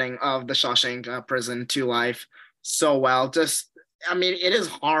the setting of the Shawshank prison to life so well. Just I mean it is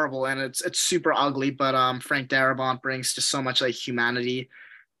horrible and it's super ugly, but Frank Darabont brings just so much like humanity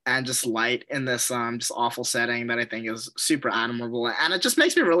and just light in this just awful setting that I think is super admirable. And it just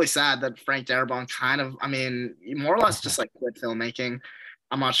makes me really sad that Frank Darabont kind of, I mean, more or less just like quit filmmaking.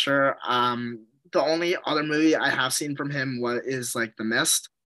 I'm not sure. The only other movie I have seen from him is like The Mist,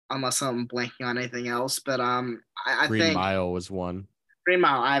 unless I'm blanking on anything else. But I Green think Mile was one. Green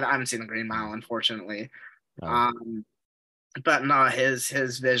Mile. I haven't seen the Green Mile, unfortunately. Oh. But no,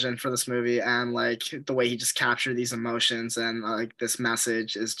 his vision for this movie and like the way he just captured these emotions and like this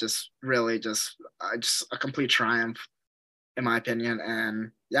message is just really just a complete triumph in my opinion.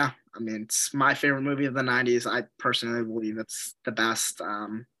 And yeah, I mean it's my favorite movie of the '90s. I personally believe it's the best.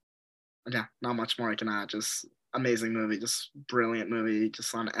 Yeah, not much more I can add. Just amazing movie, just brilliant movie,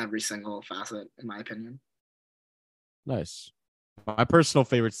 just on every single facet in my opinion. Nice. My personal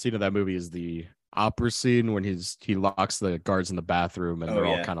favorite scene of that movie is the opera scene when he locks the guards in the bathroom and they're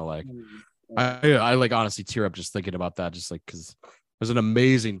all kind of like I like honestly tear up just thinking about that, just like because there's an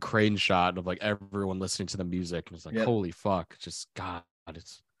amazing crane shot of like everyone listening to the music and it's like holy fuck, just God,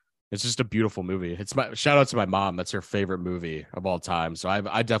 it's just a beautiful movie. It's my shout out to my mom, that's her favorite movie of all time, so I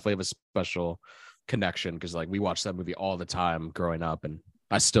definitely have a special connection because like we watched that movie all the time growing up and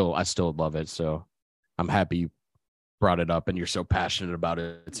I still love it, so I'm happy you brought it up and you're so passionate about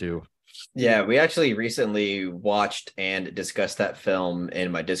it too. Yeah, we actually recently watched and discussed that film in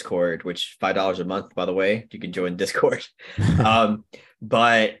my Discord, which $5 a month, by the way, you can join Discord.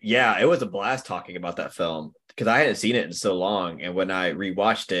 But yeah, it was a blast talking about that film because I hadn't seen it in so long. And when I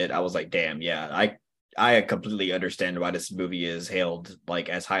rewatched it, I was like, damn, yeah, I completely understand why this movie is hailed like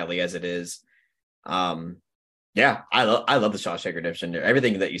as highly as it is. Yeah, I love the Shawshank Redemption.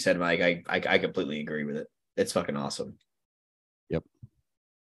 Everything that you said, Mike, I completely agree with it. It's fucking awesome. Yep.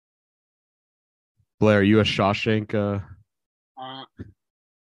 Blair, are you a Shawshank?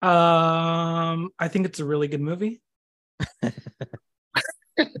 I think it's a really good movie.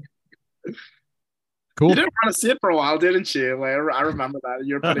 Cool. You didn't want to see it for a while, didn't you? Like I remember that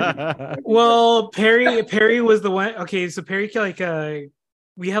you're putting. Well, Perry was the one. Okay, so Perry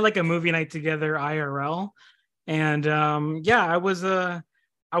we had like a movie night together IRL, and yeah, I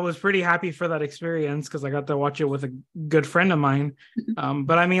was pretty happy for that experience because I got to watch it with a good friend of mine.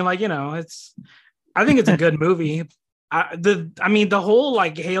 But I mean, like, you know, I think it's a good movie. The whole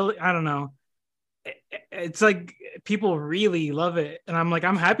like Halo, I don't know. It's like people really love it, and I'm like,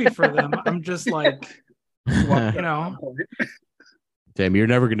 I'm happy for them. I'm just like, you know. Damn, you're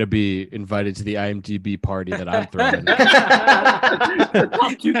never going to be invited to the IMDb party that I'm throwing. The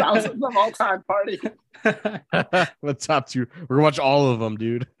top 2000s of all time party. The top two. We're going to watch all of them,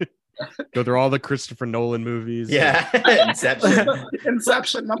 dude. Go through all the Christopher Nolan movies. Yeah. Inception.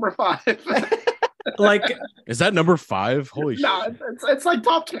 Inception, number 5. Like, is that number 5? Holy shit. No, it's like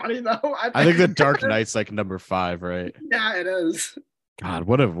top 20 though. I think The Dark Knight's like number 5, right? Yeah, it is. God,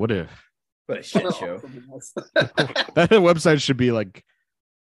 what a What a shit show. that website should be like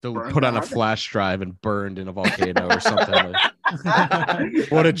put on a down. flash drive and burned in a volcano or something.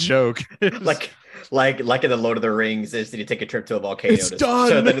 What a joke. like in the Lord of the Rings, is did you take a trip to a volcano? It's to done.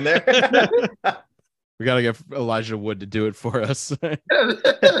 show that in there? We gotta get Elijah Wood to do it for us.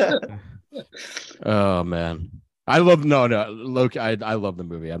 Oh man, I love Loki. I love the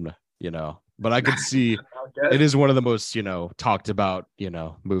movie. I'm not, but I could see it is one of the most talked about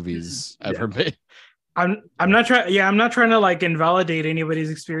movies ever made. I'm not trying. Yeah, I'm not trying to like invalidate anybody's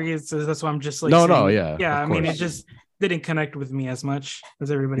experiences. That's why I'm just like yeah. I mean, it just didn't connect with me as much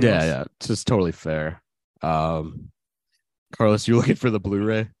as everybody else. Yeah, it's just totally fair. Carlos, you looking for the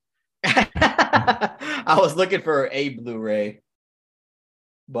Blu-ray? I was looking for a Blu-ray,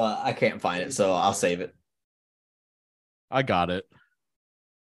 but I can't find it, so I'll save it. I got it.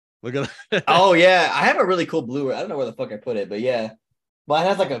 Look at that. Oh yeah, I have a really cool Blu-ray. I don't know where the fuck I put it, but yeah, but it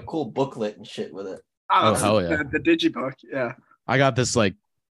has like a cool booklet and shit with it. Oh hell yeah, the digibook. Yeah, I got this like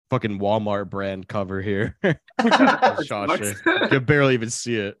fucking Walmart brand cover here. You can barely even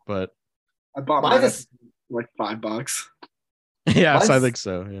see it, but I bought mine like $5. Yes, I think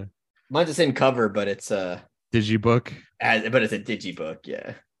so. Yeah, mine's the same cover, but it's a digibook. But it's a digibook.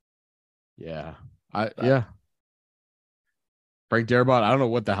 Yeah. Yeah. Frank Darabont, I don't know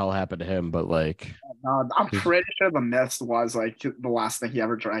what the hell happened to him, but like, I'm pretty sure The Mist was like the last thing he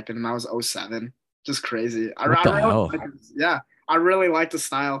ever directed, and that was 2007. Just crazy. I really liked the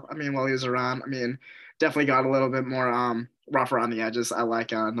style. I mean, while he was around, I mean, definitely got a little bit more rough around the edges. I like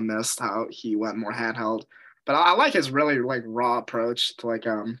The Mist, how he went more handheld, but I like his really like raw approach to like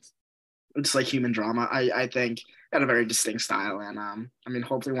just like human drama. I think he had a very distinct style, and I mean,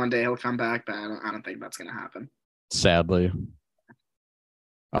 hopefully one day he'll come back, but I don't think that's gonna happen. Sadly.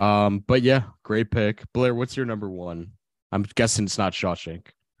 But yeah, great pick. Blair, what's your number 1? I'm guessing it's not Shawshank.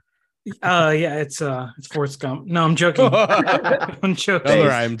 Yeah, it's Forrest Gump. No, I'm joking. I'm joking. Another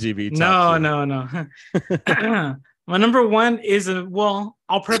IMDb. No. My number 1 is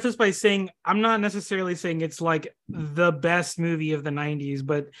I'll preface by saying I'm not necessarily saying it's like the best movie of the 90s,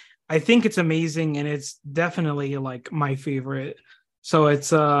 but I think it's amazing and it's definitely like my favorite. So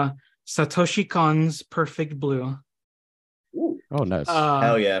it's Satoshi Kon's Perfect Blue. Ooh. Oh, nice.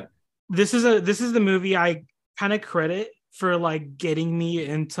 Hell yeah. This is the movie I kind of credit for like getting me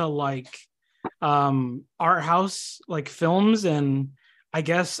into like art house like films and I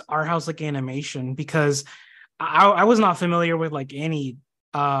guess art house like animation, because I was not familiar with like any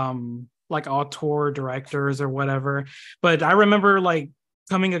like auteur directors or whatever, but I remember like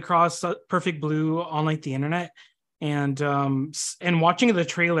coming across Perfect Blue on like the internet and watching the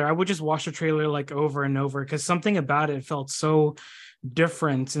trailer. I would just watch the trailer like over and over because something about it felt so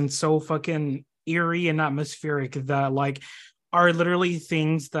different and so fucking eerie and atmospheric that like are literally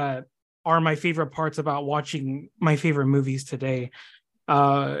things that are my favorite parts about watching my favorite movies today.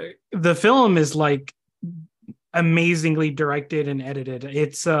 The film is like amazingly directed and edited.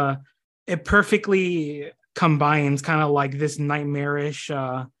 It's it perfectly combines kind of like this nightmarish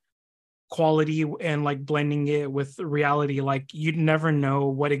quality and like blending it with reality. Like you'd never know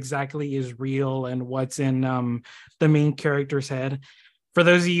what exactly is real and what's in the main character's head. For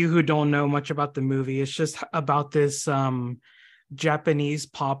those of you who don't know much about the movie, it's just about this Japanese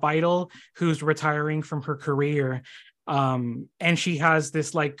pop idol who's retiring from her career. And she has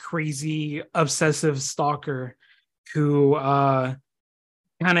this like crazy obsessive stalker who kind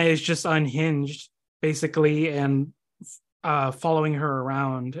of is just unhinged basically and following her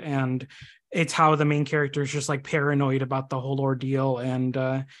around, and it's how the main character is just like paranoid about the whole ordeal,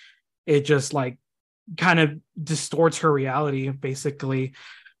 and it just like kind of distorts her reality basically.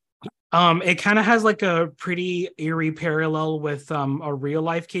 It kind of has like a pretty eerie parallel with a real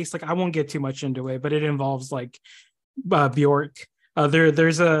life case. Like I won't get too much into it, but it involves like Bjork.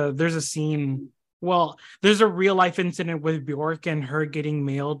 There's a scene. Well, there's a real life incident with Bjork and her getting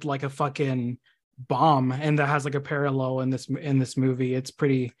mailed like a fucking bomb, and that has like a parallel in this movie. It's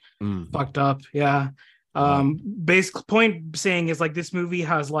pretty fucked up. Yeah. Wow. Basic point saying is like this movie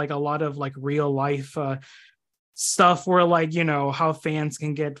has like a lot of like real life stuff where like how fans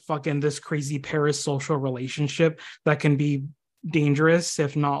can get fucking this crazy parasocial relationship that can be dangerous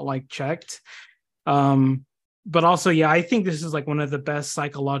if not like checked. But also, yeah, I think this is like one of the best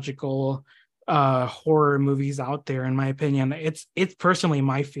psychological horror movies out there, in my opinion. It's personally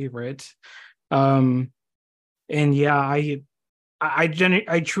my favorite. And yeah,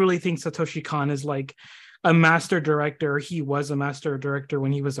 I truly think Satoshi Kon is like a master director. He was a master director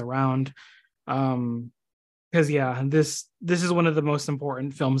when he was around. Because yeah, this is one of the most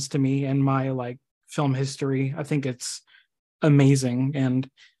important films to me in my like film history. I think it's amazing, and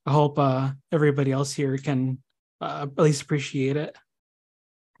I hope everybody else here can at least appreciate it.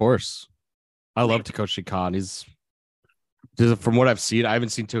 Of course. I love Takeshi Kon. He's from what I've seen, I haven't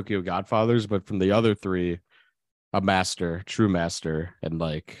seen Tokyo Godfathers, but from the other three, a master, true master, and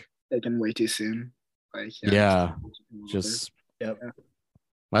like Taken way too soon. Like yeah, just Yep.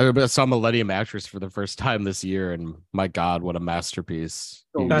 I saw Millennium Actress for the first time this year, and my God, what a masterpiece!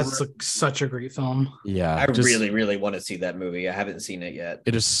 That's like such a great film. Yeah, I really, really want to see that movie. I haven't seen it yet.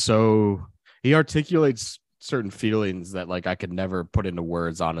 It is so he articulates certain feelings that like I could never put into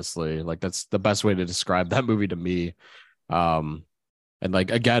words, honestly. Like that's the best way to describe that movie to me. And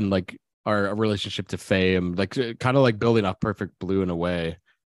like again, like our relationship to fame, like kind of like building off Perfect Blue in a way.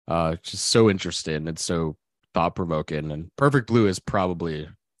 Just so interesting and so thought provoking. And Perfect Blue is probably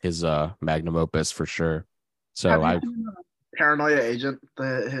his magnum opus for sure. So Have you seen Paranoia Agent,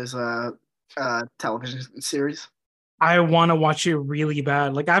 his television series? I want to watch it really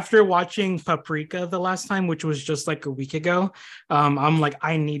bad. Like after watching Paprika the last time, which was just like a week ago, I'm like,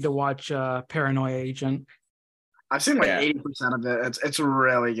 I need to watch Paranoia Agent. I've seen like 80% of it. It's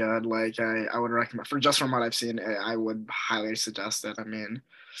really good. Like I would recommend from what I've seen, I would highly suggest it. I mean,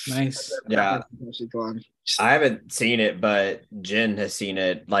 nice. Yeah. I haven't seen it, but Jen has seen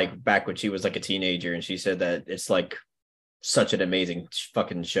it like back when she was like a teenager, and she said that it's like such an amazing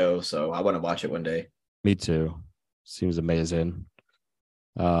fucking show. So I want to watch it one day. Me too. Seems amazing.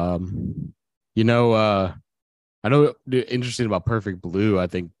 I know interesting about Perfect Blue. I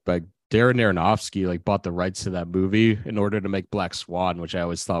think like Darren Aronofsky like bought the rights to that movie in order to make Black Swan, which I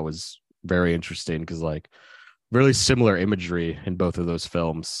always thought was very interesting because like really similar imagery in both of those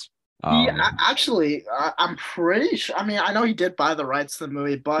films. Yeah, actually, I'm pretty sure. I mean, I know he did buy the rights to the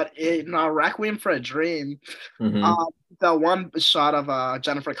movie, but in Requiem for a Dream, the one shot of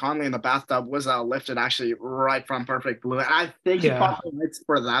Jennifer Connelly in the bathtub was lifted actually right from Perfect Blue, and I think he bought the rights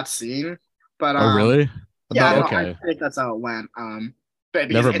for that scene. But oh, really? Yeah, no, okay. I think that's how it went.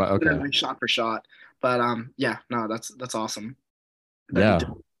 Never mind. Okay, like shot for shot. But yeah, no, that's awesome. Yeah.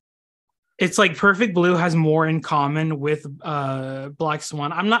 It's like Perfect Blue has more in common with Black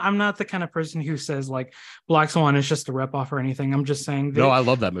Swan. I'm not the kind of person who says like Black Swan is just a ripoff or anything. I'm just saying no, I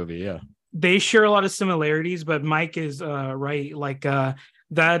love that movie. Yeah, they share a lot of similarities, but Mike is right. Like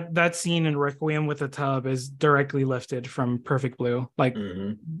that scene in Requiem with the tub is directly lifted from Perfect Blue. Like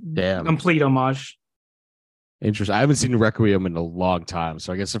damn, complete homage. Interesting. I haven't seen Requiem in a long time,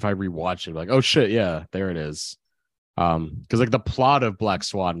 so I guess if I rewatch it, like, oh shit, yeah, there it is. Because like the plot of Black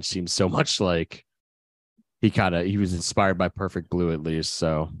Swan seems so much like he was inspired by Perfect Blue at least.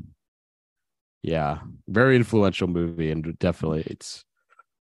 So yeah, very influential movie, and definitely it's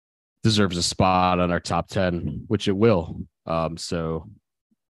deserves a spot on our top 10, which it will. So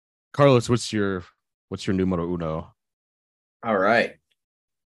Carlos, what's your numero uno? All right.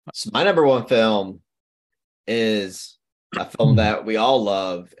 So my number one film is a film that we all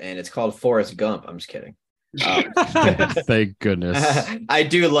love, and it's called Forrest Gump. I'm just kidding. Thank goodness. I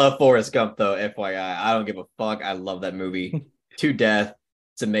do love Forrest Gump, though. FYI, I don't give a fuck. I love that movie to death.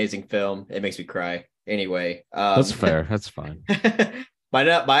 It's an amazing film. It makes me cry. Anyway, that's fair. That's fine.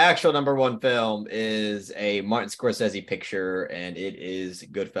 My actual number one film is a Martin Scorsese picture, and it is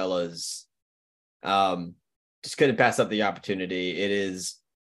Goodfellas. Just couldn't pass up the opportunity. It is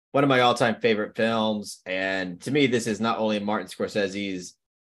one of my all-time favorite films, and to me, this is not only Martin Scorsese's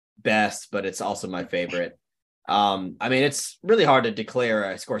best, but it's also my favorite. I mean, it's really hard to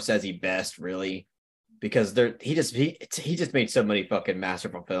declare a Scorsese best, really, because he just made so many fucking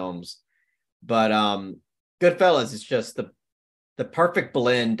masterful films. But Goodfellas is just the perfect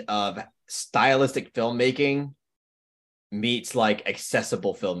blend of stylistic filmmaking meets like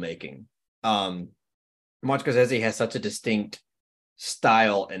accessible filmmaking. Martin Scorsese has such a distinct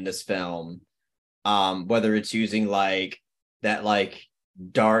style in this film. Whether it's using like that like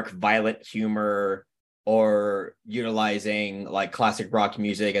dark, violent humor or utilizing like classic rock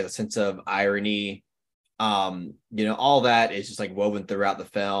music as a sense of irony. All that is just like woven throughout the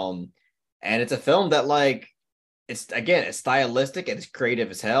film. And it's a film that like it's stylistic and it's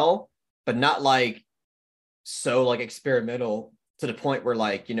creative as hell, but not like so like experimental to the point where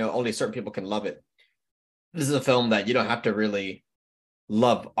like, only certain people can love it. This is a film that you don't have to really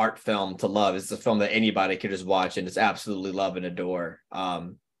love art film to love. It's a film that anybody could just watch and just absolutely love and adore.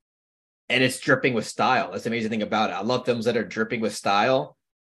 And it's dripping with style. That's the amazing thing about it. I love films that are dripping with style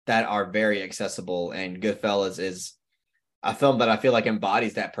that are very accessible, and Goodfellas is a film that I feel like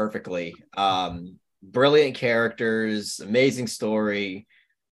embodies that perfectly. Brilliant characters, amazing story,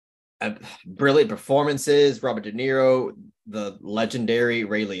 brilliant performances. Robert De Niro, the legendary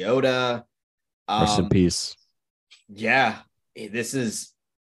Ray Liotta. Rest in peace. Yeah, this is,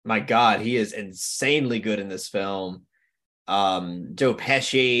 my God, he is insanely good in this film. Joe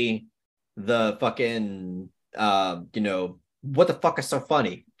Pesci, the fucking, what the fuck is so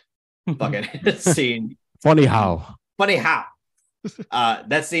funny? Fucking scene. Funny how.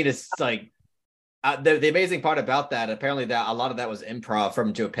 That scene is like, the amazing part about that, apparently that a lot of that was improv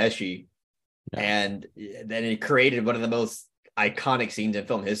from Joe Pesci. Yeah. And then it created one of the most iconic scenes in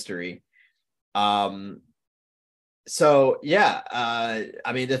film history. So yeah,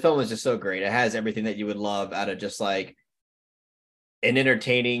 I mean, the film is just so great. It has everything that you would love out of just like an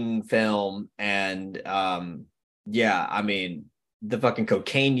entertaining film. And yeah, I mean, the fucking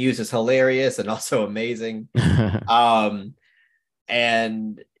cocaine use is hilarious and also amazing.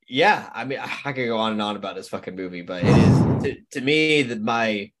 And yeah, I mean, I could go on and on about this fucking movie, but it is to me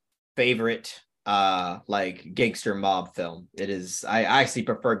my favorite like gangster mob film. It is. I actually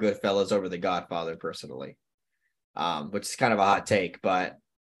prefer Goodfellas over The Godfather personally, which is kind of a hot take, but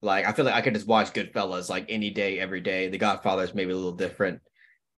like I feel like I could just watch Goodfellas like any day, every day. The Godfather is maybe a little different,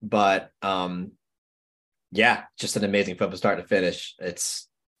 but yeah, just an amazing film from start to finish. It's,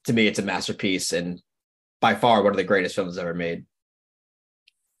 to me, it's a masterpiece and by far one of the greatest films ever made.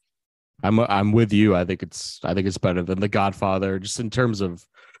 I'm with you. I think it's better than The Godfather, just in terms of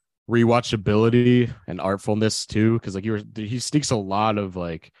rewatchability and artfulness too. Because like he sneaks a lot of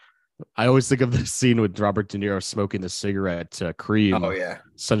like. I always think of the scene with Robert De Niro smoking the cigarette to Cream. Oh yeah,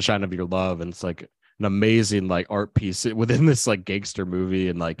 Sunshine of Your Love, and it's like an amazing like art piece within this like gangster movie.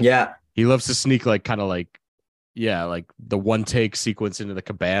 And like yeah, he loves to sneak like kind of like like the one take sequence into the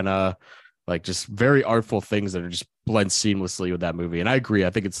cabana, like just very artful things that are just blend seamlessly with that movie. And I agree.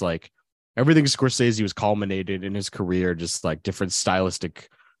 I think it's like everything Scorsese was culminated in his career, just like different stylistic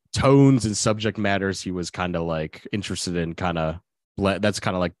tones and subject matters he was kind of like interested in, that's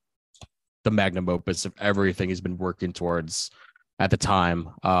kind of like the magnum opus of everything he's been working towards at the time.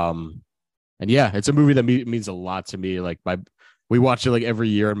 And yeah, it's a movie that means a lot to me. Like we watch it like every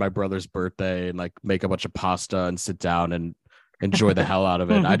year on my brother's birthday and like make a bunch of pasta and sit down and enjoy the hell out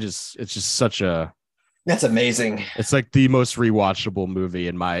of it. It's just such a, that's amazing. It's like the most rewatchable movie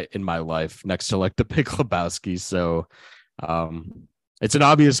in my life, next to like The Big Lebowski. So it's an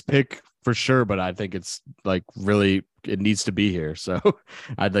obvious pick for sure, but I think it's like really, it needs to be here. So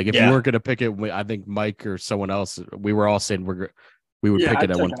I'd like, if you weren't going to pick it, I think Mike or someone else, we were all saying we would pick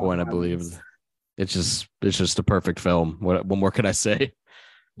it at one point, I believe. It's just a perfect film. What more can I say?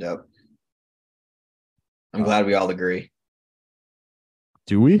 Yep. I'm glad we all agree.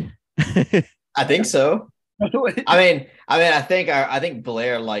 Do we? I think so. I think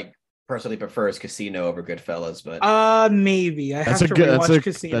Blair like personally prefers Casino over Goodfellas, but maybe I have to rewatch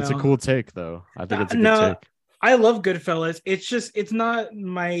Casino. That's a cool take, though. I think it's a good take. I love Goodfellas. It's not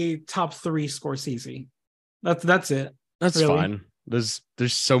my top 3 Scorsese. That's it. That's really fine. There's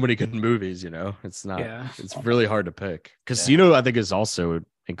so many good movies, It's not. Yeah. It's really hard to pick. Casino, I think, is also an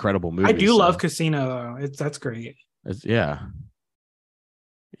incredible movie. I do love Casino, though. That's great. Yeah.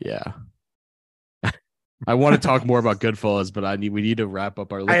 I want to talk more about Goodfellas, but we need to wrap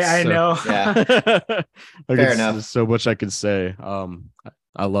up our list. I know. Yeah. Fair enough. There's so much I can say.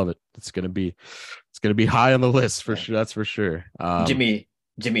 I love it. It's gonna be high on the list for sure. That's for sure. Jimmy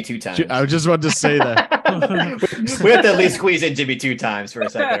 2 times. I just wanted to say that. We have to at least squeeze in Jimmy 2 times for a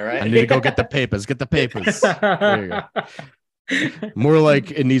second, right? I need to go get the papers. Get the papers. There you go. More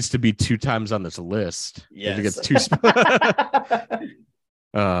like it needs to be 2 times on this list. Yes. If it gets too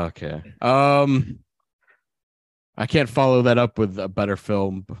okay. I can't follow that up with a better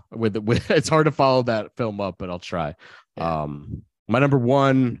film. With it's hard to follow that film up, but I'll try. Yeah. My number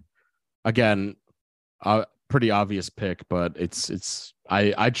 1, again, pretty obvious pick, but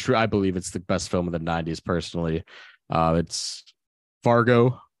I believe it's the best film of the 90s personally. It's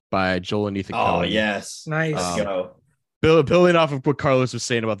Fargo by Joel and Ethan Oh, Coen. yes. Nice. Let's go. Building off of what Carlos was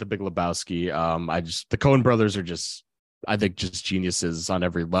saying about the Big Lebowski, the Coen brothers are just, I think, just geniuses on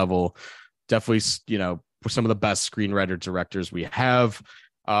every level. Definitely, some of the best screenwriter directors we have.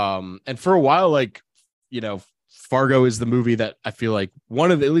 And for a while, like, Fargo is the movie that I feel like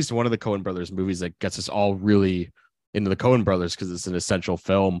at least one of the Coen brothers movies that gets us all really into the Coen brothers, because it's an essential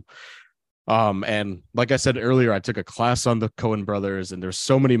film. And like I said earlier, I took a class on the Coen brothers, and there's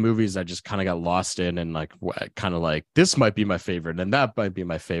so many movies I just kind of got lost in, and like kind of like this might be my favorite, and that might be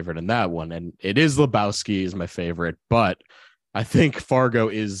my favorite, and that one, and it is Lebowski is my favorite, but I think Fargo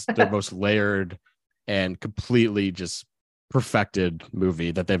is the most layered and completely just perfected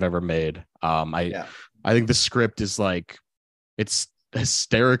movie that they've ever made. I think the script is like, it's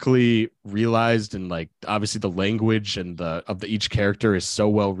hysterically realized, and like obviously the language and each character is so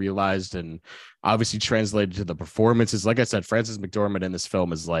well realized and obviously translated to the performances. Like I said, Frances McDormand in this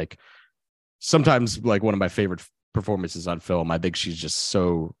film is like sometimes like one of my favorite performances on film. I think she's just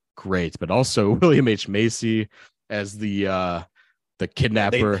so great. But also William H. Macy as the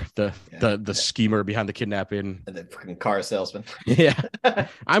kidnapper, the schemer behind the kidnapping, and the freaking car salesman. Yeah,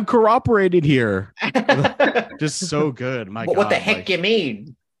 I'm cooperating here. Just so good. My God, what the heck you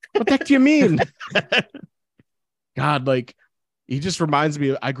mean? What the heck do you mean? God, like, he just reminds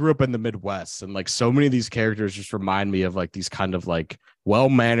me. I grew up in the Midwest, and like so many of these characters just remind me of like these kind of like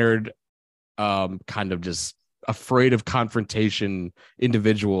well-mannered, kind of just afraid of confrontation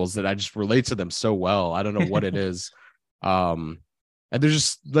individuals that I just relate to them so well. I don't know what it is. And there's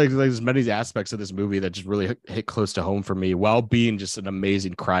just like there's many aspects of this movie that just really hit close to home for me, while being just an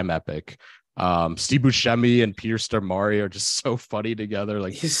amazing crime epic. Steve Buscemi and Peter Stormare are just so funny together.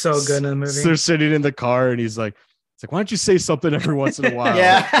 Like, he's so good in the movie. They're sitting in the car, and he's like, why don't you say something every once in a while?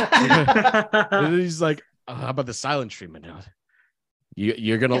 Yeah. And he's like, how about the silent treatment?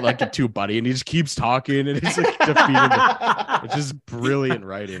 You're gonna like it too, buddy. And he just keeps talking, and he's like defeating it's just brilliant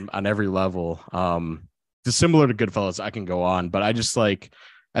writing on every level. Just similar to Goodfellas, I can go on, but I just like,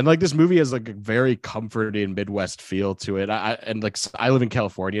 and like this movie has like a very comforting Midwest feel to it. I live in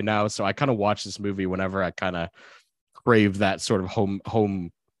California now, so I kind of watch this movie whenever I kind of crave that sort of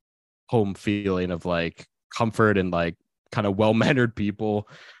home feeling of like comfort and like kind of well-mannered people.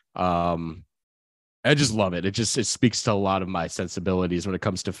 I just love it. It speaks to a lot of my sensibilities when it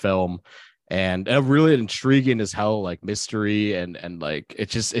comes to film. And a really intriguing as hell, like mystery and like it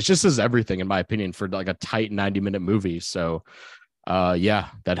just does everything, in my opinion, for like a tight 90-minute movie. So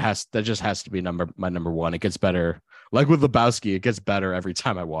that just has to be my number one. It gets better. Like with Lebowski, it gets better every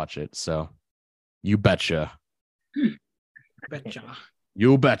time I watch it. So you betcha.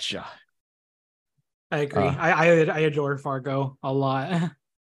 You betcha. I agree. I adore Fargo a lot.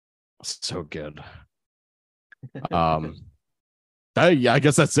 So good. I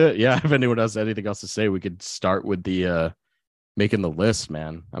guess that's it. Yeah, if anyone has anything else to say, we could start with the making the list,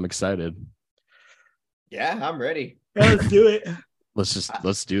 man. I'm excited. Yeah, I'm ready. Yeah, let's do it.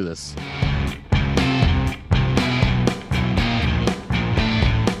 Let's do this.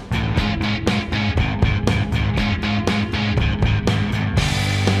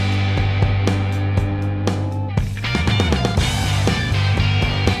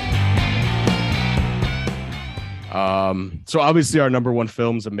 So obviously our number one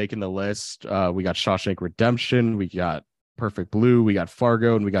films of making the list, we got Shawshank Redemption, we got Perfect Blue, we got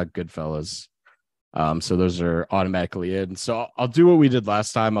Fargo, and we got Goodfellas. So those are automatically in. So I'll do what we did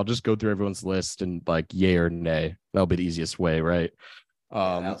last time. I'll just go through everyone's list and like yay or nay. That'll be the easiest way, right?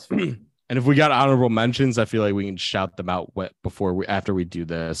 And if we got honorable mentions, I feel like we can shout them out after we do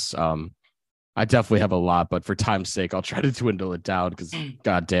this. I definitely have a lot, but for time's sake, I'll try to dwindle it down because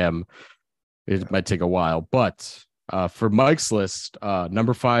goddamn, it might take a while. But for Mike's list,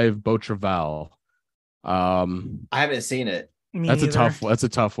 number 5, Beau Travail. I haven't seen it. That's a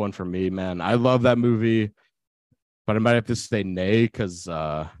tough one for me, man. I love that movie, but I might have to say nay because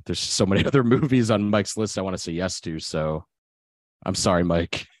there's so many other movies on Mike's list I want to say yes to. So I'm sorry,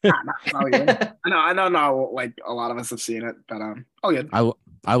 Mike. I know. Like a lot of us have seen it, but oh yeah.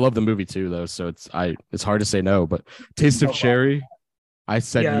 I love the movie too, though. So it's hard to say no. But Taste of Cherry, I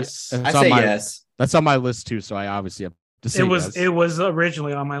said yes. I say yes. That's on my list too. So I obviously have to say yes. It was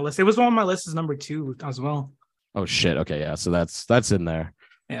originally on my list. It was on my list as number 2 as well. Oh shit. Okay, yeah. So that's in there.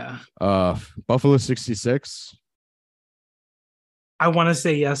 Yeah. Buffalo 66. I want to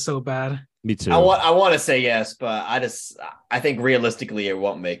say yes so bad. Me too. I want to say yes, but I think realistically it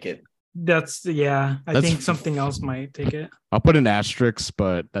won't make it. I think something else might take it. I'll put an asterisk,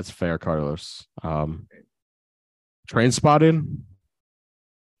 but that's fair, Carlos. Train Spotting?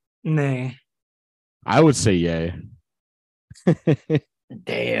 Nay. I would say yay.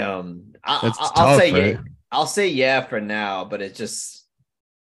 Damn. That's I'll tough, say right? yeah. I'll say yeah for now, but it's just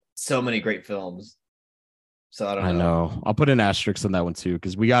so many great films. So I don't I know. know. I'll put an asterisk on that one too,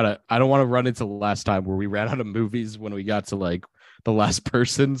 because I don't want to run into the last time where we ran out of movies when we got to like the last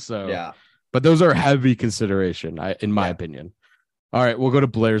person. So Yeah. but those are heavy consideration, in my Yeah. opinion. All right, we'll go to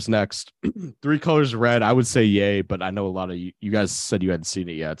Blair's next. Three Colors Red. I would say yay, but I know a lot of you guys said you hadn't seen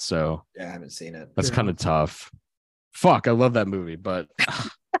it yet, so Yeah, I haven't seen it. that's Yeah. kind of tough. Fuck, I love that movie, but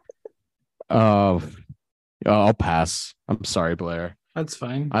uh, I'll pass. I'm sorry, Blair. That's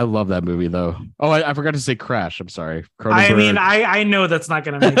fine. I love that movie though. Oh, I forgot to say Crash. I'm sorry. I mean, Cronenberg. I know that's not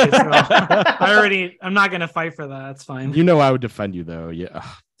gonna make it. So I'm not gonna fight for that. That's fine. You know I would defend you though. Yeah,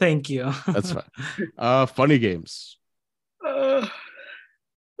 Thank you. that's fine. Funny Games. I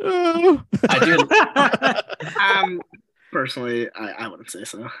do. Personally, I wouldn't say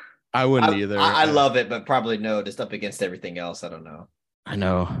so. I wouldn't either. I love it, but probably no, just up against everything else. I don't know. I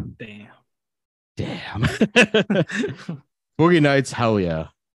know. Damn. Boogie Nights, hell yeah.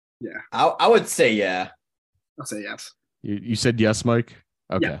 Yeah, I would say yeah. I'll say yes. You said yes, Mike?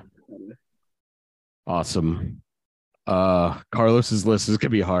 Okay. Yeah. Awesome. Carlos's list is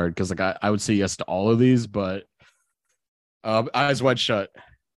gonna be hard because like I would say yes to all of these, but Eyes Wide Shut.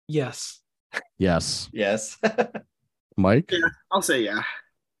 Yes. Yes. Yes. Mike? Yeah, I'll say yeah.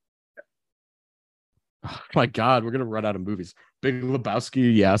 Oh my god, we're gonna run out of movies. Big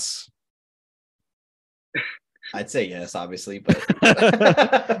Lebowski, yes. I'd say yes, obviously,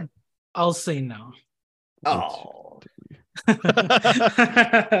 but I'll say no. oh.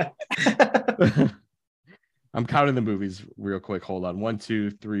 I'm counting the movies real quick. Hold on. 1,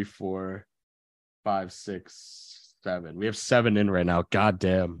 2, 3, 4, 5, 6, 7. We have 7 in right now. God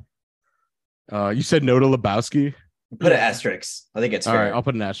damn. You said no to Lebowski? Put an asterisk. I think it's all fair. right. I'll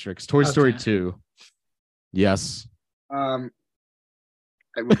put an asterisk. Toy Story 2. Yes. I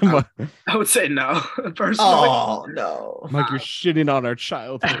would say no. Personally. Oh no, Mike, you're shitting on our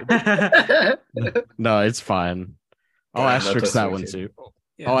childhood. No, it's fine. I'll Yeah, no asterisk Toy that Story one 2. too.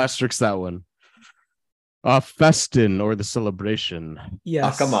 Yeah. I'll asterisk that one. Festin or the Celebration.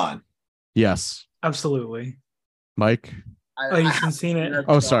 Yes. Oh, come on. Yes. Absolutely. Mike. Oh, you haven't seen it?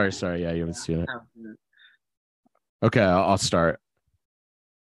 Oh, sorry. Yeah, you haven't seen it. Okay, I'll start.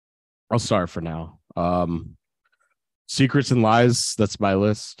 I'll start for now. Secrets and Lies. That's my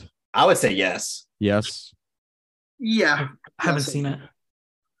list. I would say yes. Yes. Yeah, I haven't seen it.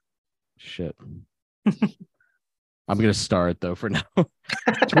 Shit. I'm gonna start though for now.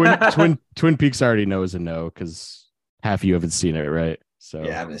 Twin Peaks I already know is a no because half of you haven't seen it, right? So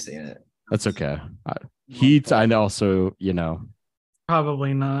Yeah, I haven't seen it. that's okay. Heat, I know also,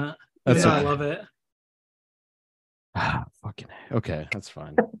 Probably not. That's I okay. love it. Fucking okay, that's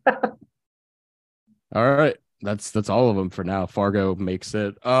fine. All right, that's all of them for now. Fargo makes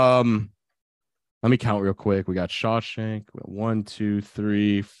it. Let me count real quick. We got Shawshank. We got 1, 2,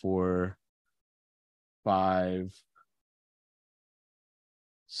 3, 4, 5,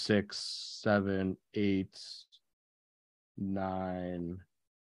 6, 7, 8, 9.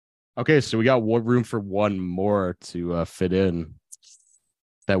 Okay, so we got room for one more to fit in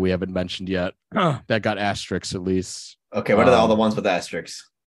that we haven't mentioned yet. That got asterisks at least. Okay, what are all the ones with asterisks?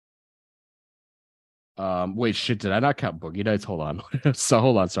 Wait, shit, did I not count Boogie Nights? Hold on.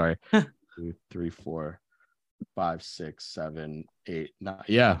 Hold on, sorry. 2, 3, 4, 5, 6, 7, 8, 9.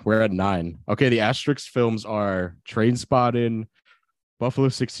 Yeah, we're at 9. Okay, the asterisk films are Train Spotting, Buffalo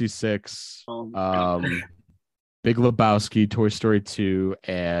 66, Big Lebowski, Toy Story 2,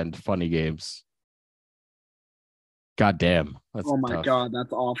 and Funny Games. God damn. That's oh my tough. god,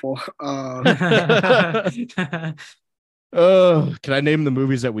 that's awful. Can I name the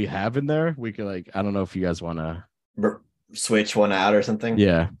movies that we have in there? We could I don't know if you guys want to Switch one out or something?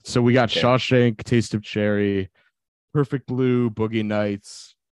 Yeah. So we got Okay. Shawshank, Taste of Cherry, Perfect Blue, Boogie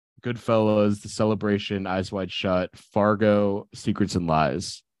Nights, Goodfellas, The Celebration, Eyes Wide Shut, Fargo, Secrets and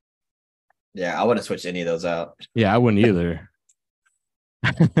Lies. Yeah, I wouldn't switch any of those out. Yeah, I wouldn't either.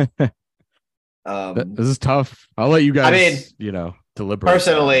 This is tough. I'll let you guys,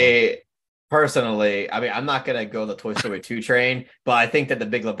 deliberate. Personally, I mean, I'm not gonna go the Toy Story 2 train, but I think that the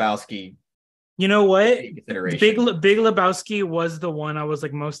Big Lebowski You know what? consideration. Big Lebowski was the one I was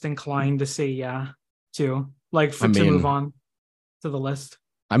most inclined to say yeah to, to move on to the list.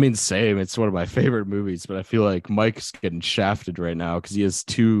 I mean, same. It's one of my favorite movies, but I feel like Mike's getting shafted right now because he has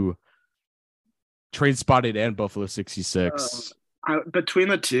 2 Train Spotted and Buffalo 66. Between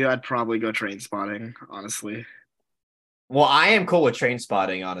the two, I'd probably go Train Spotting, honestly. Well, I am cool with Train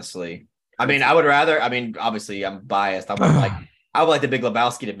Spotting, honestly. I mean, I would rather. I mean, obviously, I'm biased. I would like the Big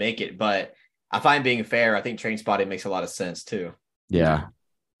Lebowski to make it, but if I'm being fair, I think Trainspotting makes a lot of sense too. Yeah.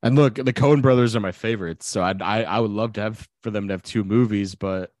 And look, the Coen brothers are my favorites, so I would love to have for them to have 2 movies,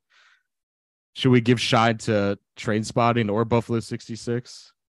 but should we give shine to Trainspotting or Buffalo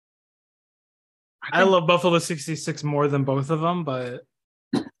 66? I love Buffalo 66 more than both of them, but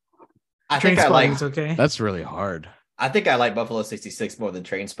I think I like. Trainspotting's okay. That's really hard. I think I like Buffalo 66 more than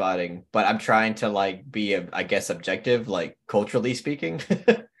Trainspotting, but I'm trying to like be, I guess, objective, like culturally speaking.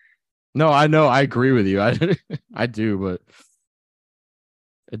 No, I know. I agree with you. I do, but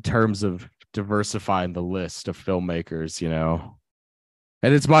in terms of diversifying the list of filmmakers,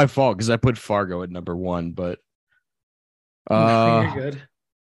 and it's my fault because I put Fargo at number 1, but You're good.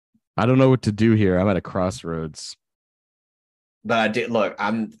 I don't know what to do here. I'm at a crossroads. But I did look.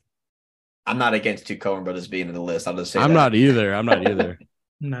 I'm not against 2 Coen brothers being in the list. I'll just say I'm that. not either.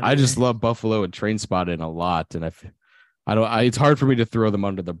 Not I just either. love Buffalo and Trainspotting a lot, and it's hard for me to throw them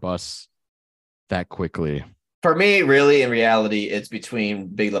under the bus that quickly. For me, really, in reality, it's between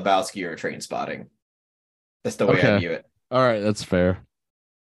Big Lebowski or Trainspotting. That's the way I Okay. view it. All right, that's fair.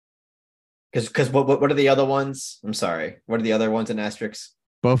 Because what are the other ones? I'm sorry. What are the other ones in asterisks?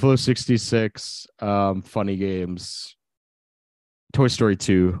 Buffalo 66, Funny Games, Toy Story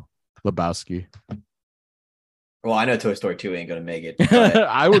 2, Lebowski. Well, I know Toy Story 2 ain't gonna make it. But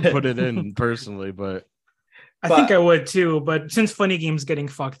I would put it in personally, but I think I would too, but since Funny Game's getting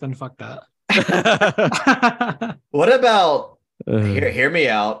fucked, then fuck that. what about Uh, hear me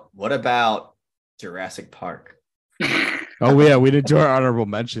out? What about Jurassic Park? oh yeah, we didn't do our honorable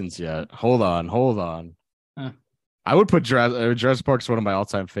mentions yet. Hold on. Huh. I would put Jurassic Park's one of my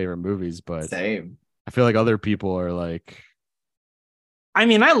all-time favorite movies, but Same. I feel like other people are like, I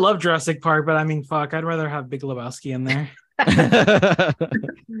mean, I love Jurassic Park, but I mean, fuck, I'd rather have Big Lebowski in there.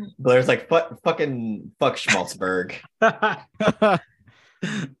 Blair's like fuck Schmaltzberg. I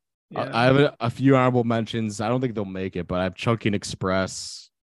have a few honorable mentions. I don't think they'll make it, but I have Chunking Express,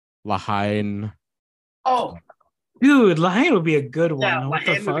 Lahain. Oh, Dude, Lahain would be a good one. yeah. What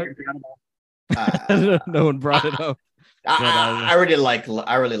the Lahain would fuck? be incredible. No one brought it up. I really like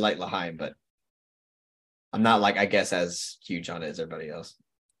Lahain, but I'm not like I guess as huge on it as everybody else.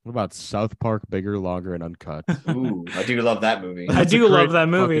 What about South Park, Bigger, Longer, and Uncut? Ooh, I do love that movie. I That's a do love great that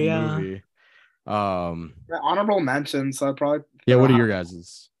movie, fucking yeah. movie. Yeah, honorable mentions. I'd probably Yeah, what are your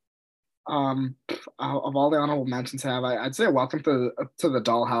guys's? of all the honorable mentions I have, I'd say Welcome to the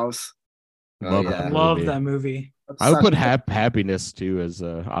Dollhouse. Love yeah. that Love movie. that movie. That's I would such put a- Happiness too as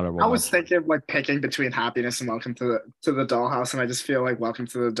a honorable. I was mention. thinking of like picking between Happiness and Welcome to the Dollhouse, and I just feel like Welcome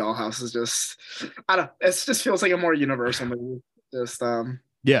to the Dollhouse is just I don't. It just feels like a more universal movie. Just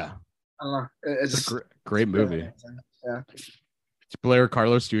Yeah, I don't know. It's it's just a great movie. amazing. Yeah. Blair,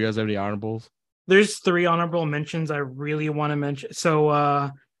 Carlos, do you guys have any honorables? There's 3 honorable mentions I really want to mention.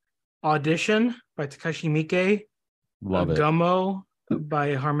 So, Audition by Takashi Miike, Love it. Gummo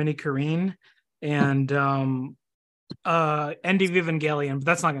by Harmony Korine, and End of Evangelion. But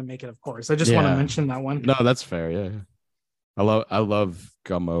that's not gonna make it, of course. I just want to Yeah. mention that one. No, that's fair. Yeah, I love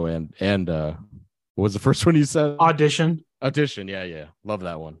Gummo and what was the first one you said? Audition. Audition. Yeah, love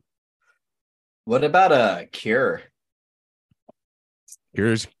that one. What about Cure?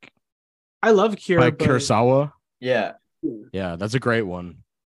 Here's I love Cure. by but Kurosawa. Yeah. Yeah, that's a great one.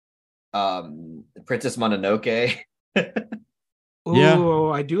 Princess Mononoke. Ooh, Yeah.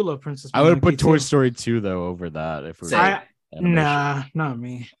 I do love Princess. I would Mononoke put Toy too. Story 2 though over that if we're Same. doing animation. Nah, not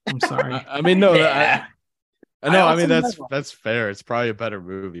me. I'm sorry. I mean, no, Yeah. I know. I mean, also that's fair. It's probably a better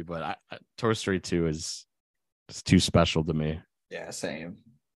movie, but Toy Story 2 is too special to me. Yeah, same.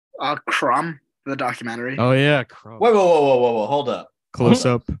 Crumb, the documentary. Oh yeah, Crumb. Whoa. Hold up. Close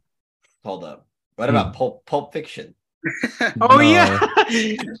up. Hold up. What about Pulp Fiction? Oh No. yeah.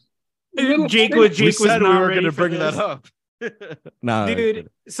 Jake was We said not we were ready going to for bring this. that up. No, Dude,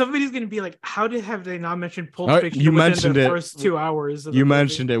 somebody's gonna be like, "How have they not mentioned Pulp All right, Fiction you within mentioned the it. first 2 hours?" Of the you movie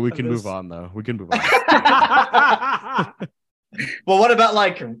mentioned it. We of can this? move on though. We can move on. Well, what about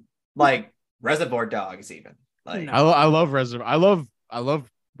like Reservoir Dogs even? Like No. I love Reservoir. I love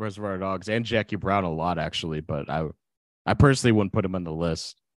Reservoir Dogs and Jackie Brown a lot actually, but I personally wouldn't put him on the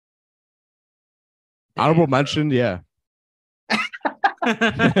list. Honorable mention, yeah.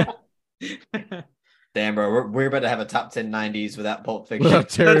 damn, bro, we're about to have a top 10 90s without Pulp Fiction. Without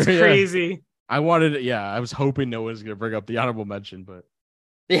Terror, That's yeah. crazy. I wanted it. Yeah, I was hoping no one was going to bring up the honorable mention, but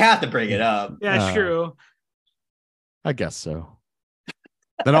You have to bring it up. Yeah, true. I guess so.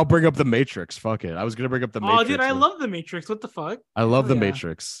 Then I'll bring up the Matrix. Fuck it. I was going to bring up the Matrix. Oh, dude, I love the Matrix. What the fuck? I love Oh, the yeah.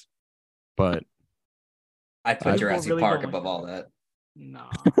 Matrix, but I put I- Jurassic really Park don't like above that. all that.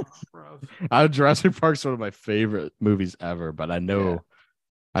 Nah, bro. Jurassic Park's one of my favorite movies ever, but I know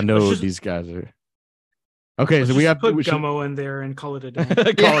Let's just these guys are okay. let's So we just have put we should Gummo in there and call it a day.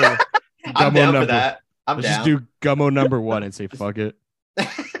 call it I'm Gummo down for number. that. I'm Let's down. just do Gummo number 1 and say fuck it.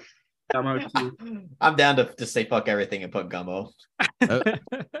 I'm down to just say fuck everything and put Gummo.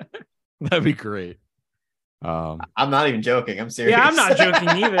 That'd be great. I'm not even joking. I'm serious. Yeah, I'm not joking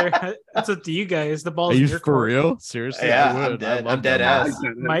either. It's up to you guys. The ball's Are in you your for court. real? Seriously? Yeah, I would. I'm dead. I love I'm dead Gummo. ass.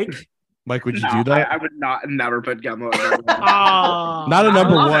 Mike? Mike, would you No, do that? I would never put Gummo. Oh, Not a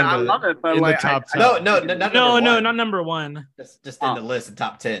number I love one. It, I love it, but in like the top I, 10. No, not number one. not number one. Just in the list, in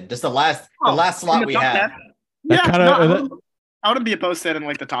top 10. Just the last in slot the we top had. 10? That Yeah, kinda- I wouldn't be opposed to it in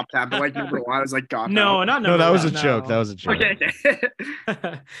like the top 10, but like number 1, I was like, God, No, not number No, that was a one, joke. no. That was a joke.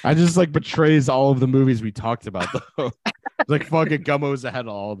 Okay. I just like betrays all of the movies we talked about though. Like fucking Gummo's ahead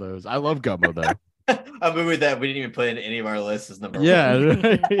of all those. I love Gummo though. A movie that we didn't even put in any of our lists is number one. Yeah.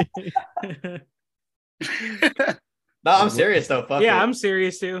 No, I'm serious though. Fuck Yeah, it. I'm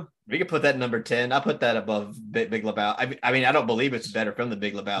serious too. We could put that number 10. I'll put that above Big Lebowski. I mean, I don't believe it's a better film than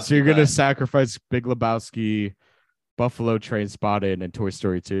Big Lebowski. So you're gonna but- sacrifice Big Lebowski, Buffalo Train Spotted, and Toy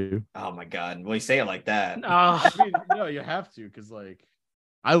Story 2. Oh my god! Well, you say it like that. Oh, I mean, no, you have to, because like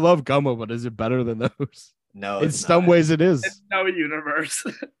I love Gummo, but is it better than those? No, In it's some not. ways, it is. It's no universe.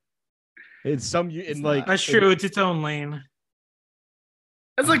 In some, It's in like not. that's true. It's its own lane.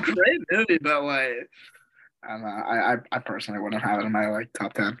 It's a great movie, but like I don't know. I personally wouldn't have it in my like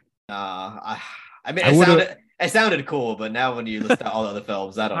top 10. I mean, I would've- it sounded cool, but now when you list out all the other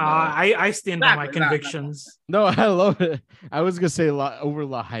films, I don't know. I stand by my Exactly, no. convictions. No, I love it. I was gonna say over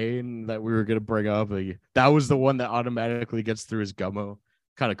Lahane that we were gonna bring up. Like, that was the one that automatically gets through as Gummo.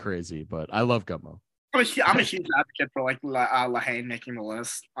 Kind of crazy, but I love Gummo. I'm a huge advocate for like Lahane making the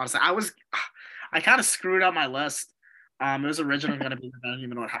list. Honestly, I kind of screwed up my list. It was originally going to be, I don't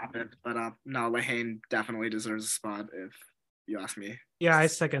even know what happened, but no, Lahane definitely deserves a spot if you ask me. Yeah, I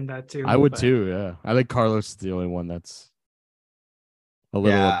second that too. I would but- too. Yeah, I think Carlos is the only one that's a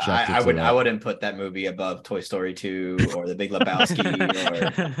little Yeah, objective. I to would. that. I wouldn't put that movie above Toy Story 2 or The Big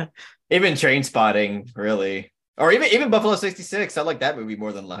Lebowski or even Train Spotting, really, or even Buffalo 66. I like that movie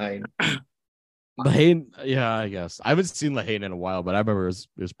more than Lahane. Lahane, yeah, I guess I haven't seen Lahane in a while, but I remember it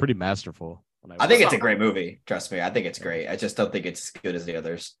was pretty masterful. When I think watched it's a great movie. Trust me, I think it's great. I just don't think it's as good as the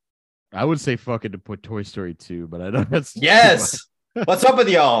others. it. I would say fucking to put Toy Story 2, but I know that's too Yes. What's up with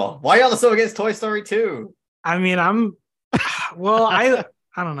y'all? Why y'all so against Toy Story 2? I mean, well, I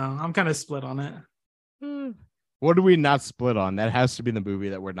don't know. I'm kind of split on it. much. What do we not split on? That has to be the movie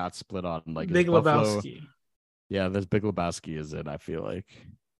that we're not split on. Like is Big Buffalo- Lebowski. Yeah, this Big Lebowski is it. I feel like.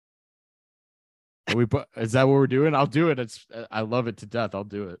 Is that what we're doing? I'll do it. I love it to death. I'll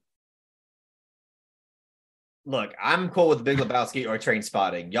do it. Look, I'm cool with Big Lebowski or Train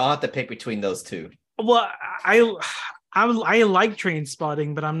Spotting. Y'all have to pick between those two. Well, I like Train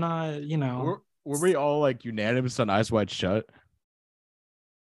Spotting, but I'm not. Were we all like unanimous on Eyes Wide Shut?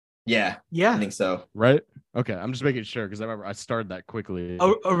 Yeah, I Yeah. think so. Right? Okay, I'm just making sure because I remember I started that quickly.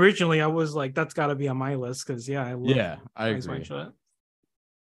 Originally, I was like, that's got to be on my list because I love yeah, I Eyes Wide agree. Shut.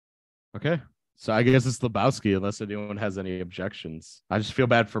 Okay, so I guess it's Lebowski unless anyone has any objections. I just feel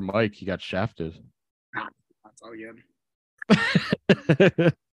bad for Mike. He got shafted. That's all good.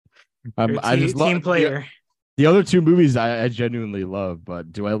 You're I just love team player. the other two movies. I genuinely love,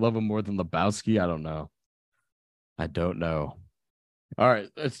 but do I love them more than Lebowski? I don't know. All right,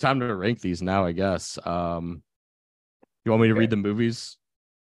 it's time to rank these now. I guess. You want me to read the movies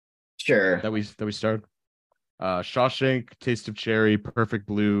Sure. that we started? Shawshank, Taste of Cherry, Perfect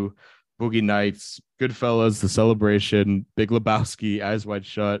Blue, Boogie Nights, Goodfellas, The Celebration, Big Lebowski, Eyes Wide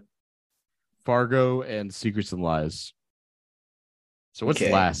Shut, Fargo, and Secrets and Lies. So what's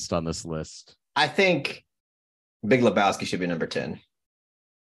Okay. last on this list? I think Big Lebowski should be number 10,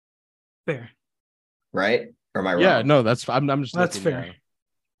 Fair. right? Or am I wrong? Yeah, no, I'm just That's looking fair. at it.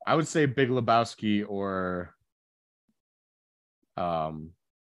 I would say Big Lebowski or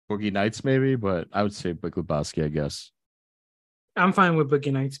Boogie Nights maybe, but I would say Big Lebowski, I guess. I'm fine with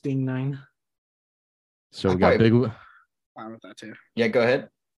Boogie Nights being 9. So we I'll got probably- Big. Fine with that too. Yeah, go ahead.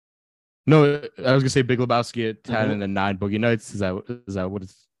 No, I was gonna say Big Lebowski at 10 Mhm. and then 9 Boogie Nights. Is that what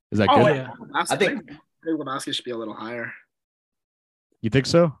it's? Is that Oh, good? wait. Yeah. I think- think Big Lebowski should be a little higher. You think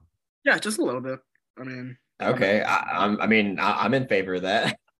so? Yeah, just a little bit. I mean, Okay, I'm in favor of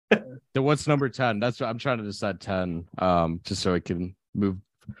that. Then what's number 10? That's what I'm trying to decide 10. Just so I can move.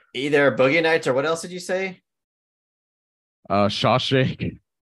 Either Boogie Nights or what else did you say? Shawshank,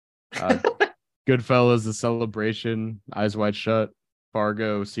 Goodfellas, The Celebration, Eyes Wide Shut,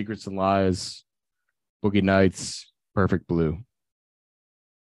 Fargo, Secrets and Lies, Boogie Nights, Perfect Blue.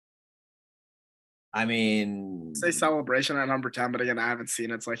 I mean, Say Celebration at number 10, but again, I haven't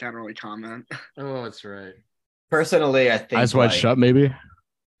seen it, so I can't really comment. Oh, that's right. personally, I think Eyes Wide like Shut, maybe.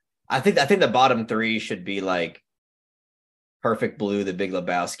 I think the bottom three should be like Perfect Blue, The Big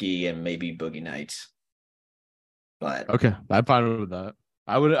Lebowski, and maybe Boogie Nights. But Okay, I'm fine with that.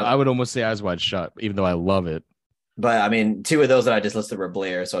 I would almost say Eyes Wide Shut, even though I love it. I mean, two of those that I just listed were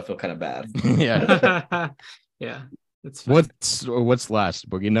Blair, so I feel kind of bad. Yeah. Yeah, it's fine. What's last?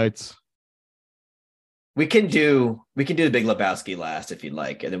 Boogie Nights. We can do The Big Lebowski last if you'd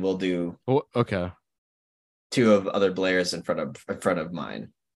like, and then we'll do Oh, okay. two of other Blairs in front of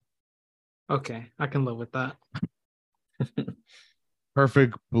mine. Okay, I can live with that.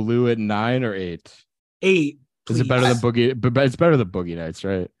 Perfect Blue at 9 or 8. 8. Is it better than Boogie? But it's better than Boogie Nights,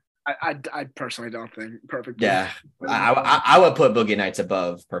 right? I personally don't think Perfect Blue. Yeah, I would put Boogie Nights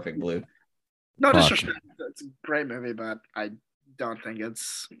above Perfect Blue. No Fuck. disrespect. It's a great movie, but I don't think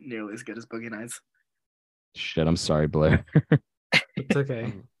it's nearly as good as Boogie Nights. Shit, I'm sorry, Blair. It's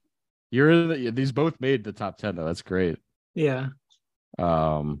okay. These both made the top 10 though. That's great. Yeah.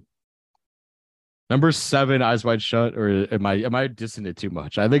 Number 7, Eyes Wide Shut, or am I dissing it too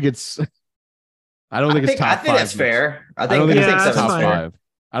much? I think it's. I don't think it's top 5. I think that's fair. I don't think think Yeah, it's that's top fine. 5.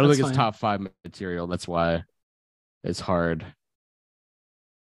 I don't That's think it's fine. top 5 material. That's why it's hard.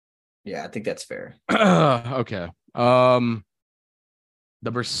 Yeah, I think that's fair. Okay. Number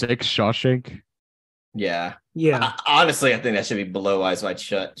 6, Shawshank. Yeah. Yeah, Honestly, I think that should be below Eyes Wide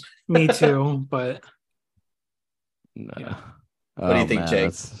Shut. me too. But Nah. Yeah. What do you think,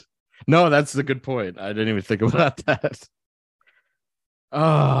 Jake? That's a good point. I didn't even think about that.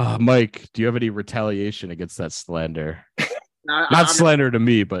 Mike, do you have any retaliation against that slander? Not slander to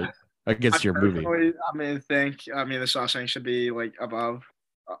me, but against your movie. The Shawshank should be like above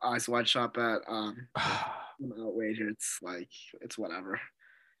Eyes Wide Shut, but outrage. It's like it's whatever.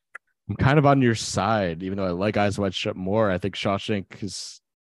 I'm kind of on your side, even though I like Eyes Wide Shut more. I think Shawshank is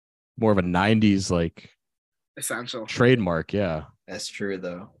more of a 90s like Essential trademark. Yeah. That's true,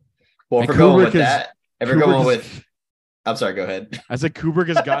 though. Well, if And we're going with Kubrick is- that, if we're going with, I'm sorry, go ahead. I said Kubrick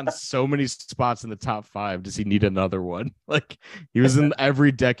has gotten so many spots in the top 5. Does he need another one? Like he was in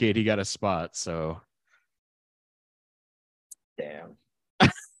every decade he got a spot. So Damn.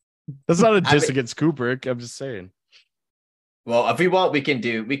 that's not a diss against Kubrick. I'm just saying. Well, if we want, we can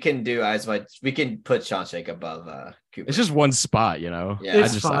do Eyes Wide. We can put Shawshank above Kubrick. It's just one spot, you know. Yeah.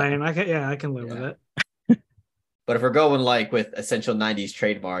 it's fine. I can live with it. But if we're going like with essential 90s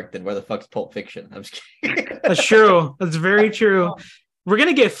trademark, then where the fuck's Pulp Fiction? I'm just kidding. That's true. That's very true. We're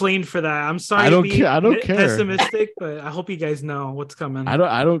gonna get flamed for that. I'm sorry. I don't to be care. I don't care. Pessimistic, but I hope you guys know what's coming. I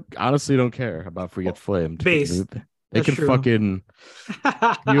don't honestly don't care about if we get flamed. Base. They That's can true. fucking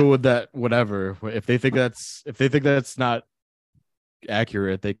deal with that. Whatever. If they think that's not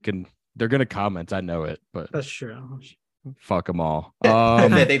accurate, they're gonna comment. I know it, but That's true. fuck them all.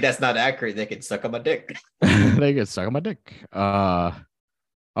 If they think that's not accurate, they can suck on my dick. They get stuck on my dick. All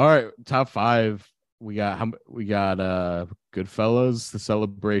right, top 5. We got Goodfellas, The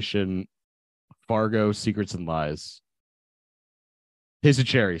Celebration, Fargo, Secrets and Lies. Taste of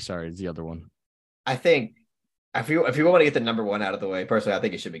Cherry, sorry, is the other one. I think if you want to get the number 1 out of the way, personally, I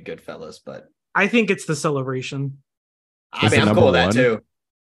think it should be Goodfellas. But I think it's The Celebration. I Is mean, it I'm number cool with that 1? too.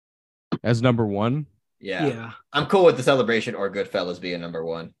 As number 1. Yeah. I'm cool with The Celebration or Goodfellas being number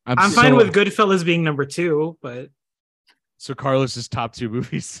 1. I'm fine with Goodfellas being number 2, but So Carlos's top 2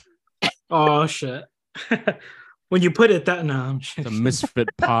 movies. oh shit. When you put it that no, The misfit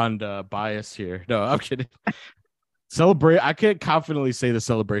pond bias here. No, I'm kidding. I can't confidently say The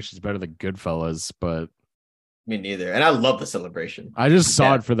Celebration is better than Goodfellas, but Me neither. And I love The Celebration. I just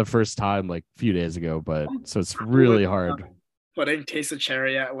saw Yeah. it for the first time like a few days ago, but so it's really hard. Putting Taste of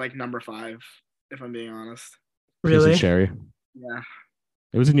Cherry at like number 5, if I'm being honest. really. Taste of Cherry. Yeah,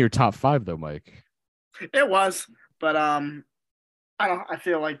 It was in your top 5 though, Mike. it was, but I don't. I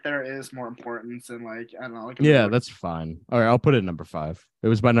feel like there is more importance in like I don't know. Like Yeah, that's fine. All right, I'll put it at number 5. It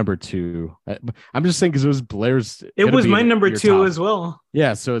was my number 2. I'm just saying because it was Blair's. It was my number 2 as well.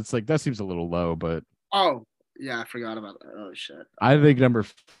 Yeah, so it's like that seems a little low, but Oh yeah, I forgot about that. Oh shit. I think number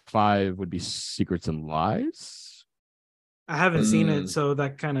 5 would be Secrets and Lies. I haven't seen it, so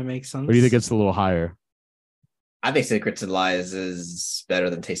that kind of makes sense. What do you think it's a little higher? I think Secrets and Lies is better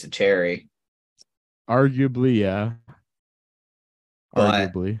than Taste of Cherry. Arguably, yeah.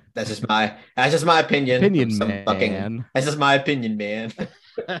 But Arguably. That's just my opinion. Man. That's just my opinion, man.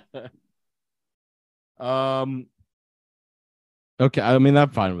 Okay, I mean I'm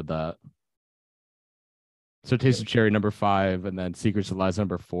fine with that. So Taste of Cherry number 5, and then Secrets and Lies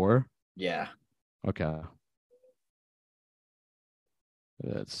number 4. Yeah. Okay.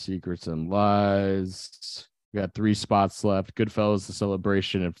 That's Secrets and Lies. We got 3 spots left. Goodfellas, The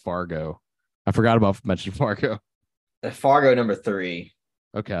Celebration, and Fargo. I forgot about mentioning Fargo. Fargo number 3.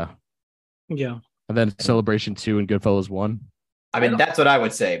 Okay. Yeah. And then Celebration 2 and Goodfellas 1. I mean, that's what I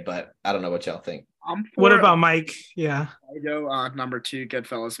would say, but I don't know what y'all think. What about Mike? Yeah. I go number 2,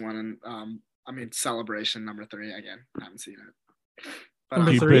 Goodfellas 1, and Celebration number 3 again. I haven't seen it. But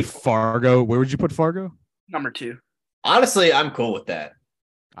Number You 3. put Fargo. Where would you put Fargo? number 2. Honestly, I'm cool with that.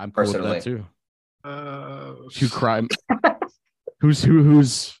 I'm cool with Personally. that too. Uh, 2 crime.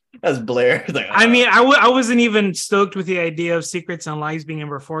 Who's That's Blair. Like, I mean, I wasn't even stoked with the idea of Secrets and Lies being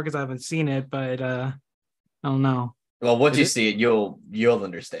number 4 because I haven't seen it, but I don't know. well, once you see it, you'll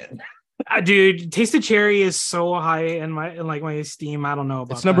understand. Dude, Taste of Cherry is so high in my esteem. I don't know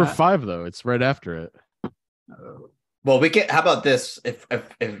about it's number that. 5 though. It's right after it. Well, we can. How about this?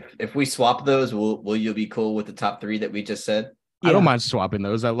 If we swap those, will you be cool with the top 3 that we just said? I don't mind swapping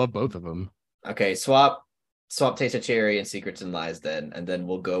those. I love both of them. Okay, swap Taste of Cherry and Secrets and Lies then, and then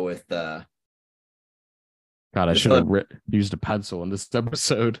we'll go with God, I should have used a pencil in this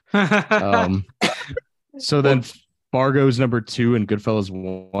episode. So then Fargo's number 2 and Goodfellas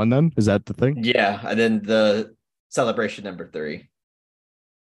 1 then? Is that the thing? yeah, and then the Celebration number 3.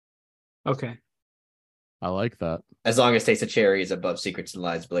 Okay. I like that. As long as Taste of Cherry is above Secrets and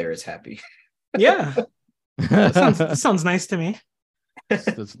Lies, Blair is happy. Yeah. That sounds nice to me.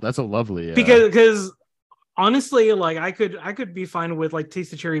 That's a lovely Because honestly, like I could be fine with like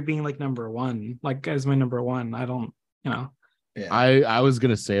Taste of Cherry being like number 1, like as my number 1. I don't, Yeah. I was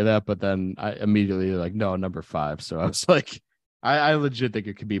gonna say that, but then I immediately like no, number 5. So I was like, I legit think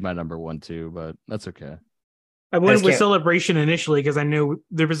it could be my number 1 too, but that's okay. I went with can't- Celebration initially because I knew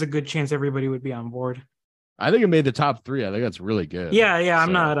there was a good chance everybody would be on board. I think it made the top 3. I think that's really good. Yeah, I'm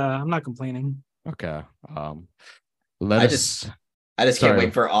So, not complaining. okay. I Let just us can't Sorry.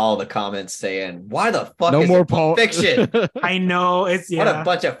 wait for all the comments saying, "Why the fuck no is more it Pulp Paul Fiction? I know it's What a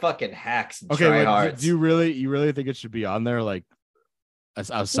bunch of fucking hacks and Okay, wait, tryhards." do you really think it should be on there? Like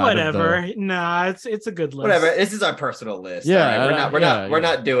outside whatever. of the... Nah, it's a good list. Whatever. This is our personal list. Yeah, all right? We're yeah.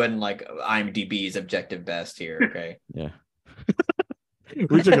 not doing like IMDb's objective best here. Okay. Yeah.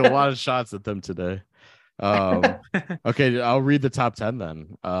 We took a lot of shots at them today. Okay, I'll read the top 10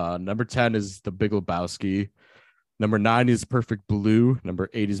 then. Number 10 is The Big Lebowski. Number 9 is Perfect Blue. Number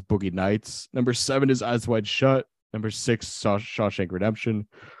 8 is Boogie Nights. Number 7 is Eyes Wide Shut. Number 6, Shawshank Redemption.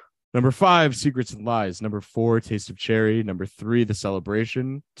 Number 5, Secrets and Lies. Number 4, Taste of Cherry. Number 3, The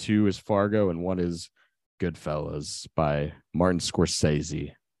Celebration. 2 is Fargo, and 1 is Goodfellas by Martin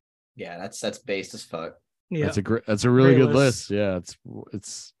Scorsese. Yeah, that's based as fuck. Yeah. That's a really Great good list. list. Yeah,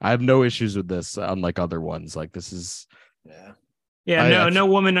 it's I have no issues with this, unlike other ones. Like this is Yeah. No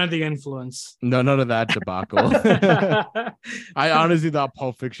woman under the influence. none of that debacle. I honestly thought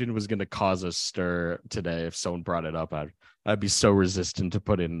Pulp Fiction was gonna cause a stir today. If someone brought it up, I'd be so resistant to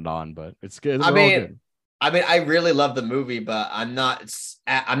putting it on, but it's good. I mean, I really love the movie, but I'm not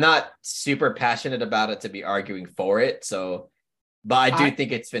super passionate about it to be arguing for it. So, but I do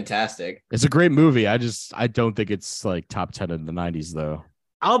think it's fantastic. it's a great movie. I don't think it's like top 10 in the 90s though.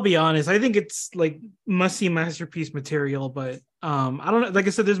 I'll be honest. I think it's like must-see masterpiece material, but I don't know. Like I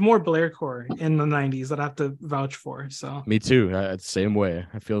said, there's more Blaircore in the 90s that I have to vouch for. So Me too. Same way.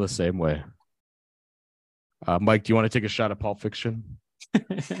 I feel the same way. Mike, do you want to take a shot at Pulp Fiction?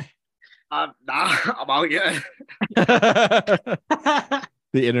 nah, I'm all good. The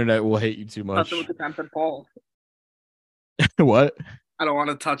internet will hate you too much. Touch it with the 10-foot pole. What? I don't want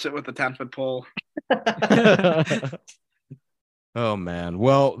to touch it with the 10-foot pole. Oh man.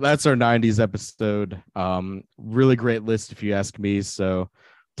 Well, that's our 90s episode. Really great list if you ask me. So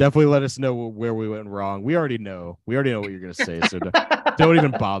definitely let us know where we went wrong. We already know what you're gonna say. So don't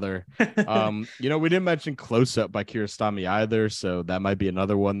even bother. We didn't mention Close Up by Kiarostami either. So that might be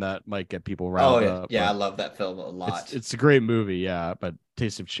another one that might get people riled up. Yeah, I love that film a lot. It's a great movie, yeah. But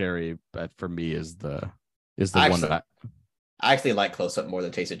Taste of Cherry, for me, is the one that I actually like Close Up more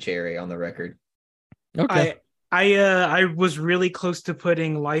than Taste of Cherry on the record. Okay. I was really close to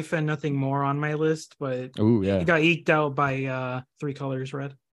putting Life and Nothing More on my list, but it got eked out by Three Colors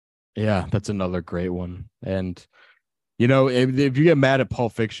Red. Yeah, that's another great one. And if you get mad at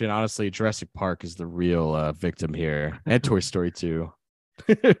Pulp Fiction, honestly, Jurassic Park is the real victim here, and Toy Story 2,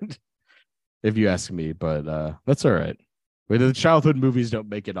 if you ask me. But that's all right. But the childhood movies don't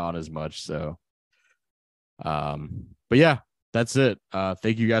make it on as much. So, but yeah. That's it.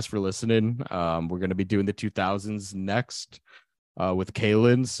 Thank you guys for listening. We're going to be doing the 2000s next with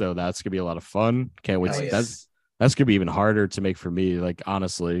Kaylin, so that's going to be a lot of fun. Can't wait. That's going to be even harder to make for me, like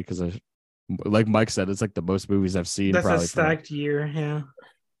honestly, because like Mike said, it's like the most movies I've seen. That's a Probably stacked year. Yeah.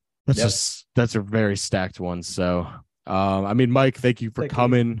 that's a very stacked one. So, I mean, Mike, thank you for Thank you.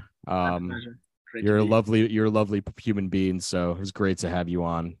 coming. My pleasure. Great You're to a be. lovely human being. So it was great to have you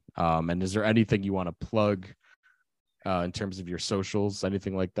on. And is there anything you want to plug in terms of your socials,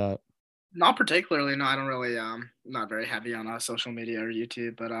 anything like that? Not particularly. No, I don't really. Not very heavy on social media or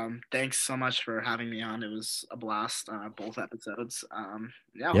YouTube. But thanks so much for having me on. It was a blast. Both episodes.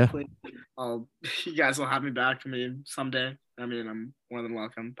 Yeah. Yeah. Hopefully, you guys will have me back for me someday. I mean, I'm more than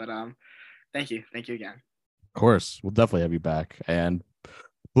welcome. But thank you again. Of course, we'll definitely have you back. And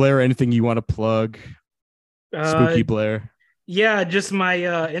Blair, anything you want to plug? Spooky Blair. Yeah, just my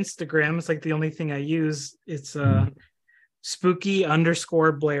Instagram. It's like the only thing I use. It's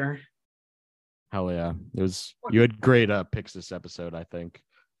spooky_Blair. Hell yeah. You had great picks this episode, I think.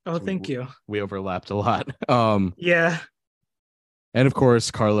 Oh, thank you. We overlapped a lot. Yeah. And of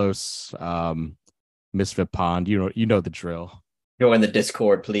course, Carlos, Misfit Pond. You know the drill. Join the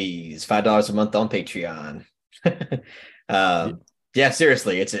Discord, please. $5 a month on Patreon. Yeah,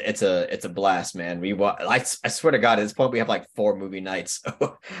 seriously, it's a blast, man. I swear to God, at this point we have like 4 movie nights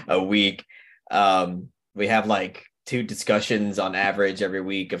a week. We have like 2 discussions on average every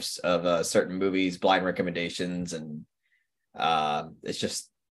week of certain movies, blind recommendations, and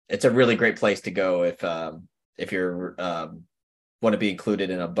it's a really great place to go if you're want to be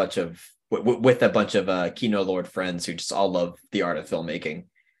included in a bunch of with a bunch of Kino Lord friends who just all love the art of filmmaking.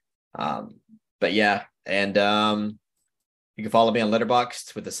 But yeah, and you can follow me on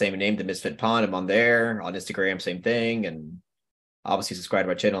Letterboxd with the same name, The Misfit Pond. I'm on there. On Instagram, same thing, and obviously subscribe to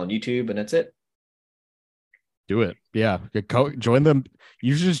my channel on YouTube, and that's it. Do it. Yeah. Join them.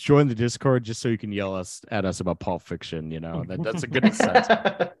 You should just join the Discord just so you can yell at us about Pulp Fiction. That's a good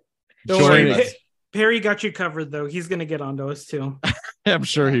incentive. Don't worry. Perry got you covered, though. He's going to get onto us, too. I'm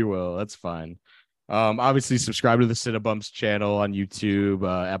sure he will. That's fine. Obviously, subscribe to the Cinebumps channel on YouTube,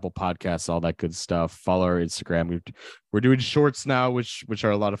 Apple Podcasts, all that good stuff. Follow our Instagram. We're doing shorts now, which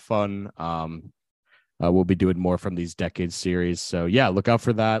are a lot of fun. We'll be doing more from these decade series. So yeah, look out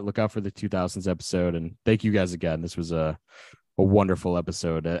for that. Look out for the 2000s episode. And thank you guys again. This was a wonderful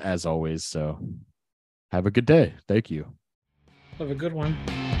episode as always. So have a good day. Thank you. Have a good one.